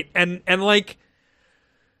 right? And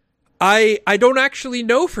I don't actually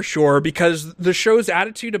know for sure, because the show's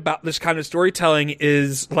attitude about this kind of storytelling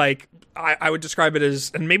is I would describe it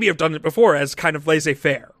as, and maybe I've done it before, as kind of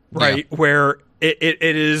laissez-faire, right? Yeah. Where it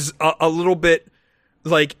is a little bit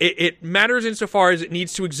it matters insofar as it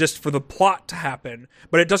needs to exist for the plot to happen,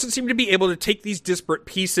 but it doesn't seem to be able to take these disparate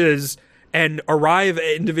pieces and arrive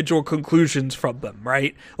at individual conclusions from them,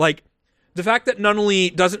 right? The fact that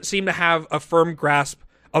Nunnally doesn't seem to have a firm grasp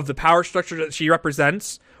of the power structure that she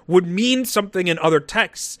represents would mean something in other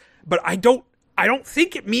texts, but I don't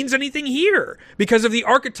think it means anything here because of the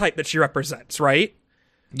archetype that she represents, right?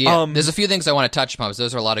 Yeah, there's a few things I want to touch upon, because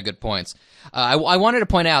those are a lot of good points. I wanted to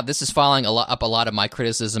point out, this is following up a lot of my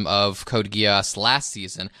criticism of Code Geass last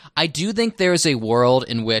season. I do think there is a world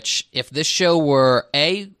in which, if this show were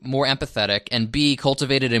A, more empathetic, and B,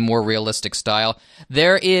 cultivated a more realistic style,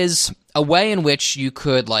 there is a way in which you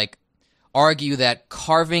could, argue that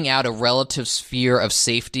carving out a relative sphere of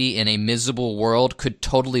safety in a miserable world could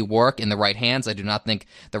totally work in the right hands. I do not think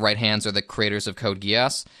the right hands are the creators of Code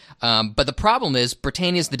Geass. But the problem is,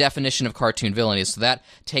 Britannia is the definition of cartoon villainy, so that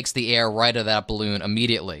takes the air right out of that balloon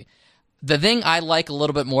immediately. The thing I like a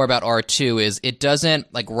little bit more about R2 is it doesn't,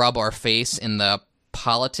 rub our face in the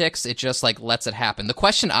politics. It just, lets it happen. The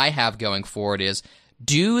question I have going forward is,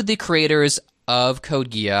 do the creators of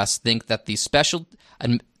Code Geass think that the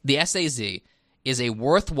SAZ is a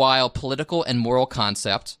worthwhile political and moral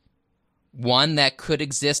concept, one that could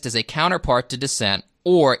exist as a counterpart to Dissent,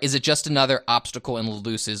 or is it just another obstacle in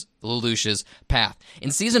Lelouch's path? In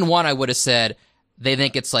Season 1, I would have said they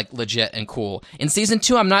think it's, legit and cool. In Season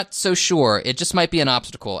 2, I'm not so sure. It just might be an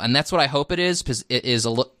obstacle, and that's what I hope it is, because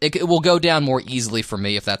it will go down more easily for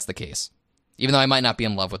me if that's the case, even though I might not be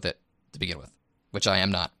in love with it to begin with, which I am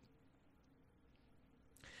not.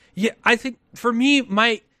 Yeah, I think, for me,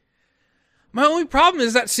 my only problem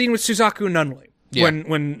is that scene with Suzaku and Nunnally. Yeah.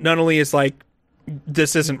 When Nunnally is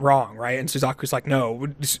this isn't wrong, right? And Suzaku's no,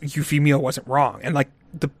 Euphemia wasn't wrong. And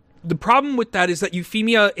the problem with that is that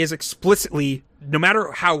Euphemia is explicitly, no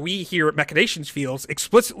matter how we here at Machinations feels,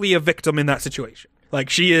 explicitly a victim in that situation.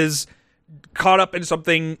 She is caught up in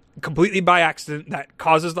something completely by accident that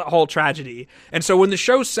causes that whole tragedy. And so when the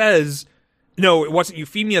show says, no, it wasn't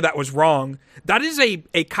Euphemia that was wrong, that is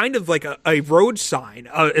a kind of a road sign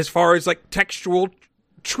as far as textual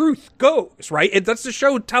truth goes, right? That's the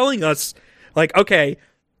show telling us, okay,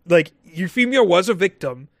 Euphemia was a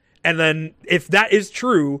victim, and then if that is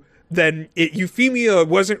true, then Euphemia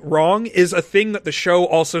wasn't wrong is a thing that the show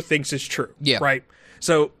also thinks is true. Yeah. Right?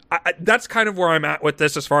 So that's kind of where I'm at with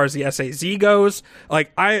this as far as the SAZ goes.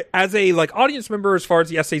 Like, I, as a like audience member, as far as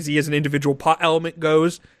the SAZ as an individual plot element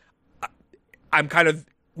goes, I'm kind of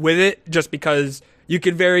with it, just because you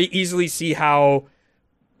can very easily see how,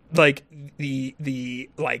 like, the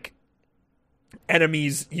like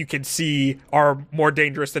enemies you can see are more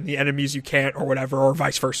dangerous than the enemies you can't, or whatever, or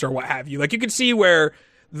vice versa, or what have you. Like, you can see where,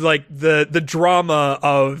 like, the drama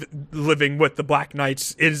of living with the Black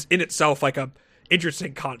Knights is in itself like a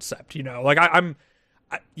interesting concept, you know. Like, I'm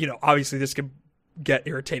you know, obviously this could get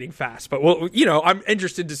irritating fast, but well, you know, I'm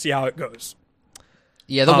interested to see how it goes.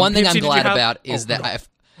 Yeah, the one thing I'm glad have... about is that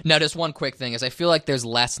now just one quick thing is I feel like there's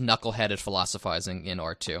less knuckleheaded philosophizing in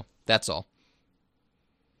R2. That's all.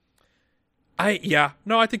 I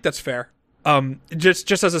think that's fair.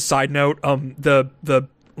 Just as a side note, the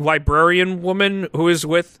librarian woman who is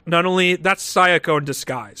with not only that's Sayako in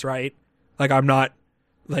disguise, right? Like, I'm not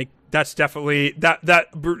like that's definitely that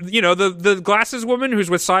you know, the glasses woman who's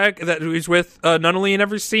with who's with Nunnally in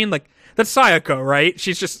every scene, like, that's Sayako, right?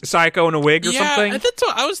 She's just Sayako in a wig or something. Yeah, that's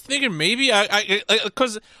what I was thinking. Maybe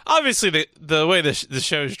because obviously the way the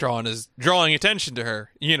show is drawn is drawing attention to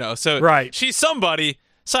her, you know. So right. She's somebody.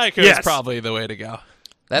 Sayako is probably the way to go.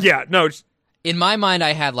 In my mind,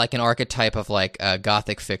 I had like an archetype of like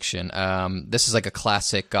gothic fiction. This is like a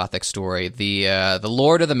classic gothic story. The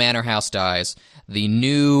lord of the manor house dies. The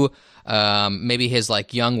new, maybe his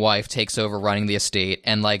like young wife takes over running the estate,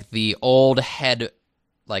 and like the old head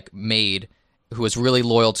like maid who is really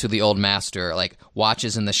loyal to the old master like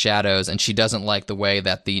watches in the shadows, and she doesn't like the way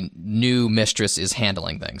that the new mistress is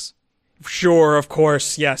handling things. Sure, of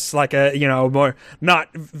course, yes, like a, you know, more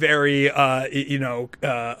not very you know,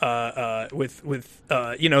 with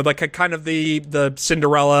you know, like a kind of the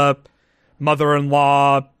Cinderella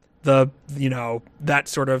mother-in-law, the, you know, that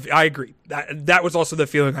sort of. I agree. That was also the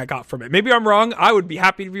feeling I got from it. Maybe I'm wrong. I would be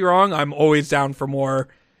happy to be wrong. I'm always down for more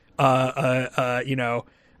you know,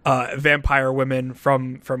 vampire women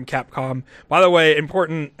from Capcom. By the way,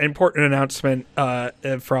 important announcement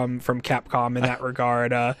from Capcom in that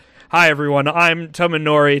regard. Hi, everyone. I'm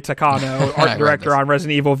Tomonori Takano, art director on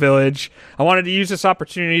Resident Evil Village. I wanted to use this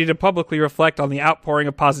opportunity to publicly reflect on the outpouring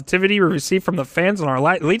of positivity we received from the fans on our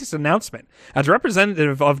latest announcement. As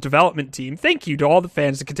representative of development team, thank you to all the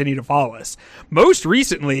fans that continue to follow us. Most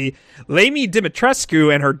recently, Lamy Dimitrescu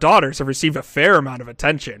and her daughters have received a fair amount of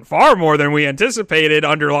attention, far more than we anticipated.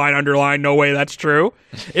 Underline, no way that's true.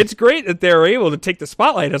 It's great that they're able to take the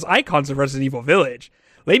spotlight as icons of Resident Evil Village.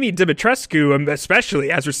 Lamy Dimitrescu especially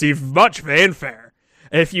has received much fanfare.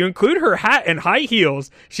 If you include her hat and high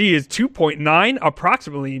heels, she is 2.9,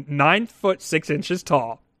 approximately 9 foot 6 inches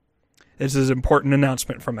tall. This is an important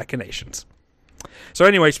announcement from Mechanations. So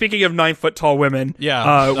anyway, speaking of 9 foot tall women, the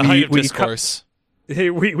height of discourse.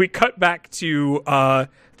 We cut back to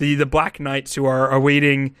the Black Knights who are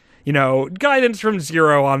awaiting, you know, guidance from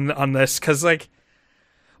Zero on this, because like,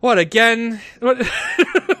 what again? What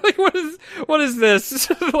like what is this?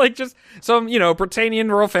 Like, just some, you know,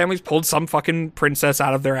 Britannian royal families pulled some fucking princess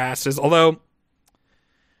out of their asses. Although,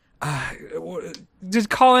 did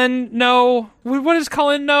Colin know? What does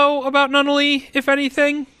Colin know about Nunnally, if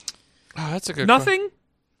anything? Oh, that's a good Nothing. question.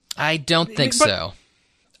 I don't think so.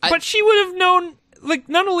 But she would have known. Like,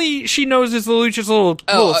 Nunnally, she knows is Lelouch's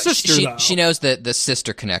little sister. Though. She knows the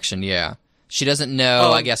sister connection. Yeah. She doesn't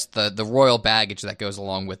know, I guess, the royal baggage that goes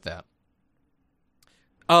along with that.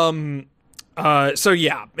 So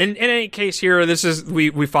yeah, in any case here, this is,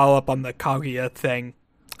 we follow up on the Kaguya thing,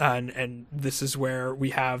 and this is where we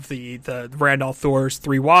have the Randall Thor's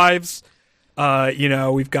 3 wives. You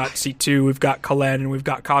know, we've got C2, we've got Kalen, and we've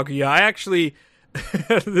got Kaguya. I actually,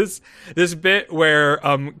 this bit where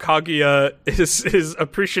Kaguya is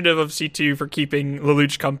appreciative of C2 for keeping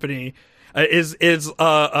Lelouch company is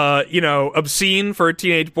you know, obscene for a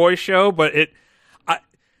teenage boy show, but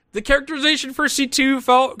the characterization for C2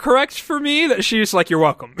 felt correct for me, that she was like, you're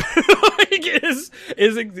welcome. Like,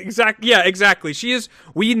 exactly. She is,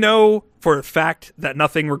 we know for a fact that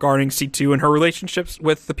nothing regarding C2 and her relationships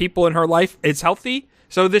with the people in her life is healthy.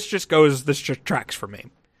 So this just tracks for me.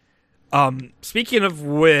 Speaking of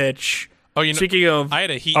which, I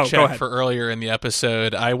had a heat check for earlier in the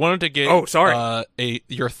episode. I wanted to get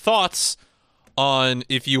your thoughts on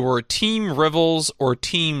if you were Team Rivals or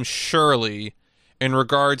Team Shirley in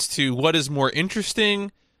regards to what is more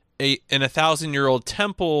interesting, in 1,000-year-old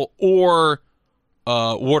temple or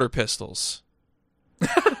water pistols.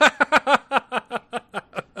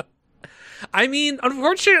 I mean,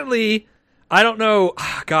 unfortunately, I don't know.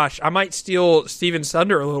 Gosh, I might steal Steven's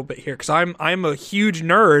thunder a little bit here because I'm a huge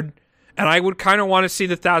nerd, and I would kind of want to see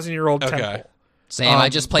the 1,000-year-old temple. Same. I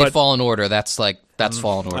just played Fallen Order. That's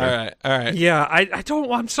Fallen Order. All right. Yeah, I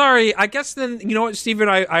don't. I'm sorry. I guess then you know what, Steven.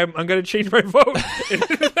 I'm going to change my vote in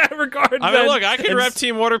that regard. I mean, look, I can rep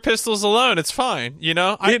Team Water Pistols alone. It's fine. You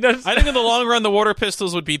know, I think in the long run, the Water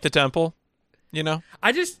Pistols would beat the Temple. You know,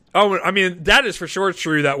 I mean, that is for sure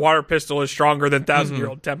true. That Water Pistol is stronger than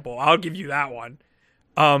 1,000-year-old Temple. I'll give you that one.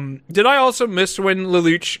 Did I also miss when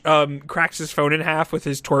Lelouch cracks his phone in half with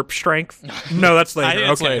his twerp strength? No, that's later. I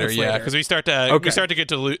think it's later, that's yeah, because we start to get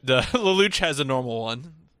to the Lelouch has a normal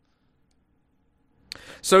one.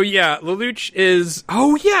 So yeah, Lelouch is.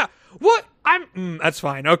 Oh yeah, what? That's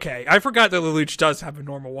fine. Okay, I forgot that Lelouch does have a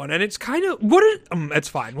normal one, and it's kind of it's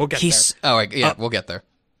fine. We'll get there. Oh yeah, we'll get there.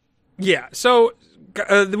 Yeah. So.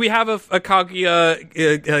 We have a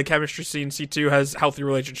Kaguya chemistry scene. C2 has healthy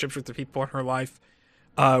relationships with the people in her life.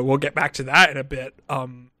 We'll get back to that in a bit.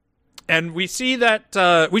 And we see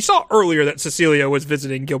that we saw earlier that Cecilia was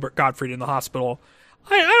visiting Gilbert Gottfried in the hospital.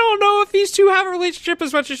 I don't know if these two have a relationship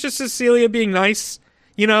as much as just Cecilia being nice.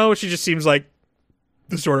 You know, she just seems like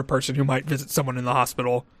the sort of person who might visit someone in the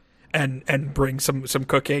hospital and bring some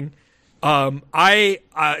cooking.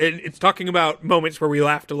 It's talking about moments where we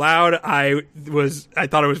laughed aloud. I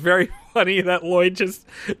thought it was very funny that Lloyd just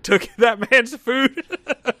took that man's food.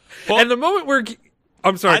 Well, and the moment where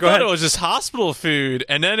I'm sorry, I thought it was just hospital food,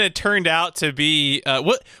 and then it turned out to be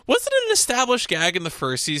what wasn't it an established gag in the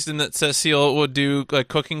first season that Cecile would do like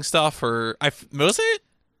cooking stuff, or was it?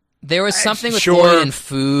 There was something with Lloyd and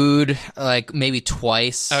food, like maybe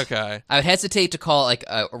twice. Okay. I would hesitate to call it like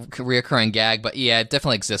a reoccurring gag, but yeah, it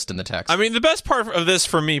definitely exists in the text. I mean, the best part of this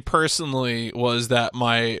for me personally was that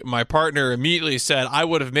my partner immediately said, I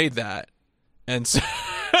would have made that. And so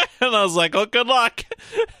and I was like, oh, good luck.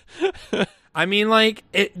 I mean, like,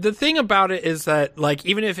 the thing about it is that, like,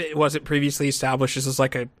 even if it wasn't previously established, this is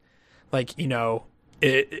like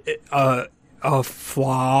a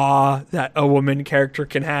flaw that a woman character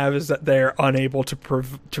can have is that they're unable to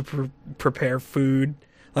prepare food.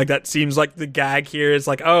 Like, that seems like the gag here is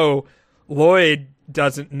like, oh, Lloyd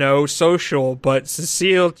doesn't know social, but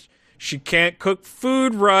Cecile, she can't cook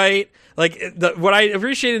food right. Like, what I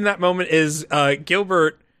appreciate in that moment is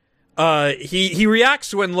Gilbert. He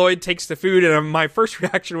reacts when Lloyd takes the food, and my first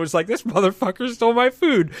reaction was like, this motherfucker stole my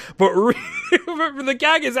food. But the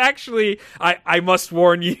gag is actually, I must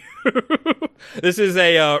warn you. This is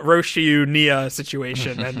a Roshiu Nia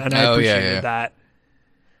situation, and I appreciated that.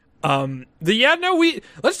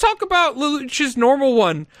 Let's talk about Lelouch's normal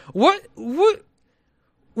one.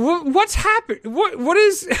 What's happened? What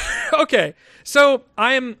is okay? So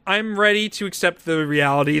I'm ready to accept the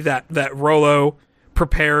reality that Rollo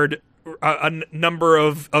prepared a number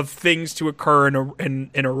of things to occur in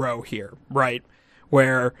a row here, right?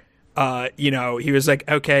 Where he was like,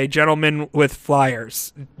 okay, gentlemen with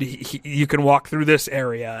flyers, you can walk through this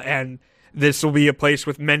area, and this will be a place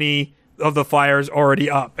with many of the flyers already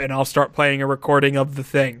up, and I'll start playing a recording of the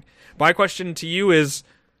thing. My question to you is,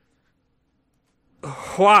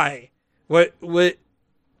 why? What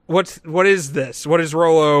is this? What is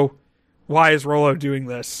Rollo? Why is Rollo doing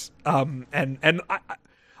this? And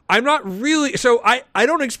I'm not really, so I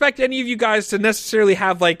don't expect any of you guys to necessarily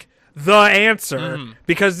have like the answer,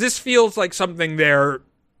 because this feels like something they're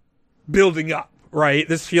building up, right?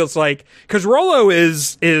 This feels like, because Rollo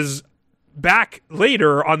is back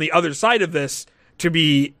later on the other side of this to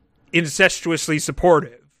be incestuously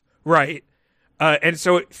supportive, right? And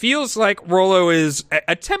so it feels like Rollo is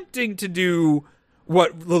attempting to do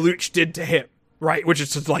what Lelouch did to him, right? Which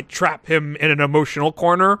is to like trap him in an emotional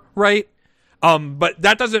corner, right? But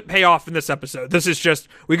that doesn't pay off in this episode. This is just,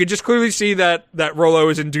 we could just clearly see that Rollo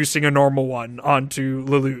is inducing a normal one onto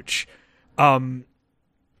Lelouch.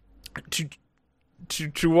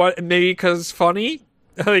 To what, maybe because funny?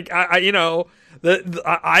 Like, I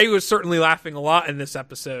was certainly laughing a lot in this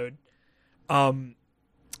episode.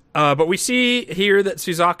 But we see here that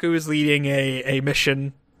Suzaku is leading a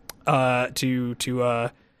mission, I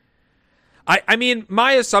mean,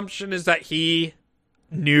 my assumption is that he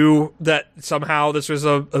knew that somehow this was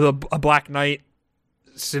a Black Knight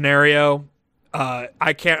scenario.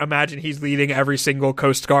 I can't imagine he's leading every single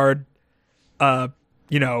Coast Guard,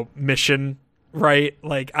 mission, right?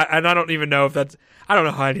 Like, I don't even know if that's, I don't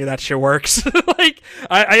know how any of that shit works. Like,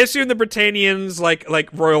 I assume the Britannians, like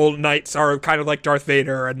Royal Knights, are kind of like Darth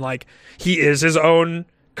Vader, and like he is his own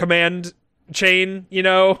command chain,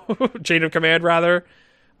 chain of command rather.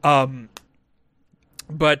 But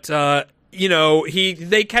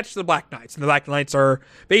they catch the Black Knights, and the Black Knights are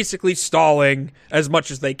basically stalling as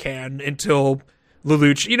much as they can until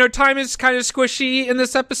Lelouch. Time is kind of squishy in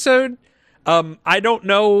this episode. I don't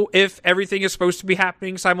know if everything is supposed to be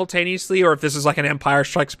happening simultaneously, or if this is like an Empire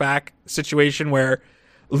Strikes Back situation where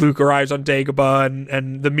Luke arrives on Dagobah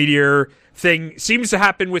and the meteor thing seems to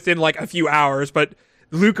happen within like a few hours, but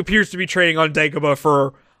Luke appears to be training on Dagobah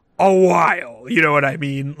for a while. You know what I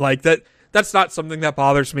mean? Like that's not something that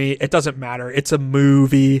bothers me. It doesn't matter. It's a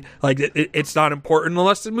movie. Like it's not important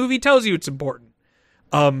unless the movie tells you it's important.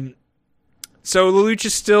 So Lelouch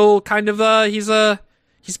is still kind of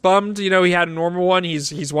he's bummed. He had a normal one.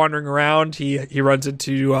 He's wandering around. He runs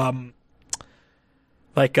into I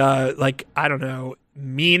don't know,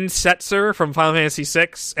 Mean Setzer from Final Fantasy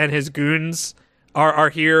VI, and his goons are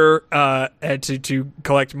here to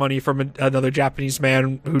collect money from another Japanese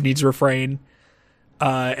man who needs refrain.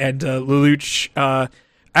 And Lelouch,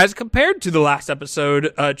 as compared to the last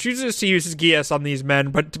episode, chooses to use his Gias on these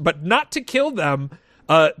men, but not to kill them,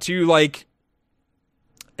 to like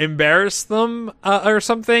embarrass them or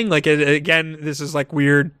something. Like again, this is like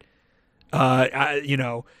weird.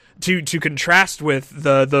 To contrast with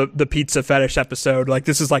the pizza fetish episode, like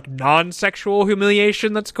this is like non-sexual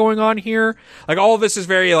humiliation that's going on here. Like all of this is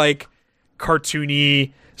very like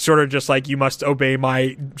cartoony, sort of just like you must obey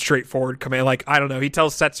my straightforward command. Like I don't know, he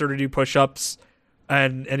tells Setzer to do push-ups,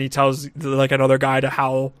 and he tells like another guy to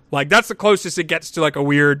howl. Like that's the closest it gets to like a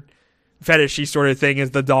weird fetishy sort of thing,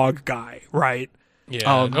 is the dog guy, right?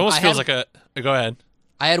 Yeah, it almost feels like a. Go ahead.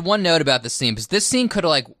 I had one note about this scene, because this scene could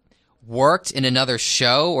have like worked in another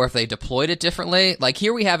show, or if they deployed it differently. Like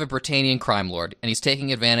here we have a Britannian crime lord, and he's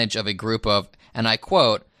taking advantage of a group of, and I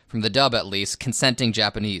quote from the dub at least, consenting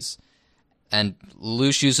Japanese. And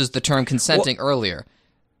Lelouch uses the term consenting earlier.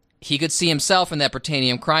 He could see himself in that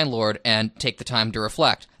Britannian crime lord and take the time to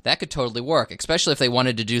reflect. That could totally work, especially if they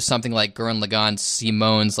wanted to do something like Gurren Lagann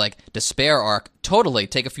Simone's like despair arc. Totally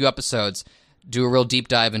take a few episodes, do a real deep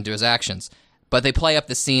dive into his actions. But they play up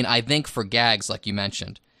the scene, I think, for gags, like you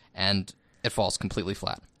mentioned, and it falls completely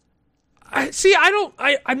flat.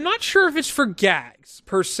 I'm not sure if it's for gags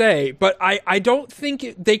per se, but I don't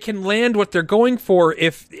think they can land what they're going for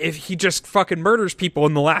if he just fucking murders people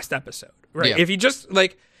in the last episode, right? Yeah. If he just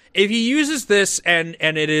if he uses this and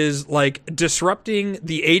it is like disrupting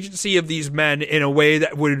the agency of these men in a way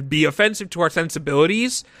that would be offensive to our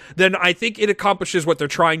sensibilities, then I think it accomplishes what they're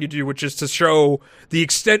trying to do, which is to show the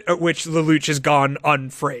extent at which Lelouch has gone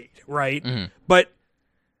unfrayed, right? Mm-hmm. But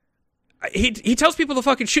he tells people to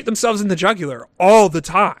fucking shoot themselves in the jugular all the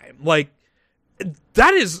time. Like,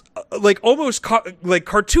 that is like almost like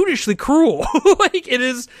cartoonishly cruel. Like it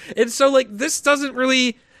is. And so like this doesn't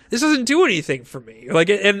do anything for me.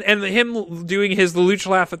 Like, and him doing his Lelouch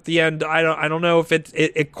laugh at the end, I don't know if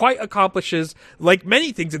it quite accomplishes, like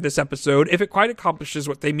many things in this episode, if it quite accomplishes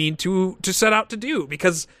what they mean to set out to do.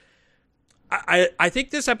 Because I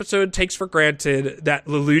think this episode takes for granted that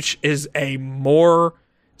Lelouch is a more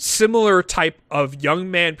similar type of young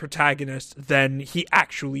man protagonist than he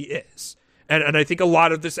actually is. And I think a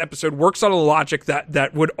lot of this episode works on a logic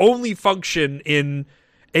that would only function in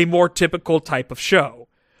a more typical type of show.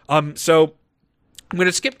 So I'm going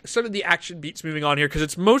to skip some of the action beats moving on here, because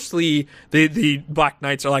it's mostly the Black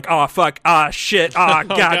Knights are like, oh, fuck, shit, God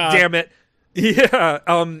damn it. Yeah.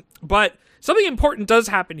 But something important does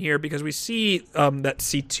happen here, because we see that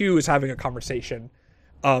C2 is having a conversation.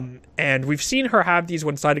 And we've seen her have these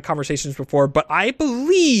one-sided conversations before, but I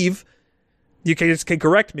believe, you can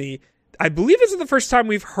correct me, I believe this is the first time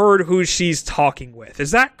we've heard who she's talking with.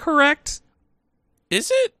 Is that correct?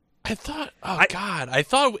 Is it? I thought, I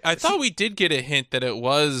thought we did get a hint that it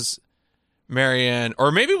was Marianne,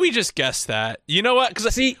 or maybe we just guessed that. You know what?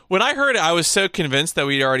 Because see, when I heard it, I was so convinced that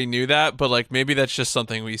we already knew that, but like maybe that's just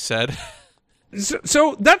something we said.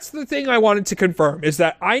 So that's the thing I wanted to confirm, is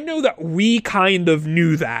that I know that we kind of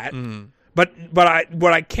knew that, but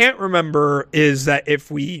what I can't remember is that if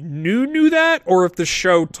we knew that, or if the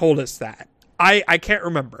show told us that. I can't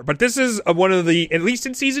remember, but this is one of the, at least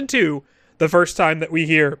in season 2, the first time that we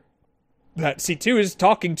hear that C2 is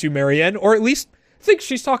talking to Marianne, or at least thinks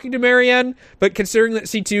she's talking to Marianne. But considering that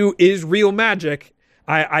C2 is real magic,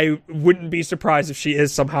 I wouldn't be surprised if she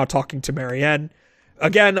is somehow talking to Marianne.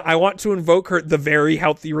 Again, I want to invoke the very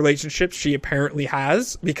healthy relationships she apparently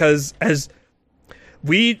has, because as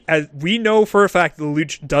we know for a fact,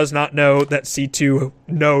 Lelouch does not know that C2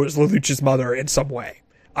 knows Lelouch's mother in some way.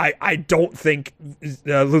 I don't think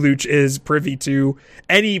Lelouch is privy to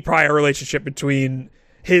any prior relationship between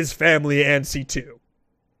his family and C2.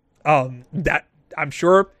 That I'm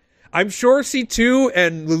sure. I'm sure C2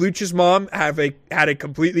 and Lelouch's mom had a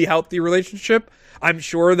completely healthy relationship. I'm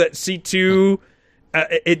sure that C2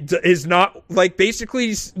 it is not like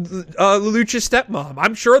basically Lelouch's stepmom.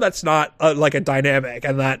 I'm sure that's not like a dynamic,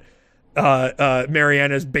 and that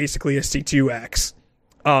Mariana is basically a C2X.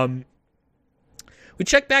 We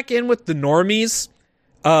check back in with the normies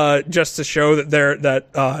just to show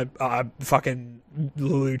that fucking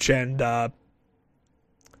Lelouch and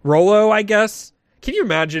Rollo, I guess. Can you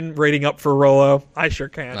imagine rating up for Rollo? I sure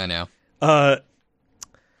can. I know.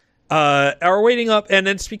 Are waiting up, and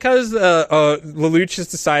it's because Lelouch has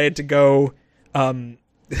decided to go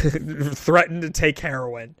threaten to take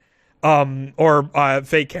heroin, or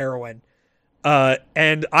fake heroin,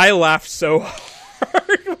 and I laughed so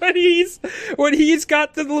hard when he's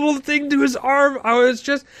got the little thing to his arm. I was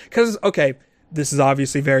just because this is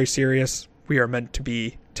obviously very serious. We are meant to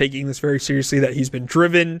be taking this very seriously. That he's been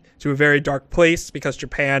driven to a very dark place because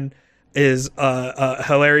Japan is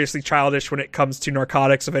hilariously childish when it comes to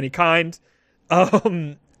narcotics of any kind,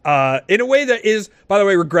 in a way that is, by the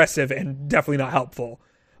way, regressive and definitely not helpful.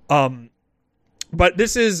 But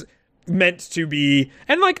this is meant to be,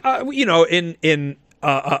 and like in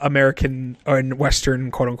American or in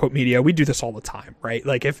Western quote unquote media, we do this all the time, right?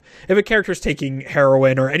 Like if a character is taking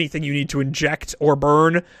heroin or anything you need to inject or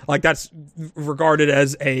burn, like that's regarded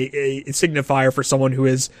as a signifier for someone who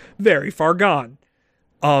is very far gone.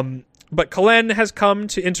 But Kalen has come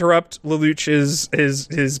to interrupt Lelouch's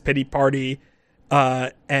his pity party,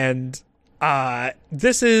 and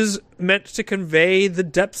this is meant to convey the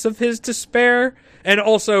depths of his despair, and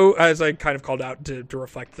also, as I kind of called out, to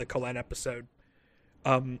reflect the Kalen episode.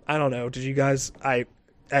 I don't know. Did you guys? I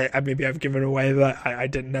maybe I've given away that I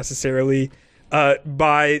didn't necessarily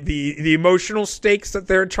by the emotional stakes that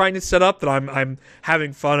they're trying to set up, that I'm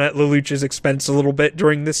having fun at Lelouch's expense a little bit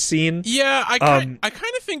during this scene. Yeah, I kind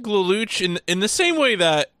of think Lelouch, in the same way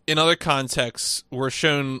that in other contexts we're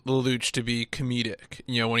shown Lelouch to be comedic,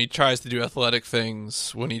 when he tries to do athletic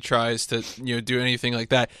things, when he tries to do anything like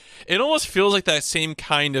that, it almost feels like that same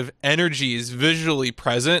kind of energy is visually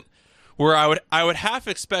present, where I would half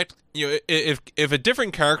expect, if a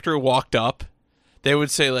different character walked up, they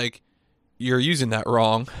would say like, "You're using that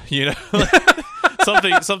wrong,"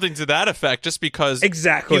 something to that effect, just because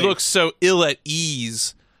exactly he looks so ill at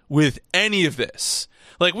ease with any of this.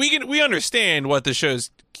 Like we understand what the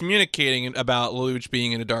show's communicating about Lelouch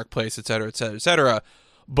being in a dark place, et cetera, et cetera, et cetera.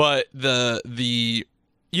 But the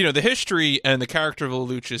history and the character of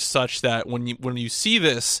Lelouch is such that when you see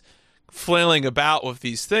this flailing about with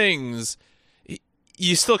these things,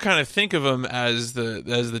 you still kind of think of him as the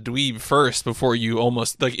dweeb first before you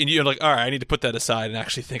almost like, and you're like, all right, I need to put that aside and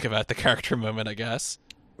actually think about the character moment, I guess.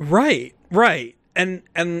 Right. And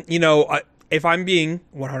if I'm being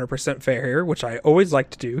 100% fair here, which I always like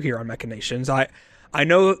to do here on Machinations, I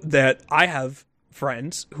know that I have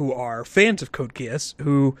friends who are fans of Code Geass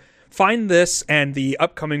who find this and the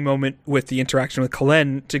upcoming moment with the interaction with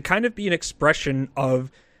Kalen to kind of be an expression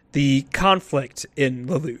of the conflict in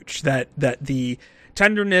Lelouch, that the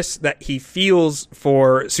tenderness that he feels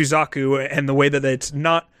for Suzaku and the way that it's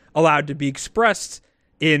not allowed to be expressed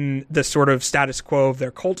in the sort of status quo of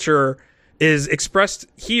their culture is expressed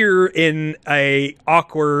here in a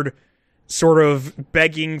awkward sort of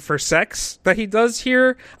begging for sex that he does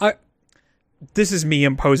here. This is me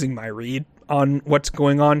imposing my read on what's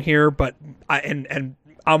going on here, but I'm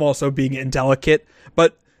also being indelicate,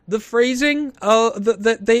 but the phrasing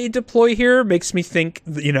that they deploy here makes me think,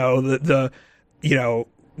 the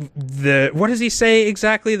what does he say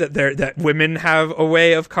exactly? That women have a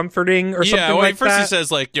way of comforting or something like that? First he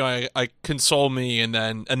says like, I console me, and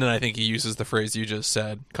then I think he uses the phrase you just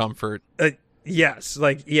said, comfort. Yes,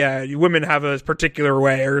 like women have a particular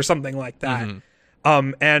way or something like that.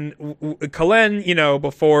 Mm-hmm. And Kalen,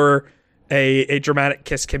 before a dramatic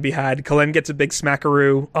kiss can be had, Kalen gets a big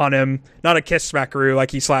smackaroo on him. Not a kiss smackaroo, like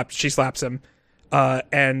she slaps him.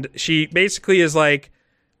 And she basically is like,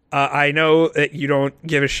 I know that you don't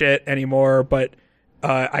give a shit anymore, but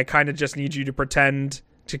I kind of just need you to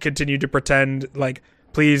continue to pretend, like,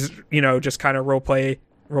 please, just kind of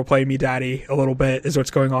roleplay me daddy a little bit is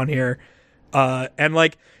what's going on here. And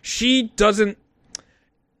like, she doesn't,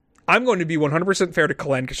 I'm going to be 100% fair to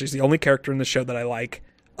Kalen because she's the only character in the show that I like.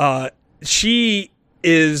 She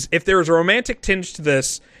is, if there's a romantic tinge to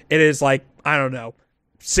this, it is like, I don't know,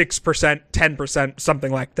 6%, 10%,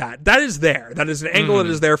 something like that. That is there. That is an angle that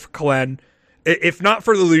is there for Kalen. If not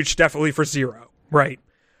for Lelouch, definitely for Zero. Right.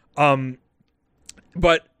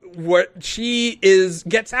 But what she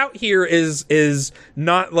gets out here is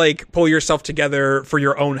not like pull yourself together for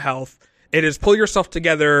your own health. It is pull yourself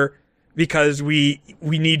together because we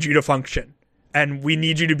need you to function, and we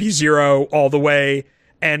need you to be Zero all the way,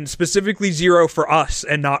 and specifically Zero for us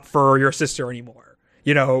and not for your sister anymore.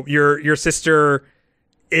 You know, your sister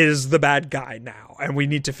is the bad guy now, and we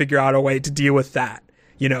need to figure out a way to deal with that,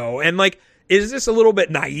 you know. And like, is this a little bit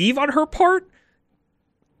naive on her part?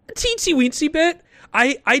 A teensy weensy bit.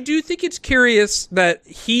 I do think it's curious that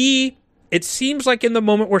it seems like in the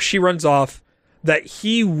moment where she runs off, that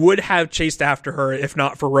he would have chased after her if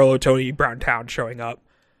not for Rolo Tony Browntown showing up.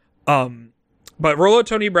 But Rolo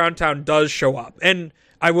Tony Browntown does show up. And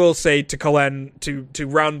I will say to Kalen, to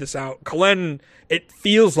round this out, Kalen, it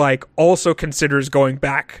feels like, also considers going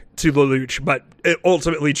back to Lelouch, but it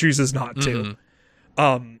ultimately chooses not to.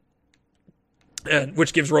 And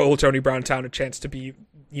which gives Rolo Tony Browntown a chance to be,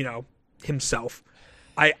 you know, himself.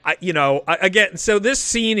 Again, so this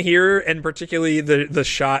scene here, and particularly the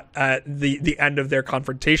shot at the end of their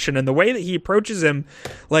confrontation and the way that he approaches him,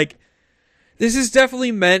 like, this is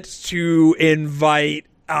definitely meant to invite,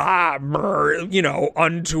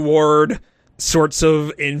 untoward sorts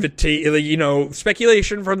of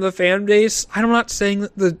speculation from the fan base. I'm not saying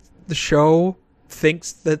that the show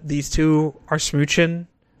thinks that these two are smooching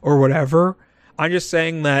or whatever. I'm just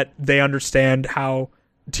saying that they understand how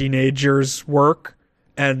teenagers work,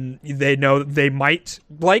 and they know they might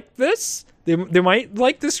like this. They might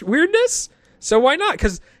like this weirdness. So why not?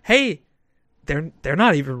 Because, hey, they're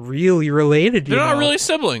not even really related. They're not really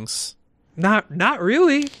siblings. Not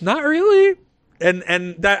really.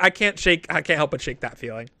 And that I can't help but shake that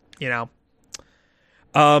feeling, you know.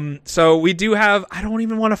 So we do have, I don't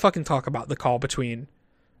even want to fucking talk about the call between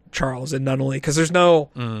Charles and Nunnally, because there's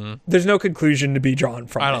no conclusion to be drawn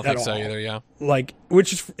from it. I don't think so either, yeah. Like,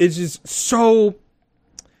 which is just so,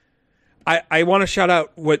 I want to shout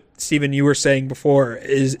out what, Steven, you were saying before,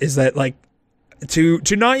 is that, like, to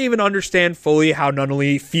not even understand fully how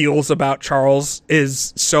Nunnally feels about Charles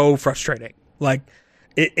is so frustrating. Like,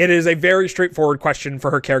 it is a very straightforward question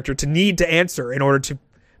for her character to need to answer in order to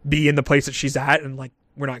be in the place that she's at, and, like,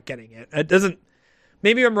 we're not getting it. It doesn't,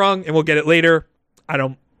 maybe I'm wrong and we'll get it later.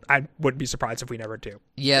 I wouldn't be surprised if we never do.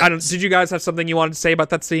 Yeah. Did you guys have something you wanted to say about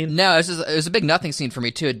that scene? No, it was a big nothing scene for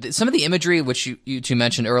me too. Some of the imagery, which you two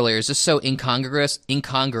mentioned earlier, is just so incongruous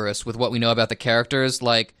with what we know about the characters.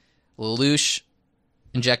 Like Lelouch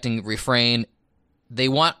injecting refrain, they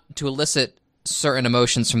want to elicit certain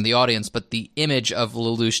emotions from the audience, but the image of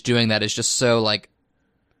Lelouch doing that is just so, like,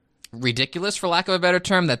 ridiculous, for lack of a better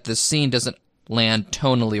term, that the scene doesn't land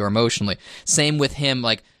tonally or emotionally. Same with him,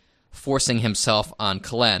 like, forcing himself on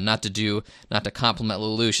Kalen, not to compliment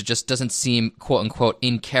Lelouch. It just doesn't seem, quote unquote,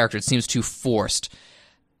 in character. It seems too forced.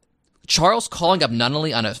 Charles calling up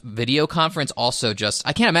Nunnally on a video conference also just,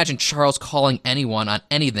 I can't imagine Charles calling anyone on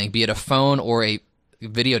anything, be it a phone or a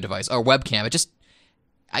video device or webcam.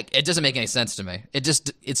 It doesn't make any sense to me.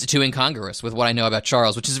 It's too incongruous with what I know about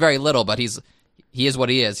Charles, which is very little, but he is what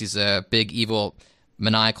he is. He's a big, evil,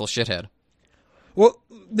 maniacal shithead. Well,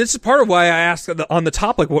 this is part of why I asked on the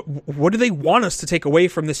top, like, what do they want us to take away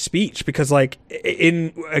from this speech? Because, like,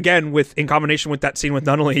 in combination with that scene with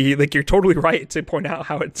Nunnally, like, you're totally right to point out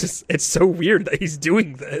how it's so weird that he's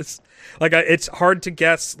doing this. Like, it's hard to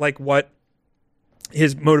guess, like, what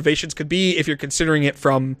his motivations could be if you're considering it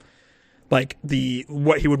from, like,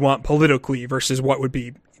 what he would want politically versus what would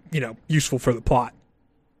be, you know, useful for the plot.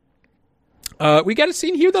 We get a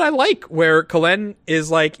scene here that I like where Kalen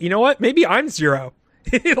is like, you know what? Maybe I'm Zero.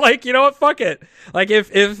 Like, you know what? Fuck it. Like,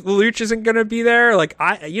 if Lelouch isn't going to be there, like,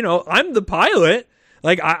 I'm the pilot.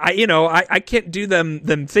 Like, I can't do them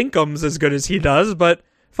thinkums as good as he does, but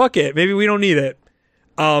fuck it. Maybe we don't need it.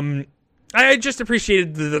 I just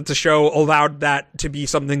appreciated that the show allowed that to be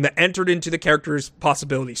something that entered into the character's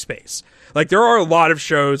possibility space. Like, there are a lot of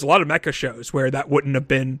mecha shows where that wouldn't have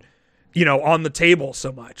been, you know, on the table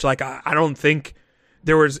so much. Like, I don't think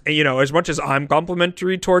there was, you know, as much as I'm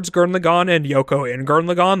complimentary towards Gurren Lagann and Yoko in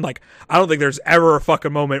Gurren Lagann, like, I don't think there's ever a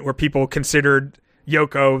fucking moment where people considered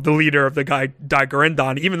Yoko the leader of the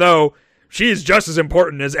Daigorendan, even though she is just as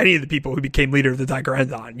important as any of the people who became leader of the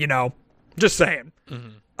Daigorendan, you know? Just saying.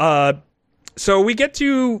 Mm-hmm. So we get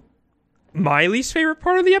to my least favorite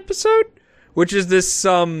part of the episode, which is this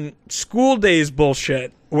school days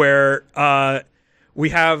bullshit where we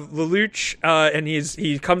have Lelouch and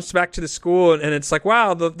he comes back to the school and it's like,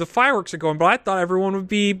 wow, the fireworks are going, but I thought everyone would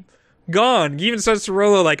be gone. He even says to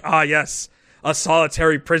Rolo, like, yes, a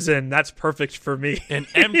solitary prison, that's perfect for me. An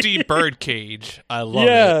empty bird cage. I love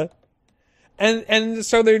it. And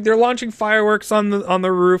so they're launching fireworks on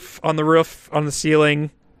the roof, on the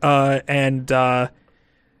ceiling.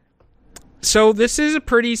 So this is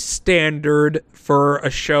pretty standard for a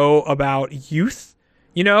show about youth.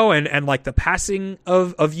 you know, and like the passing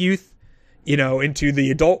of youth, you know, into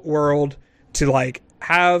the adult world, to like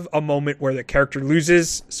have a moment where the character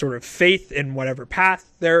loses sort of faith in whatever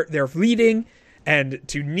path they're leading, and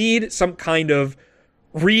to need some kind of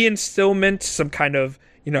reinstillment, some kind of,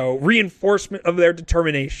 you know, reinforcement of their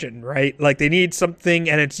determination, right? Like they need something,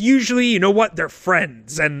 and it's usually, you know what, their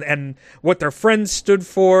friends and what their friends stood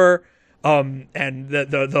for, and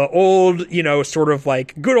the old, you know, sort of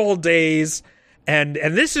like good old days. And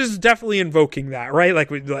this is definitely invoking that, right? Like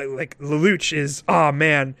Lelouch is, oh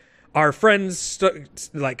man, our friends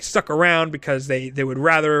stuck around because they would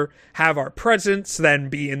rather have our presence than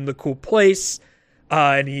be in the cool place.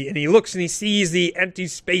 And he looks and he sees the empty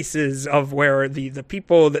spaces of where the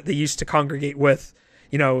people that they used to congregate with,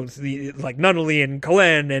 you know, like Nunnally and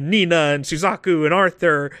Kalen and Nina and Suzaku and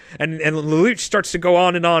Arthur, and Lelouch starts to go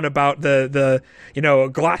on and on about the you know,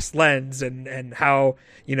 glass lens and how,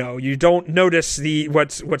 you know, you don't notice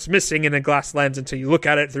what's missing in a glass lens until you look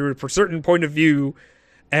at it through a certain point of view.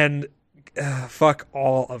 And fuck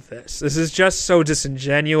all of this. This is just so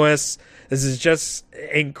disingenuous. This is just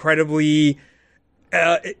incredibly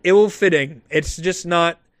ill-fitting. It's just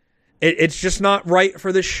not. It's just not right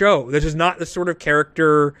for the show. This is not the sort of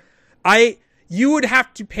character. You would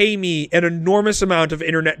have to pay me an enormous amount of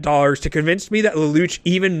internet dollars to convince me that Lelouch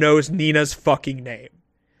even knows Nina's fucking name.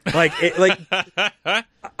 Like,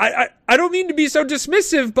 I don't mean to be so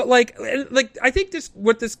dismissive, but like I think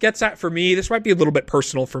what this gets at for me, this might be a little bit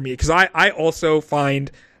personal for me, because I also find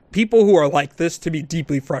people who are like this to be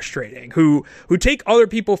deeply frustrating, who take other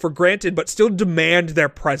people for granted but still demand their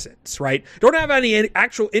presence, right? Don't have any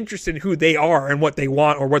actual interest in who they are and what they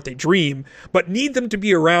want or what they dream, but need them to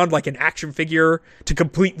be around like an action figure to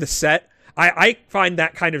complete the set. I find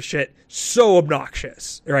that kind of shit so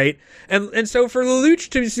obnoxious, right? And so for Lelouch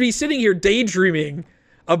to be sitting here daydreaming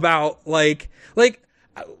about like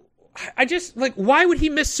I just, like, why would he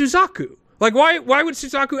miss Suzaku? Like, why would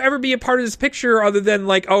Suzaku ever be a part of this picture other than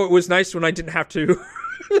like, oh, it was nice when I didn't have to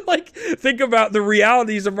like think about the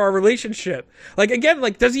realities of our relationship? Like, again,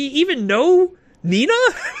 like, does he even know Nina?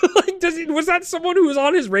 Like, was that someone who was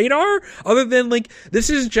on his radar? Other than like, this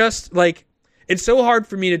is just like, it's so hard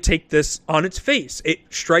for me to take this on its face. It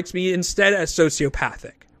strikes me instead as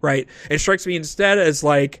sociopathic, right? It strikes me instead as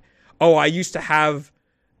like, oh, I used to have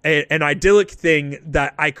an idyllic thing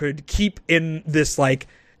that I could keep in this like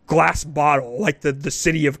glass bottle, like the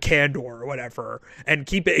city of Kandor or whatever, and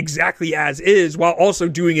keep it exactly as is while also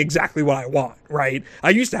doing exactly what I want, right? I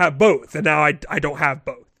used to have both, and now I don't have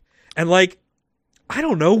both. And like, I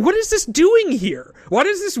don't know, what is this doing here? Why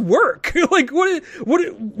does this work? Like,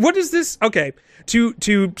 what is this? Okay,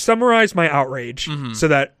 to summarize my outrage, so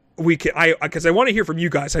that we can, because I want to hear from you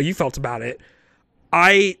guys how you felt about it.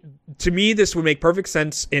 To me, this would make perfect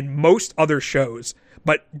sense in most other shows,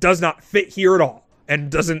 but does not fit here at all. And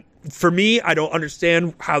doesn't, for me, I don't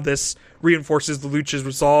understand how this reinforces the Lelouch's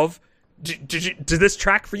resolve. Did this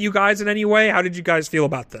track for you guys in any way? How did you guys feel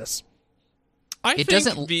about this? Go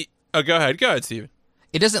ahead, Steven.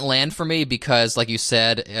 It doesn't land for me because, like you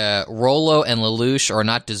said, Rollo and Lelouch are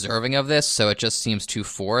not deserving of this, so it just seems too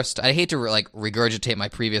forced. I hate to regurgitate my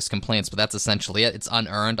previous complaints, but that's essentially it. It's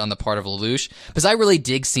unearned on the part of Lelouch, because I really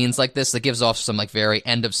dig scenes like this that gives off some like very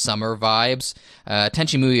end of summer vibes.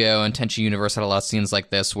 Tenchi Muyo and Tenchi Universe had a lot of scenes like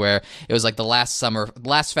this where it was like the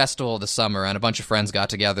last festival of the summer, and a bunch of friends got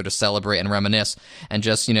together to celebrate and reminisce and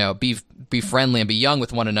just, you know, be friendly and be young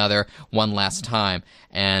with one another one last time.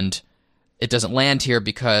 And it doesn't land here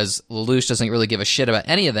because Lelouch doesn't really give a shit about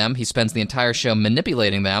any of them. He spends the entire show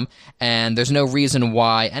manipulating them, and there's no reason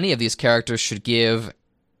why any of these characters should give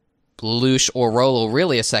Lelouch or Rollo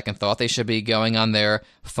really a second thought. They should be going on their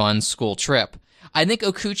fun school trip. I think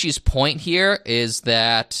Okuchi's point here is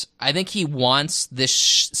that I think he wants this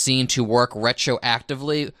scene to work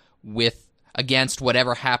retroactively against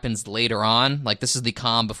whatever happens later on. Like, this is the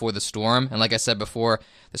calm before the storm, and like I said before,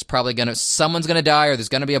 someone's gonna die or there's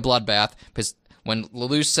gonna be a bloodbath, because when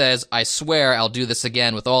Lelouch says, I swear I'll do this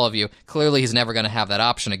again with all of you, clearly he's never gonna have that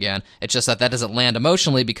option again. It's just that doesn't land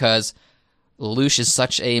emotionally because Lelouch is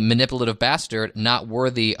such a manipulative bastard, not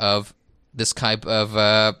worthy of this type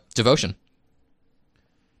of devotion.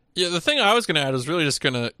 Yeah, the thing I was going to add is really just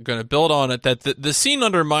going to build on it, that the scene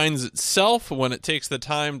undermines itself when it takes the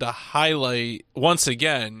time to highlight once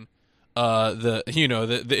again the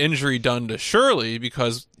injury done to Shirley,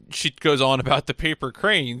 because she goes on about the paper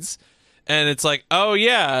cranes, and it's like, oh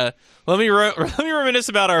yeah, let me reminisce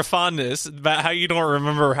about our fondness, about how you don't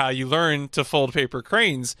remember how you learned to fold paper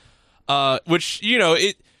cranes, which, you know,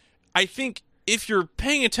 I think if you're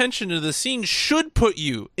paying attention to the scene, should put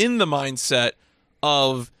you in the mindset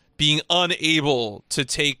of being unable to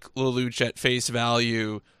take Lelouch at face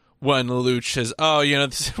value when Lelouch says,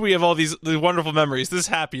 we have all these wonderful memories, this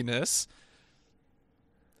happiness.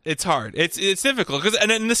 It's hard. It's difficult because,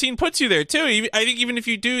 and then the scene puts you there too. I think even if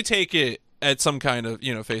you do take it at some kind of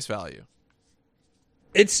face value,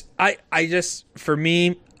 for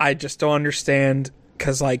me, I just don't understand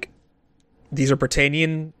because like these are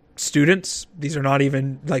Britannian students. These are not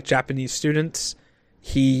even like Japanese students.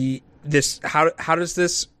 How does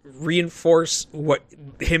this reinforce what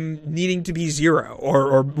him needing to be Zero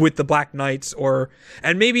or with the Black Knights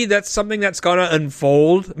and maybe that's something that's gonna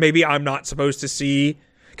unfold. Maybe I'm not supposed to see.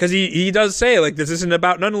 Because he does say, like, this isn't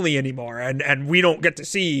about Nunnally anymore, and we don't get to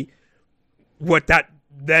see what that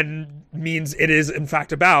then means it is, in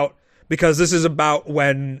fact, about, because this is about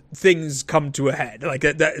when things come to a head. Like,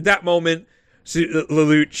 at that moment,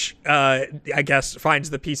 Lelouch, I guess, finds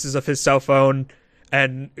the pieces of his cell phone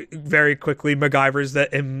and very quickly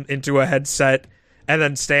MacGyvers him into a headset and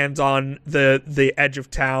then stands on the edge of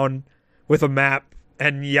town with a map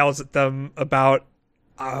and yells at them about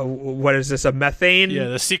what is this, a methane? Yeah,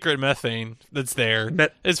 the secret methane that's there.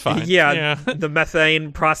 It's fine. Yeah, the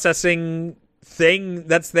methane processing thing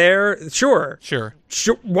that's there. Sure.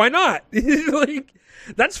 Why not? Like,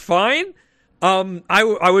 that's fine.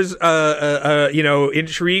 I was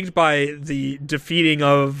intrigued by the defeating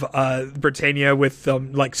of Britannia with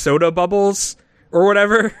like soda bubbles or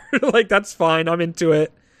whatever. Like, that's fine. I'm into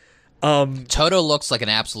it. Toto looks like an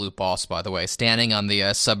absolute boss, by the way, standing on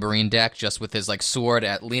the submarine deck just with his like sword,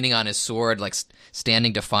 leaning on his sword, like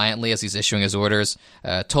standing defiantly as he's issuing his orders.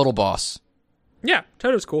 Total boss. Yeah,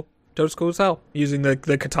 Toto's cool. Toto's cool as hell. Using the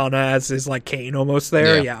katana as his like cane almost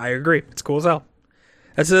there. Yeah, I agree. It's cool as hell.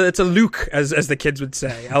 It's a Luke, as the kids would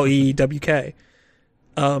say. Lewk.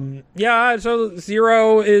 So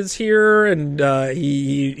Zero is here, and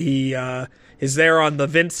he is there on the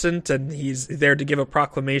Vincent, and he's there to give a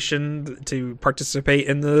proclamation to participate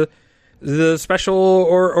in the special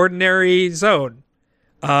or ordinary zone.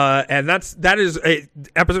 And that is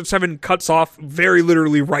episode 7 cuts off very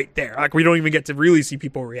literally right there. Like, we don't even get to really see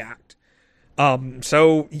people react.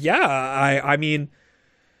 So yeah, I mean,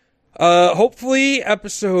 hopefully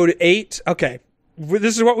episode 8. Okay.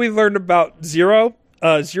 This is what we learned about Zero.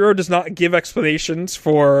 Zero does not give explanations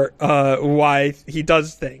for why he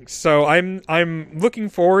does things. So I'm looking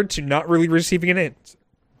forward to not really receiving an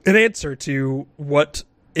answer to what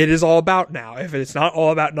it is all about now. If it's not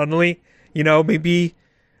all about Nunnally, maybe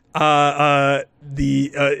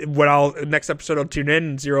next episode I'll tune in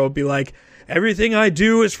and Zero will be like, everything I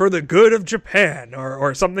do is for the good of Japan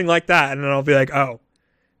or something like that, and then I'll be like, oh,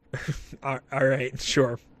 all right,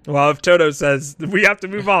 sure. Well, if Toto says we have to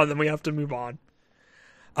move on, then we have to move on.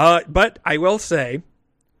 But I will say,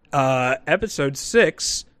 episode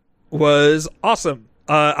 6 was awesome.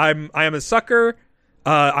 I am a sucker.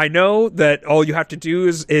 I know that all you have to do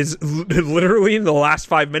is literally in the last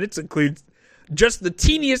 5 minutes include just the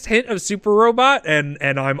teeniest hint of Super Robot, and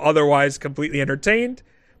I'm otherwise completely entertained.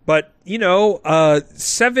 But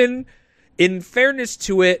 7, in fairness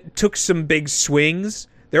to it, took some big swings.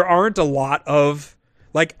 There aren't a lot of,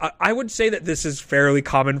 like, I would say that this is fairly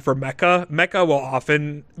common for Mecha. Mecha will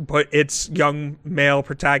often put its young male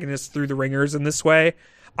protagonists through the ringers in this way.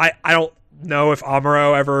 I don't know if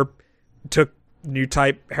Amuro ever took new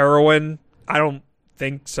type heroine. I don't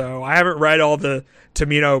think so. I haven't read all the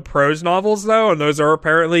Tomino prose novels, though, and those are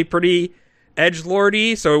apparently pretty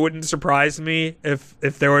edgelordy, so it wouldn't surprise me if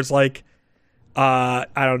there was, like, I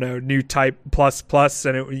don't know, new type plus,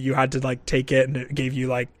 and you had to, like, take it, and it gave you,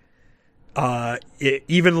 like,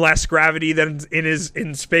 even less gravity than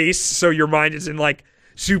in space, so your mind is in like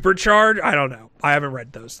supercharged. I don't know. I haven't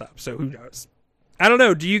read those stuff, so who knows? I don't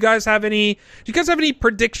know. Do you guys have any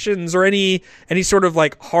predictions or any sort of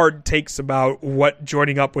like hard takes about what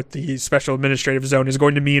joining up with the Special Administrative Zone is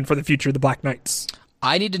going to mean for the future of the Black Knights?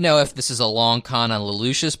 I need to know if this is a long con on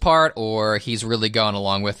Lelouch's part or he's really going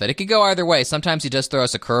along with it. It could go either way. Sometimes he does throw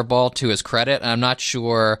us a curveball to his credit, and I'm not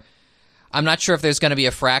sure if there's going to be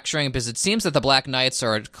a fracturing, because it seems that the Black Knights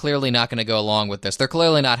are clearly not going to go along with this. They're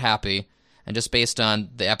clearly not happy, and just based on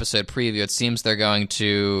the episode preview, it seems they're going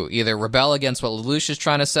to either rebel against what Lelouch is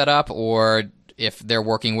trying to set up, or if they're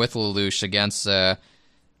working with Lelouch against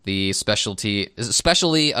the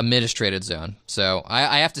specially administrated zone. So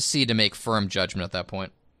I have to see to make firm judgment at that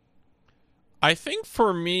point. I think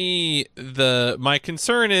for me, my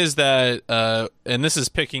concern is that, and this is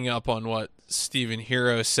picking up on what Stephen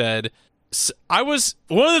Hero said, one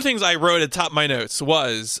of the things I wrote at the top of my notes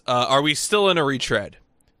was, are we still in a retread?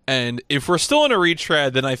 And if we're still in a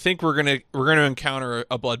retread, then I think we're gonna encounter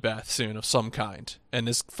a bloodbath soon of some kind. And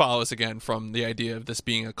this follows again from the idea of this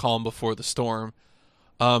being a calm before the storm.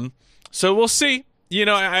 So we'll see. You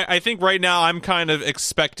know, I think right now I'm kind of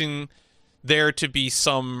expecting there to be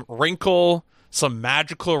some wrinkle, some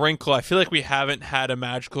magical wrinkle. I feel like we haven't had a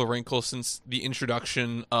magical wrinkle since the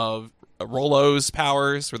introduction of Rollo's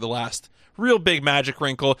powers, or the last real big magic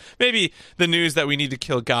wrinkle. Maybe the news that we need to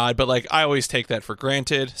kill God, but like I always take that for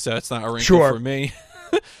granted, so it's not a wrinkle for me.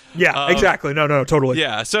 Yeah, exactly. No, totally.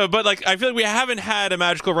 Yeah. So, but like I feel like we haven't had a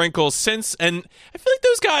magical wrinkle since, and I feel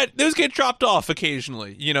like those get dropped off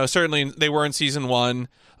occasionally. You know, certainly they were in season 1,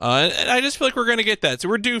 and I just feel like we're gonna get that. So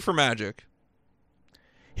we're due for magic.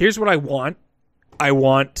 Here's what I want. I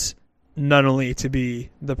want Nunnally to be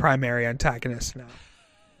the primary antagonist now.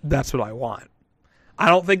 That's what I want. I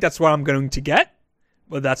don't think that's what I'm going to get,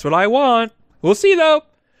 but that's what I want. We'll see, though.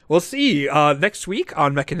 We'll see. Next week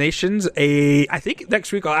on Machinations, I think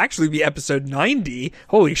next week will actually be episode 90.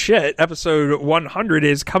 Holy shit. Episode 100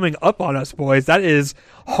 is coming up on us, boys. That is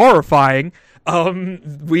horrifying.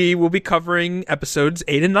 We will be covering episodes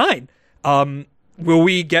 8 and 9. Will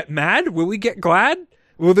we get mad? Will we get glad?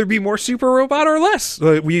 Will there be more Super Robot or less?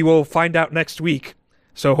 We will find out next week.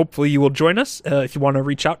 So hopefully you will join us. If you want to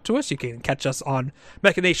reach out to us, you can catch us on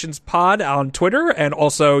MachinationsPod on Twitter, and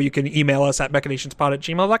also you can email us at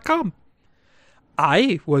machinationspod@gmail.com.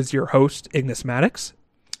 I was your host, Ignis Maddox.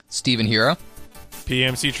 Steven Hero.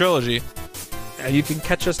 PMC Trilogy. You can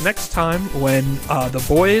catch us next time when the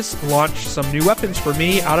boys launch some new weapons for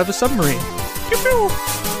me out of a submarine. Pew pew!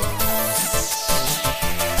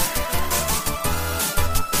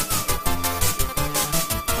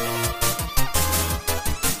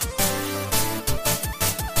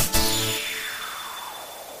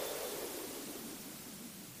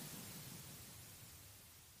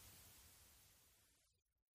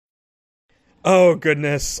 Oh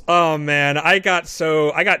goodness. Oh man. I got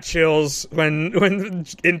chills when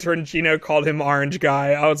intern Gino called him Orange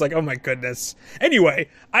Guy. I was like, oh my goodness. Anyway,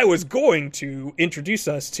 I was going to introduce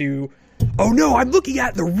us to, oh no, I'm looking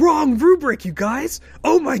at the wrong rubric, you guys.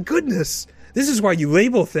 Oh my goodness. This is why you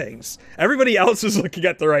label things. Everybody else is looking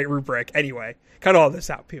at the right rubric. Anyway, cut all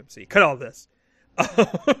this out, PMC. Cut all this. Oh,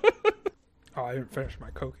 I didn't finish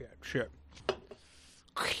my Coke yet. Shit.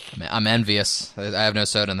 I'm envious. I have no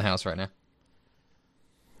soda in the house right now.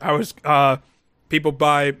 I was, people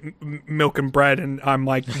buy milk and bread, and I'm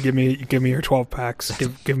like, give me your 12 packs.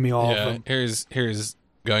 Give me all of them. Here's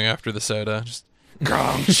going after the soda. Just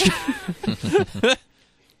crunch.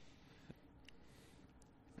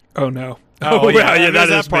 Oh no. Oh yeah, that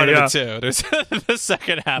is is part me, of it too. There's the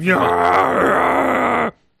second half. No,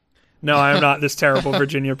 I am not this terrible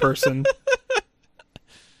Virginia person.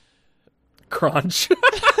 Crunch.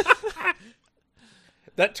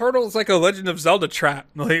 That turtle is like a Legend of Zelda trap,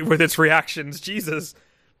 like, with its reactions. Jesus.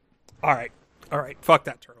 All right. Fuck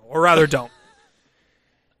that turtle. Or rather, don't.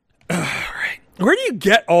 All right. Where do you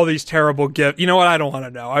get all these terrible gifts? You know what? I don't want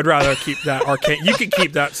to know. I'd rather keep that arcane. You can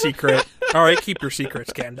keep that secret. All right. Keep your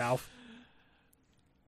secrets, Gandalf.